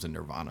played drums in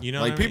Nirvana. You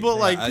know like what I mean? people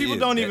Yeah, like people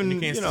don't even You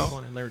can't you know. stop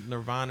on it.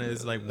 Nirvana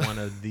is like one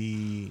of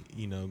the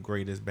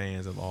greatest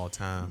bands of all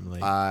time.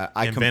 Like,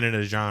 I invented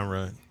a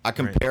genre. I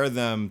compare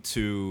them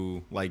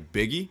to like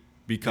Biggie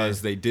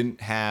because they didn't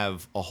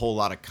have a whole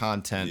lot of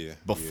content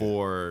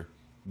before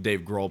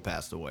Dave Grohl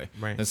passed away.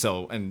 Right. And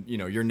so, and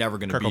you're never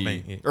going to Kurt be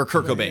Cobain, yeah. or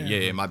Kurt Cobain.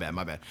 Yeah, my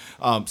bad.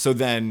 So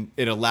then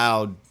it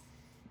allowed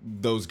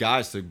those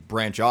guys to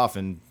branch off,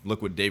 and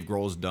look what Dave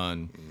Grohl's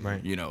done.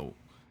 Right.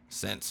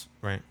 Since.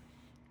 Right.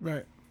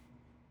 Right.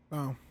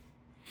 Oh.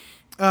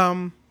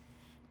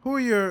 Who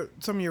are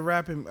some of your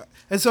rapping?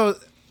 And so,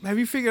 have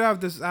you figured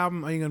out this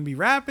album? Are you gonna be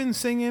rapping,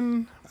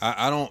 singing?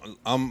 I don't.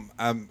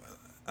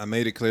 I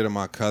made it clear to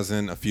my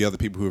cousin, a few other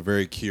people who are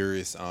very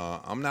curious.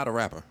 I'm not a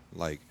rapper.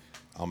 Like,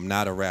 I'm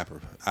not a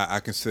rapper. I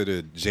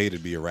consider Jada to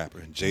be a rapper.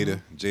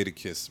 Jada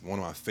Kiss, one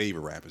of my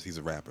favorite rappers. He's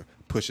a rapper.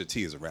 Pusha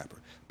T is a rapper.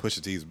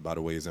 Pusha T, by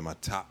the way, is in my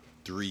top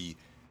 3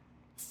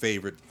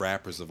 favorite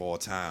rappers of all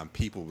time.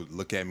 People would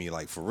look at me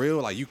like, for real?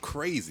 Like, you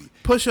crazy?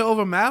 Pusha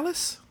over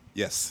Malice?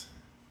 Yes.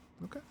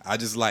 Okay. I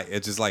just like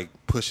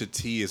Pusha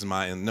T is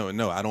my I'm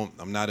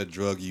not a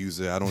drug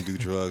user. I don't do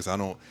drugs.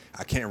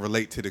 I can't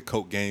relate to the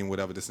coke game,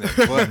 whatever this is.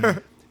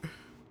 But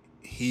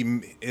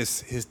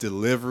his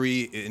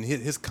delivery and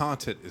his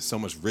content is so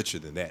much richer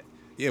than that.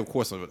 Yeah, of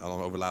course, over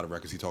a lot of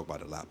records he talk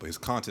about it a lot, but his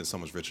content is so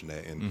much richer than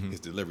that, and his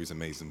delivery is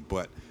amazing.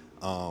 But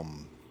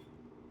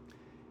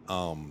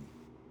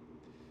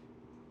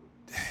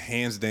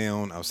hands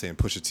down, I was saying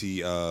Pusha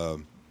T.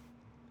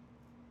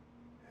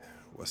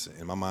 What's it?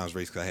 In my mind's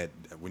race, because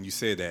when you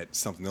said that,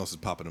 something else is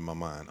popping in my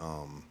mind.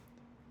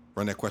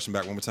 Run that question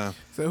back one more time.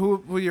 So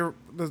who you're?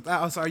 So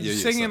are you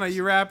singing? So- are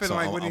you rapping? so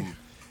like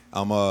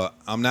I'm, what?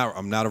 I'm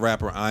not a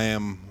rapper. I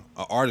am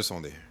an artist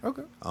on there.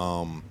 Okay.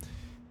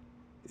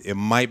 It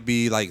might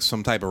be like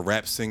some type of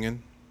rap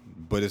singing,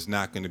 but it's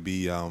not going to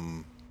be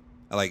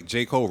like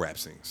J. Cole rap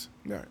sings.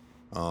 All right.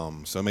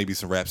 So maybe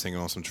some rap singing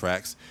on some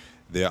tracks.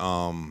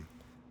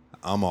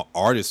 I'm an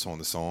artist on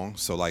the song,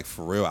 so like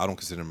Pharrell, I don't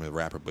consider him a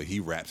rapper, but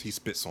he raps, he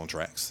spits on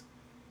tracks.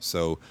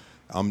 So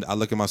I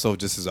look at myself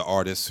just as an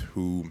artist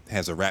who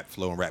has a rap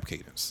flow and rap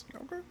cadence.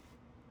 Okay.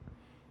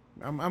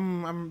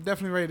 I'm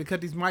definitely ready to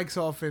cut these mics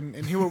off and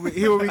hear what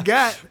we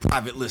got.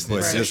 Private listening.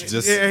 But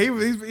just Yeah,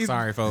 he's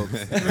Sorry, folks.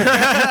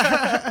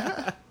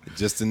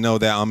 just to know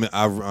that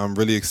I'm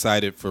really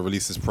excited for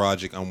release this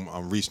project.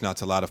 I'm reaching out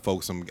to a lot of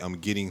folks. I'm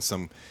building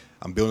some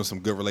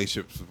good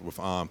relationships with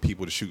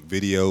people to shoot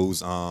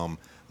videos.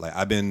 Like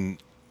I've been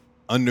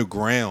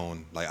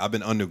underground,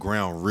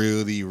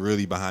 really,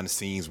 really behind the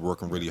scenes,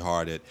 working really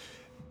hard at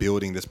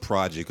building this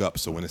project up.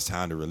 So when it's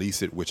time to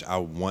release it, which I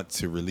want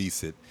to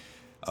release it,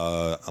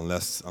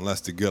 unless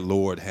the good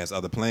Lord has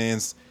other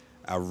plans,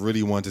 I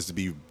really want this to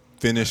be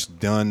finished,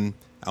 done.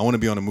 I want to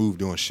be on the move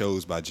doing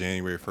shows by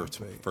January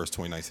 1st,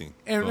 2019.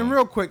 and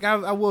real quick,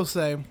 I will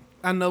say,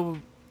 I know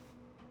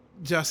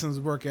Justin's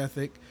work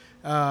ethic.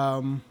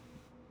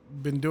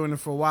 Been doing it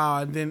for a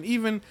while, and then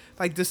even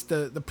like just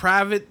the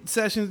private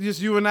sessions, just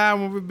you and I,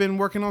 when we've been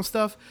working on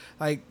stuff,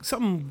 like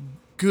something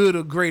good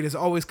or great has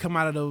always come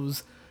out of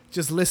those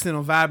just listening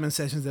on vibing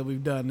sessions that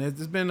we've done.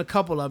 There's been a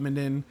couple of them, and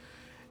then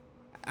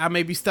I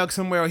may be stuck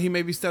somewhere, or he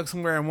may be stuck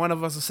somewhere, and one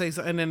of us will say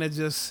something, and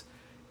then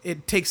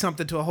it takes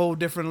something to a whole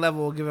different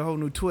level, give it a whole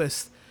new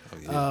twist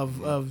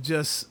of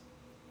just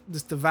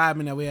the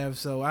vibing that we have.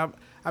 So I'm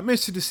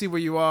interested to see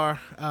where you are.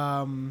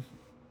 And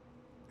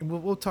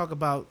we'll talk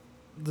about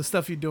the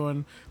stuff you're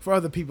doing for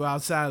other people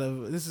outside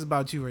of this. Is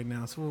about you right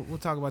now, so we'll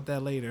talk about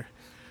that later.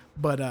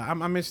 But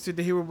I'm interested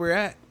to hear where we're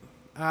at.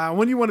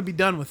 When do you want to be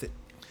done with it?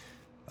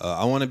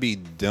 I want to be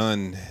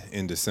done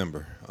in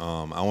December.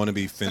 I want to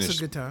be finished. That's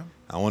a good time.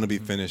 I want to be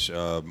finished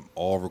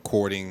all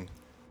recording.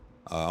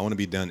 I want to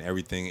be done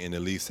everything and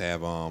at least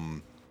have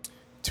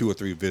 2 or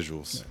 3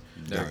 visuals.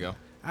 There you go.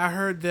 I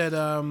heard that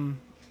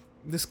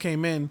this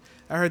came in.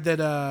 I heard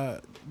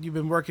that you've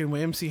been working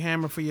with MC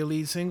Hammer for your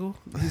lead single.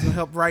 He's gonna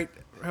help write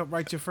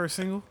your first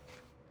single.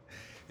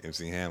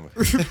 MC Hammer.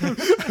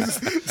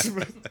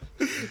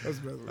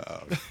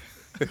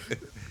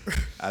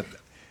 I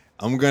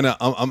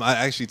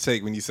actually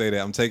take, when you say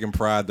that, I'm taking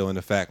pride though in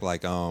the fact,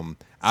 like,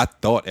 I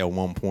thought at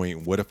one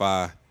point, what if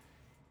I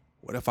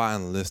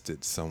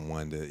enlisted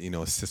someone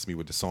to, assist me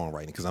with the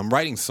songwriting? Because I'm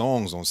writing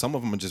songs on, some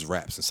of them are just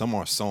raps and some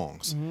are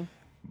songs. Mm-hmm.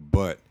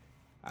 But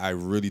I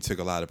really took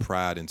a lot of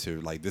pride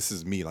into, like, this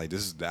is me. Like,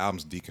 this is the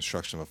album's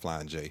deconstruction of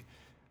Flying J.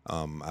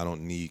 I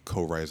don't need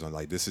co-writers on,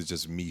 like, this is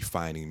just me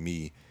finding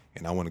me,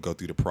 and I want to go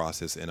through the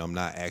process, and I'm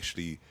not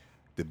actually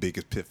the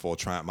biggest pitfall.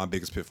 My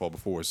biggest pitfall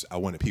before is I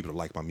wanted people to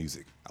like my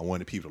music. I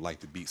wanted people to like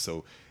the beat.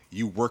 So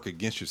you work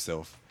against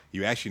yourself.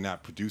 You're actually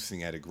not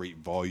producing at a great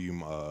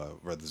volume,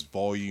 whether it's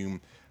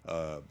volume,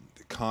 the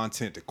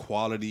content, the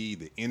quality,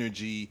 the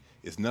energy.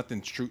 It's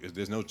nothing true.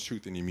 There's no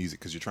truth in your music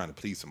because you're trying to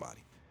please somebody.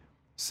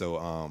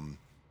 So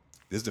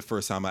this is the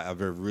first time I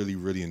ever really,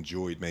 really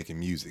enjoyed making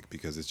music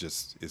because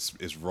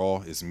it's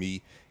raw, it's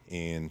me,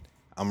 and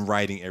I'm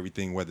writing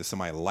everything, whether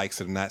somebody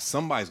likes it or not.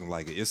 Somebody's gonna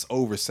like it. It's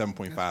over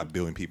 7.5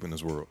 billion people in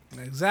this world.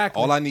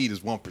 Exactly. All I need is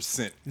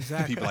 1%.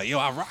 Exactly. People are like, yo,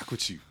 I rock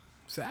with you.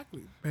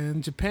 Exactly.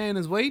 And Japan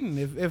is waiting.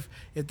 If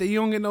you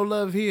don't get no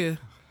love here,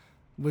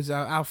 which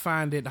I'll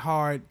find it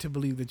hard to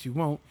believe that you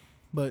won't,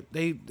 but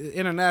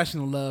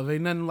international love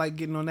ain't nothing like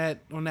getting on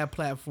that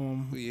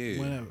platform. Yeah.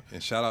 Whenever.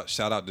 And shout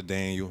out to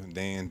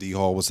Dan D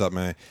Hall. What's up,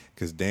 man?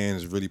 Because Dan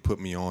has really put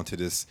me on to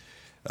this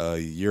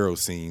Euro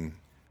scene.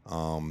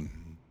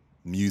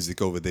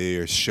 Music over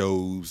there,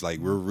 shows, like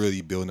we're really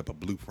building up a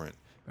blueprint.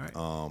 Right.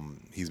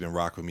 He's been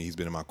rocking with me. He's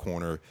been in my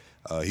corner.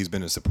 He's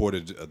been in support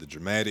of the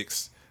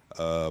Dramatics,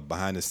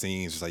 behind the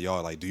scenes, just like,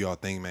 y'all, like, do y'all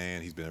thing,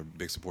 man. He's been a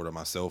big supporter of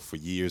myself for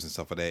years and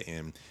stuff like that,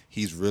 and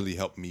he's really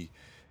helped me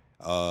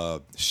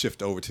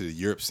shift over to the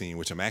Europe scene,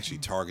 which I'm actually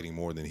targeting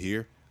more than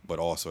here, but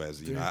also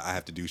as you know, I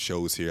have to do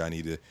shows here. I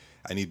need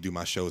to do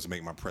my shows to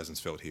make my presence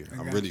felt here.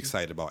 I'm really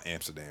excited about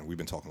Amsterdam. We've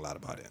been talking a lot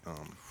about it.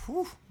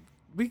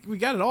 We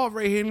got it all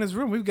right here in this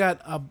room. We've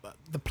got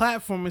the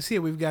platform is here.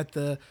 We've got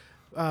the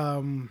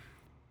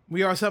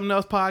We Are Something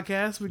Else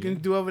podcast we can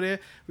do over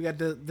there. We got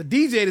the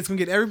DJ that's gonna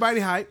get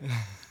everybody hyped.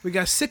 We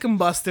got Sick'em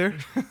Buster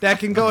that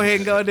can go ahead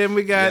and go. Then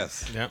we got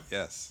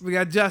yes. We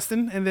got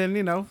Justin, and then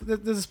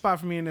there's a spot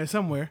for me in there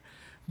somewhere.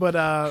 But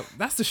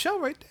that's the show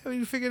right there. We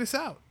can figure this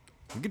out.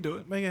 We can do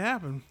it. Make it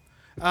happen.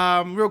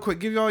 Real quick,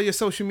 give you all your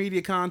social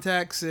media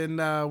contacts and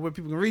where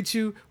people can reach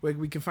you, where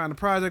we can find the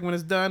project when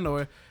it's done,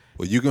 or.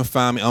 Well, you can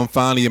find me. I'm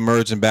finally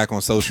emerging back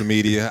on social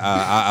media.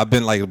 I've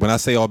been, like, when I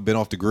say I've been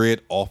off the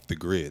grid,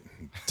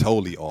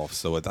 totally off.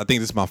 So I think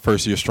this is my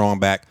first year strong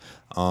back.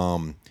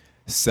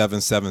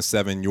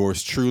 777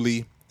 yours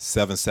truly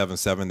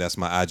 777. That's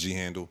my IG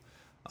handle.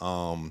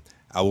 I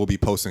will be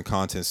posting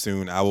content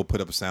soon. I will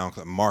put up a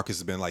SoundCloud. Marcus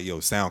has been like, yo,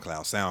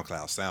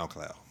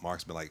 SoundCloud.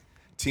 Mark's been like,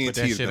 TNT. Put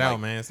that shit out,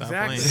 like, man. Stop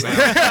exactly. playing.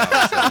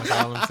 That's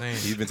all I'm saying.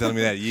 He's been telling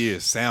me that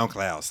years.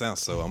 SoundCloud.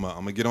 So I'm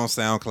gonna get on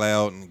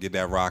SoundCloud and get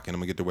that rocking. I'm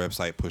gonna get the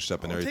website pushed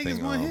up and everything.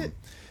 Take one hit.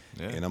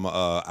 Yeah. And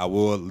I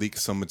will leak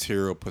some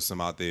material, put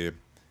some out there,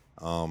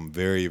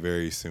 very,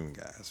 very soon,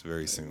 guys.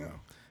 Very soon.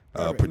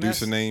 Perfect.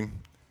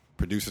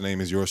 Producer name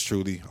is yours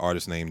truly.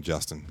 Artist name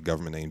Justin.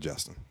 Government name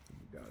Justin.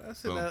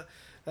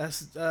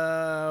 That's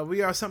it.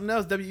 We are something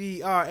else.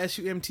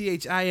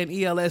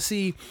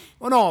 WERSUMTHINELSE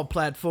on all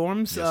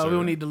platforms. Yes, We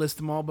don't need to list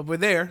them all, but we're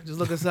there. Just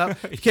look us up.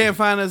 If you can't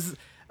find us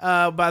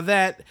by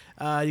that,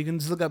 you can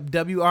just look up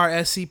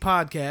WRSC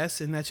Podcast,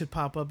 and that should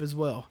pop up as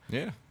well.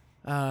 Yeah.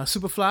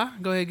 Superfly,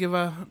 go ahead and give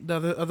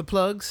the other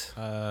plugs.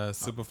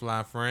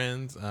 Superfly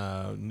Friends,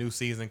 new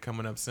season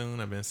coming up soon.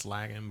 I've been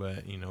slacking,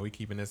 but we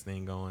keeping this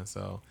thing going.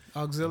 So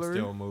Auxiliary.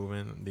 I'm still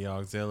moving. The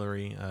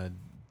Auxiliary,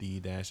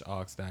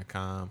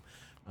 d-aux.com.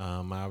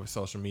 My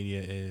social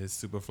media is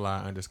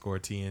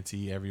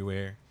Superfly_TNT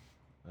everywhere.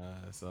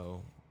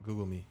 So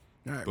Google me.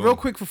 All right, Boom. real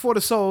quick for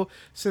the Soul,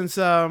 since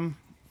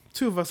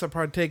two of us are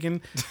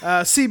partaking.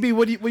 CB,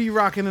 what are you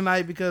rocking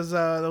tonight? Because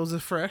those are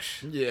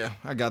fresh. Yeah,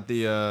 I got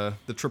the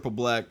triple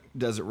black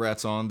Desert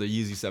Rats on, the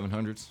Yeezy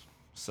 700s.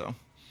 So,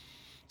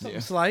 Something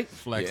yeah. slight.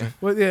 Flexing. Yeah.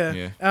 Well,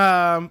 yeah.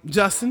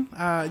 Justin,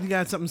 you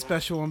got something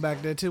special on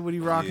back there too. What are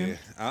you rocking?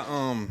 Yeah,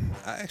 I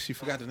actually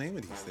forgot the name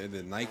of these. They're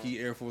the Nike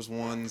Air Force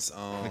Ones.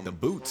 Like the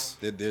boots.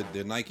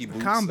 They're Nike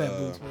boots. Combat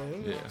boots,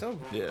 man. Yeah.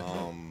 Dope.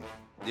 Yeah.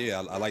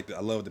 Yeah, I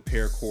love the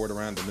paracord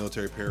around the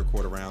military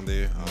paracord around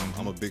there.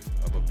 I'm a big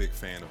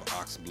fan of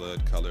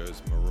oxblood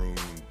colors, maroon,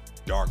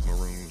 dark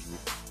maroons,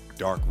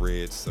 dark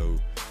reds. So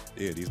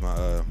yeah, these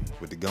my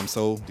with the gum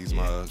sole. These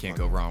my Can't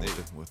go wrong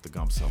with the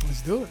gum sole.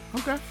 Let's do it.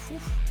 Okay.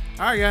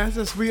 All right,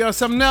 guys. We are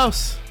something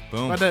else.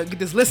 Boom. About to get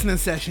this listening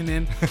session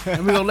in,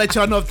 and we're gonna let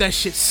y'all know if that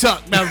shit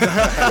sucked.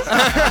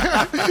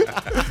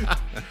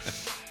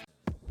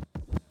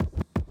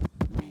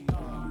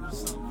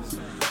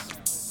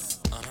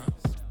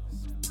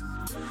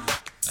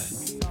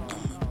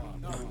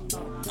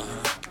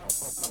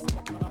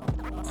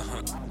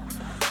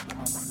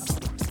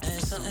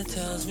 Something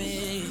tells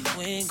me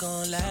we ain't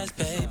gon' last,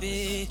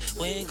 baby.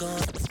 We ain't gon'.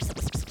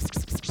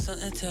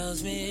 Something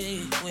tells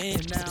me we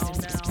ain't now.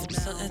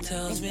 Something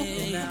tells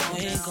me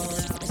we ain't gon'.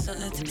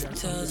 Something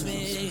tells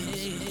me.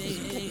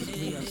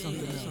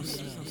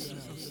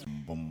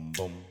 Boom,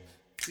 boom.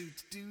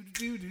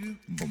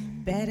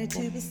 Better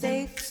to be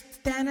safe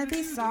than to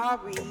be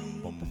sorry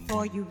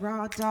before you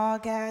raw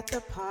dog at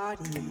the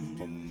party.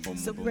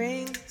 So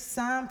bring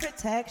some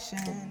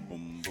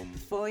protection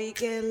before you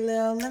get a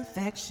little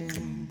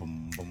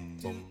infection.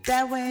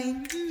 That way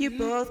you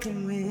both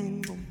can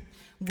win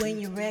when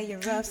you wear your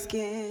rough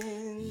skin.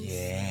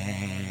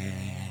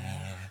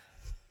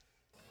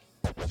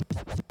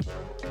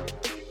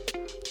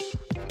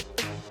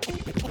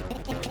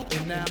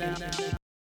 And now.